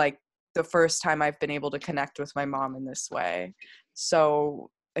it's like the first time I've been able to connect with my mom in this way. So,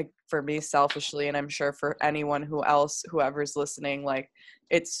 like, for me selfishly, and I'm sure for anyone whoever's listening, like,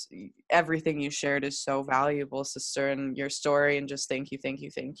 it's everything you shared is so valuable, sister, and your story, and just thank you.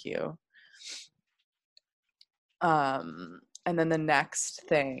 And then the next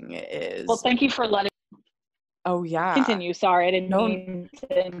thing is, well, thank you for letting continue. Sorry, I didn't mean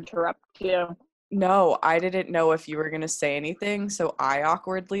to interrupt you. No, I didn't know if you were going to say anything, so I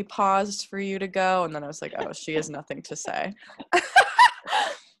awkwardly paused for you to go, and then I was like, oh, she has nothing to say.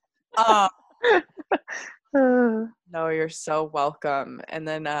 No, you're so welcome. And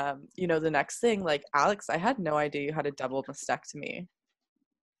then, the next thing, like, Alex, I had no idea you had a double mastectomy.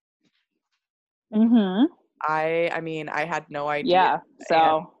 I had no idea. Yeah,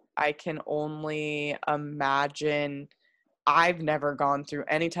 so I can only imagine. I've never gone through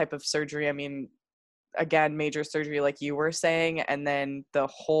any type of surgery. Again, major surgery like you were saying, and then the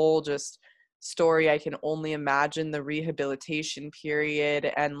whole just story, I can only imagine the rehabilitation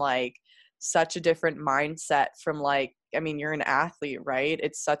period, and like such a different mindset from like I mean, you're an athlete, right?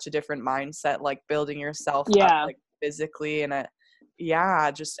 It's such a different mindset, like building yourself up Yeah. like physically, and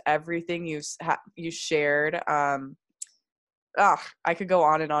just everything you shared. I could go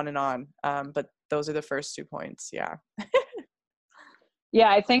on and on and on. But those are the first 2 points. Yeah. Yeah,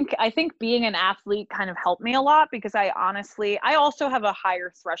 I think being an athlete kind of helped me a lot because I also have a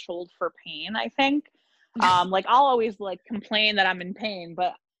higher threshold for pain, I think. Like I'll always like complain that I'm in pain,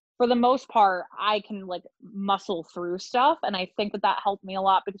 but for the most part, I can like muscle through stuff. And I think that helped me a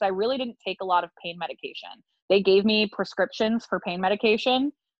lot because I really didn't take a lot of pain medication. They gave me prescriptions for pain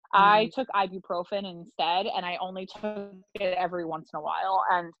medication. I took ibuprofen instead, and I only took it every once in a while.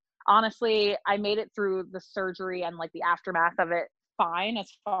 And honestly, I made it through the surgery and like the aftermath of it fine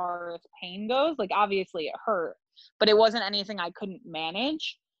as far as pain goes. Like obviously it hurt, but it wasn't anything I couldn't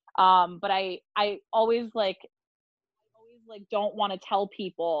manage. But I always don't want to tell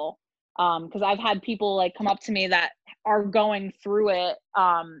people, because I've had people like come up to me that are going through it,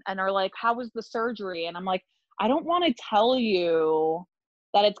 and are like, how was the surgery? And I'm like, I don't want to tell you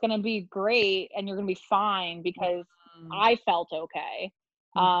that it's going to be great and you're going to be fine because I felt okay.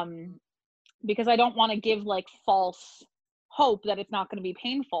 Because I don't want to give like false hope that it's not going to be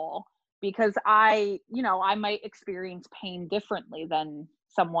painful, because I might experience pain differently than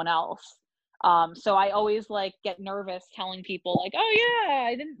someone else. So I always like get nervous telling people like, oh yeah,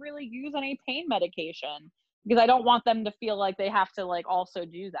 I didn't really use any pain medication, because I don't want them to feel like they have to like also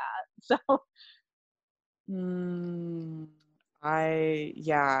do that. So I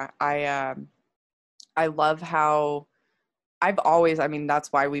love how I mean,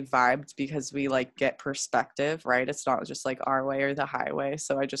 that's why we vibed, because we like get perspective, right? It's not just like our way or the highway.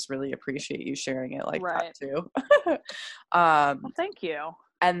 So I just really appreciate you sharing it like right. that too. Well, thank you.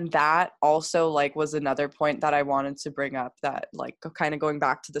 And that also like was another point that I wanted to bring up, that like kind of going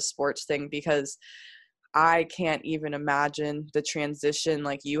back to the sports thing, because I can't even imagine the transition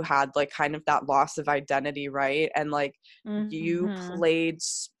like you had, like kind of that loss of identity, right? And like you played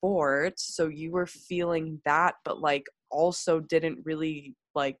sports, so you were feeling that, but like also didn't really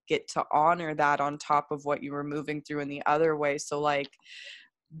like get to honor that on top of what you were moving through in the other way. So like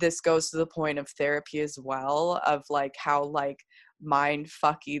this goes to the point of therapy as well, of like how like mind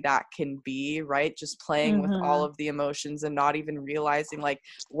fucky that can be, right? Just playing with all of the emotions and not even realizing like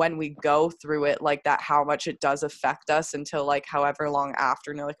when we go through it like that, how much it does affect us until like however long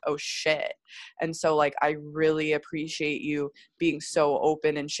after, and you're like, oh shit. And so like I really appreciate you being so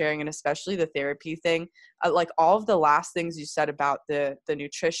open and sharing, and especially the therapy thing, like all of the last things you said about the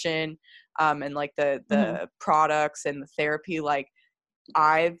nutrition, and like the products and the therapy. Like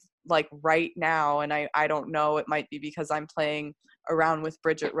I've like right now, and I don't know, it might be because I'm playing around with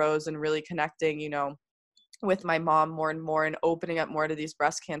Bridget Rose and really connecting, you know, with my mom more and more and opening up more to these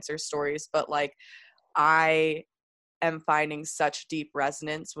breast cancer stories. But like I am finding such deep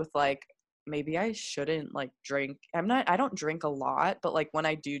resonance with like, maybe I shouldn't like drink. I don't drink a lot, but like when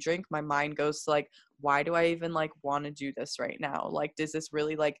I do drink, my mind goes to like, why do I even like want to do this right now? Like, does this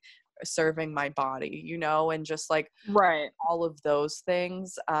really like serving my body, you know? And just like Right. all of those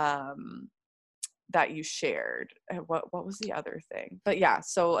things that you shared. What was the other thing? But yeah,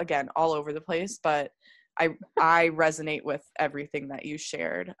 so again, all over the place, but I resonate with everything that you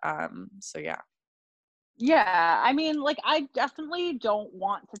shared. So yeah. Yeah, I mean, like, I definitely don't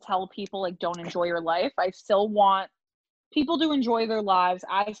want to tell people, like, don't enjoy your life. I still want people to enjoy their lives.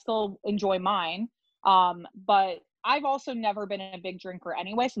 I still enjoy mine. But I've also never been a big drinker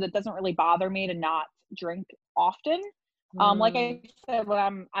anyway, so that doesn't really bother me to not drink often. Like I said,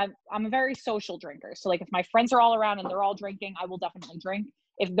 when I'm a very social drinker. So like if my friends are all around and they're all drinking, I will definitely drink.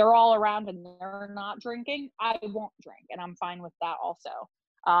 If they're all around and they're not drinking, I won't drink, and I'm fine with that also.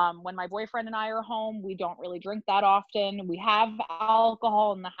 When my boyfriend and I are home, we don't really drink that often. We have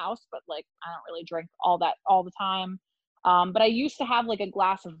alcohol in the house, but like I don't really drink all the time. But I used to have like a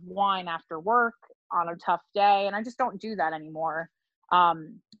glass of wine after work on a tough day, and I just don't do that anymore.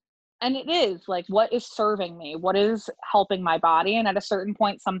 And it is like, what is serving me? What is helping my body? And at a certain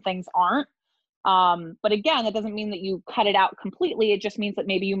point, some things aren't. But again, that doesn't mean that you cut it out completely. It just means that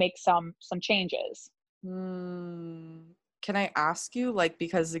maybe you make some changes. Can I ask you, like,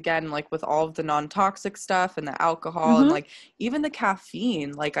 because again, like with all of the non-toxic stuff and the alcohol and like even the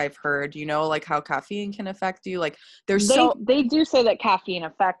caffeine, like I've heard, you know, like how caffeine can affect you. Like They do say that caffeine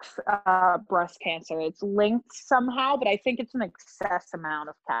affects breast cancer. It's linked somehow, but I think it's an excess amount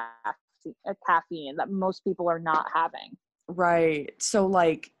of caffeine that most people are not having. Right. So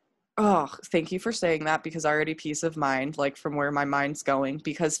like Oh, thank you for saying that, because already peace of mind, like from where my mind's going.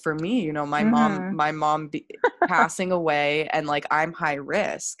 Because for me, you know, Mm-hmm. my mom passing away, and like I'm high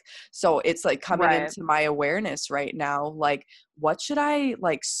risk. So it's like coming Right. into my awareness right now, like what should I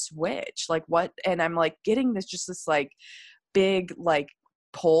like switch? Like what, and I'm like getting this like big like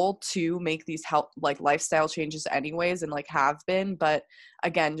pull to make these help like lifestyle changes anyways, and like have been, but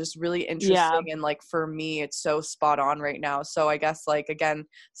again, just really Yeah. interesting, and like for me it's so spot on right now. So I guess like again,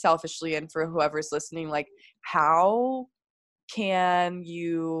 selfishly, and for whoever's listening, like how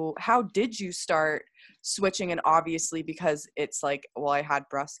how did you start switching? And obviously, because it's like, well, I had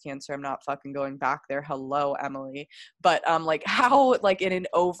breast cancer, I'm not fucking going back there, hello Emily. But like how, like in an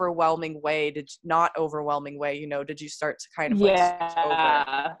overwhelming way, not overwhelming way, you know, did you start to kind of like switch over?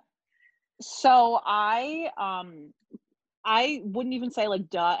 Yeah. So I wouldn't even say like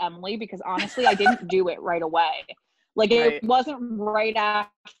duh Emily, because honestly I didn't do it right away. Like it Right. wasn't right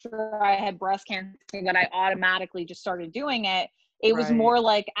after I had breast cancer that I automatically just started doing it. It was Right. more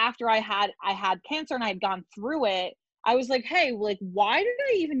like after I had cancer and I had gone through it, I was like, hey, like why did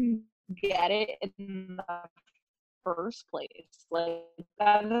I even get it in the first place? Like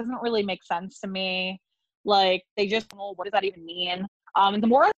that doesn't really make sense to me. Like they just, well, what does that even mean? And the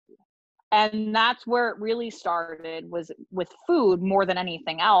more, and that's where it really started, was with food more than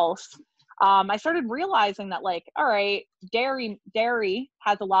anything else. I started realizing that, like, all right, dairy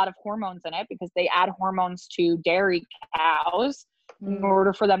has a lot of hormones in it because they add hormones to dairy cows in Mm.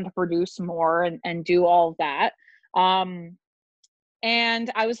 order for them to produce more and do all of that. Um,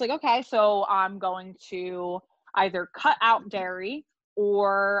 and I was like, okay, so I'm going to either cut out dairy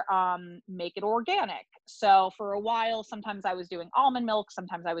or make it organic. So for a while, sometimes I was doing almond milk,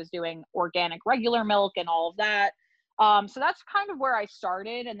 sometimes I was doing organic regular milk and all of that. So that's kind of where I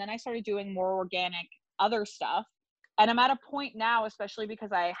started. And then I started doing more organic other stuff. And I'm at a point now, especially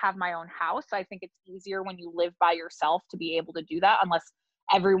because I have my own house. I think it's easier when you live by yourself to be able to do that, unless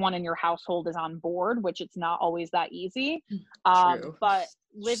everyone in your household is on board, which it's not always that easy. True. But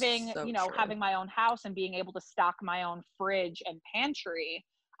living, So having true. my own house and being able to stock my own fridge and pantry,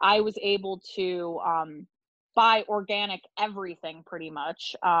 I was able to buy organic everything pretty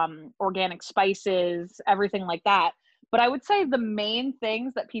much, organic spices, everything like that. But I would say the main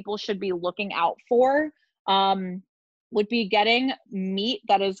things that people should be looking out for um, would be getting meat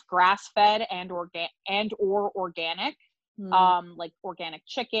that is grass fed and or organic, Mm. like organic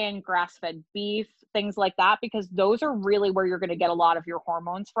chicken, grass fed beef, things like that, because those are really where you're going to get a lot of your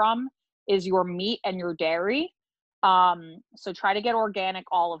hormones from, is your meat and your dairy. So try to get organic,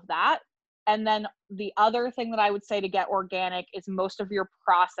 all of that. And then the other thing that I would say to get organic is most of your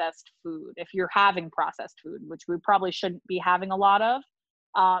processed food. If you're having processed food, which we probably shouldn't be having a lot of,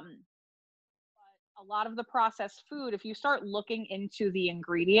 um, a lot of the processed food, if you start looking into the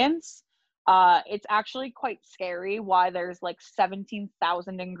ingredients, it's actually quite scary why there's like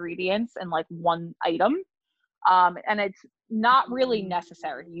 17,000 ingredients in like one item. And it's not really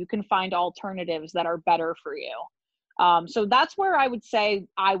necessary. You can find alternatives that are better for you. So that's where I would say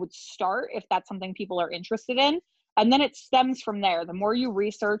I would start if that's something people are interested in. And then it stems from there. The more you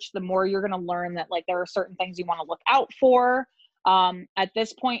research, the more you're going to learn that like there are certain things you want to look out for. At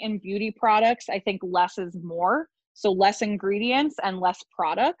this point in beauty products, I think less is more. So less ingredients and less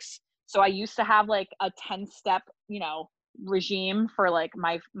products. So I used to have like a 10-step, regime for like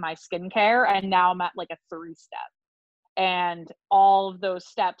my skincare, and now I'm at like a 3-step, and all of those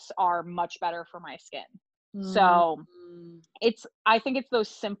steps are much better for my skin. Mm. So I think it's those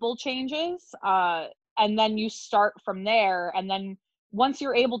simple changes, and then you start from there, and then once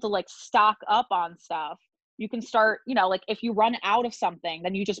you're able to like stock up on stuff, you can start, like if you run out of something,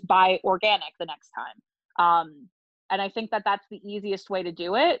 then you just buy organic the next time. And I think that that's the easiest way to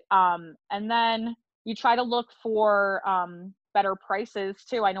do it. And then you try to look for better prices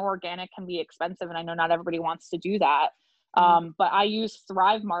too. I know organic can be expensive, and I know not everybody wants to do that. Mm. But I use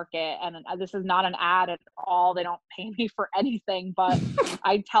Thrive Market, and this is not an ad at all. They don't pay me for anything, but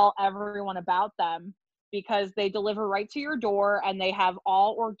I tell everyone about them because they deliver right to your door, and they have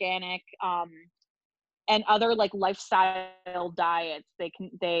all organic and other like lifestyle diets.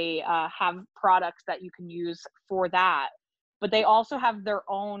 They have products that you can use for that, but they also have their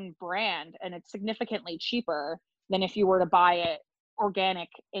own brand, and it's significantly cheaper than if you were to buy it organic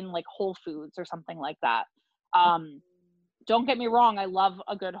in like Whole Foods or something like that. Don't get me wrong, I love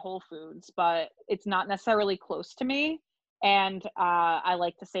a good Whole Foods, but it's not necessarily close to me. And I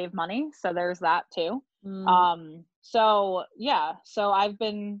like to save money. So there's that too. Mm. So yeah, so I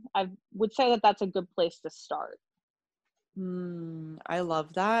would say that that's a good place to start. I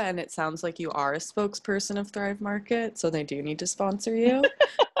love that. And it sounds like you are a spokesperson of Thrive Market, so they do need to sponsor you.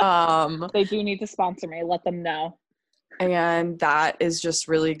 They do need to sponsor me. Let them know. And that is just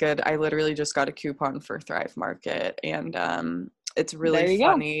really good. I literally just got a coupon for Thrive Market, and it's really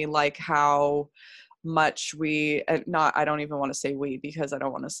funny, like how much we not I don't even want to say we, because I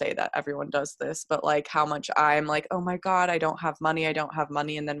don't want to say that everyone does this, but like how much I'm like, oh my god, I don't have money,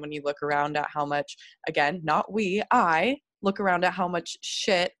 and then when you look around at how much, again, not we, I look around at how much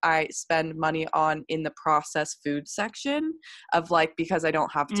shit I spend money on in the processed food section of like, because I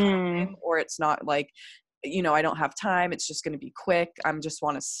don't have time, or it's not like, you know, I don't have time, it's just going to be quick, I'm just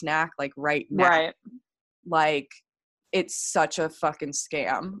want to snack like right now. Right. Like, it's such a fucking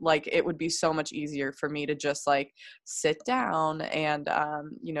scam. Like, it would be so much easier for me to just like sit down and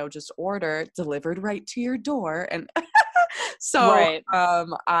you know, just order delivered right to your door. And so right.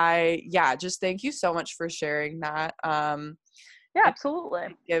 I just thank you so much for sharing that. Yeah, absolutely.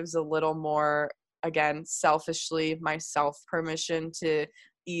 It gives a little more, again, selfishly, myself permission to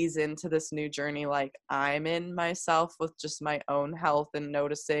ease into this new journey like I'm in myself, with just my own health and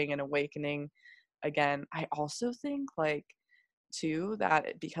noticing and awakening. Again, I also think like too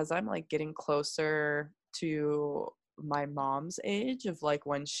that because I'm like getting closer to my mom's age of like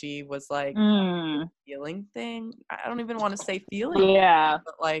when she was like feeling thing. I don't even want to say feeling,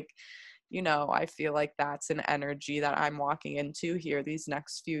 but like, you know, I feel like that's an energy that I'm walking into here these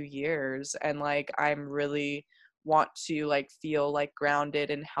next few years, and like I'm really want to like feel like grounded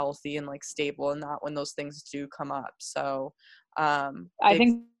and healthy and like stable in that when those things do come up. So I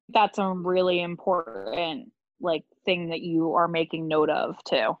think that's a really important like thing that you are making note of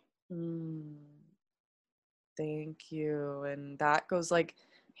too. Thank you. And that goes like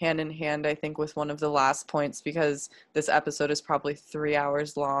hand in hand, I think, with one of the last points, because this episode is probably 3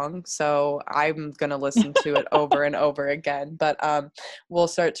 hours long. So I'm going to listen to it over and over again, but we'll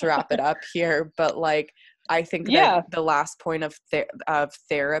start to wrap it up here. But like, I think that the last point of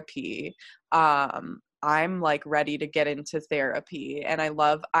therapy, I'm like ready to get into therapy, and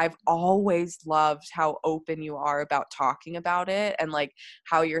I've always loved how open you are about talking about it, and like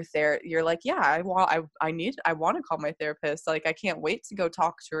how you're like, yeah, I want to call my therapist. Like, I can't wait to go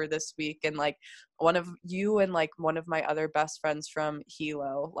talk to her this week. And like one of you and like one of my other best friends from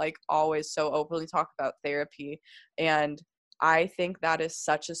Hilo, like always so openly talk about therapy. And I think that is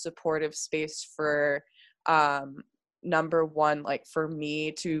such a supportive space for, number one, like for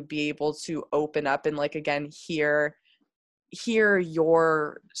me to be able to open up and like, again, hear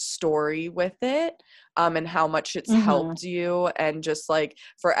your story with it, and how much it's helped you, and just like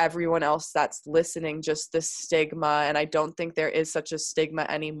for everyone else that's listening, just the stigma. And I don't think there is such a stigma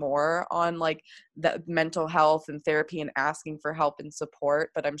anymore on like the mental health and therapy and asking for help and support,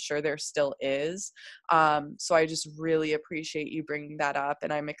 but I'm sure there still is. So I just really appreciate you bringing that up,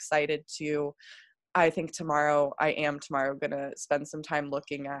 and I'm excited to, I think tomorrow going to spend some time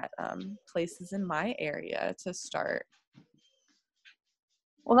looking at places in my area to start.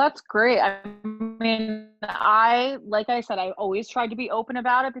 Well, that's great. I mean, like I said, I always tried to be open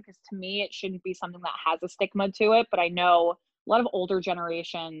about it, because to me, it shouldn't be something that has a stigma to it. But I know a lot of older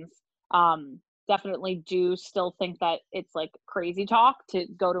generations definitely do still think that it's like crazy talk to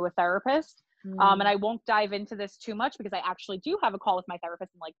go to a therapist. And I won't dive into this too much, because I actually do have a call with my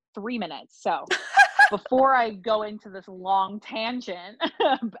therapist in like 3 minutes. So before I go into this long tangent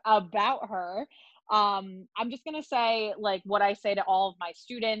about her, I'm just going to say like what I say to all of my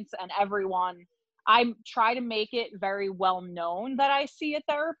students and everyone. I try to make it very well known that I see a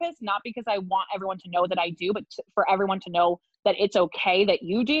therapist, not because I want everyone to know that I do, but for everyone to know that it's okay that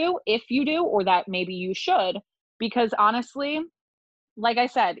you do, if you do, or that maybe you should. Because honestly, like I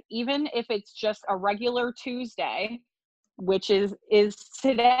said, even if it's just a regular Tuesday, which is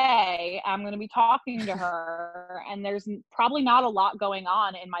today, I'm going to be talking to her, and there's probably not a lot going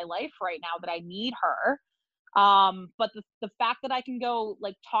on in my life right now that I need her. But the fact that I can go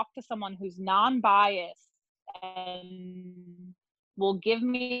like talk to someone who's non-biased and will give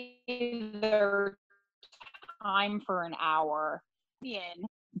me their time for an hour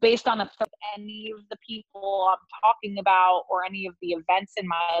based on any of the people I'm talking about or any of the events in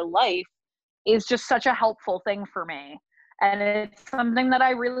my life is just such a helpful thing for me. And it's something that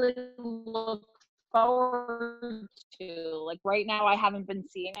I really look forward to. Like right now, I haven't been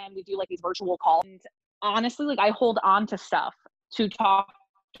seeing, and we do like these virtual calls. And honestly, like I hold on to stuff to talk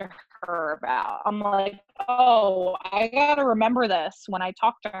to her about. I'm like, oh, I got to remember this when I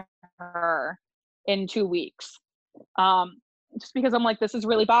talk to her in 2 weeks. Just because I'm like, this is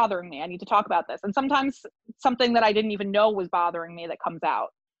really bothering me. I need to talk about this. And sometimes something that I didn't even know was bothering me that comes out.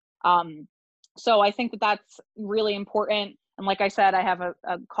 So I think that that's really important. And like I said, I have a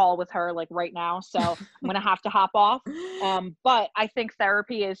call with her like right now, so I'm gonna have to hop off. But I think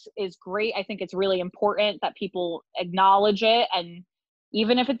therapy is great. I think it's really important that people acknowledge it, and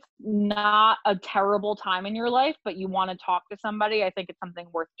even if it's not a terrible time in your life, but you want to talk to somebody, I think it's something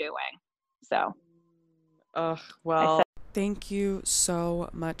worth doing. So, well, thank you so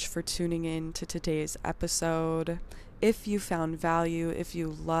much for tuning in to today's episode. If you found value, if you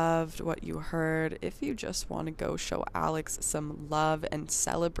loved what you heard, if you just want to go show Alex some love and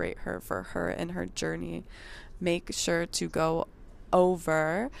celebrate her for her and her journey, make sure to go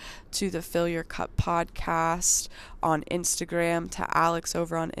over to the Fill Your Cup podcast on Instagram, to Alex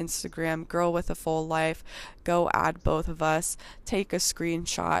over on Instagram, Girl with a Full Life. Go add both of us, take a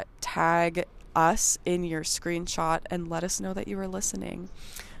screenshot, tag us in your screenshot, and let us know that you were listening.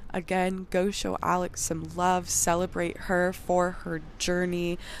 Again, go show Alex some love, celebrate her for her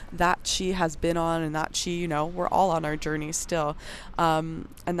journey that she has been on, and that she, we're all on our journey still, and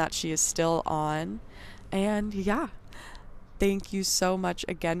that she is still on. And yeah, thank you so much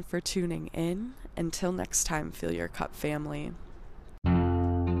again for tuning in. Until next time, Fill Your Cup family.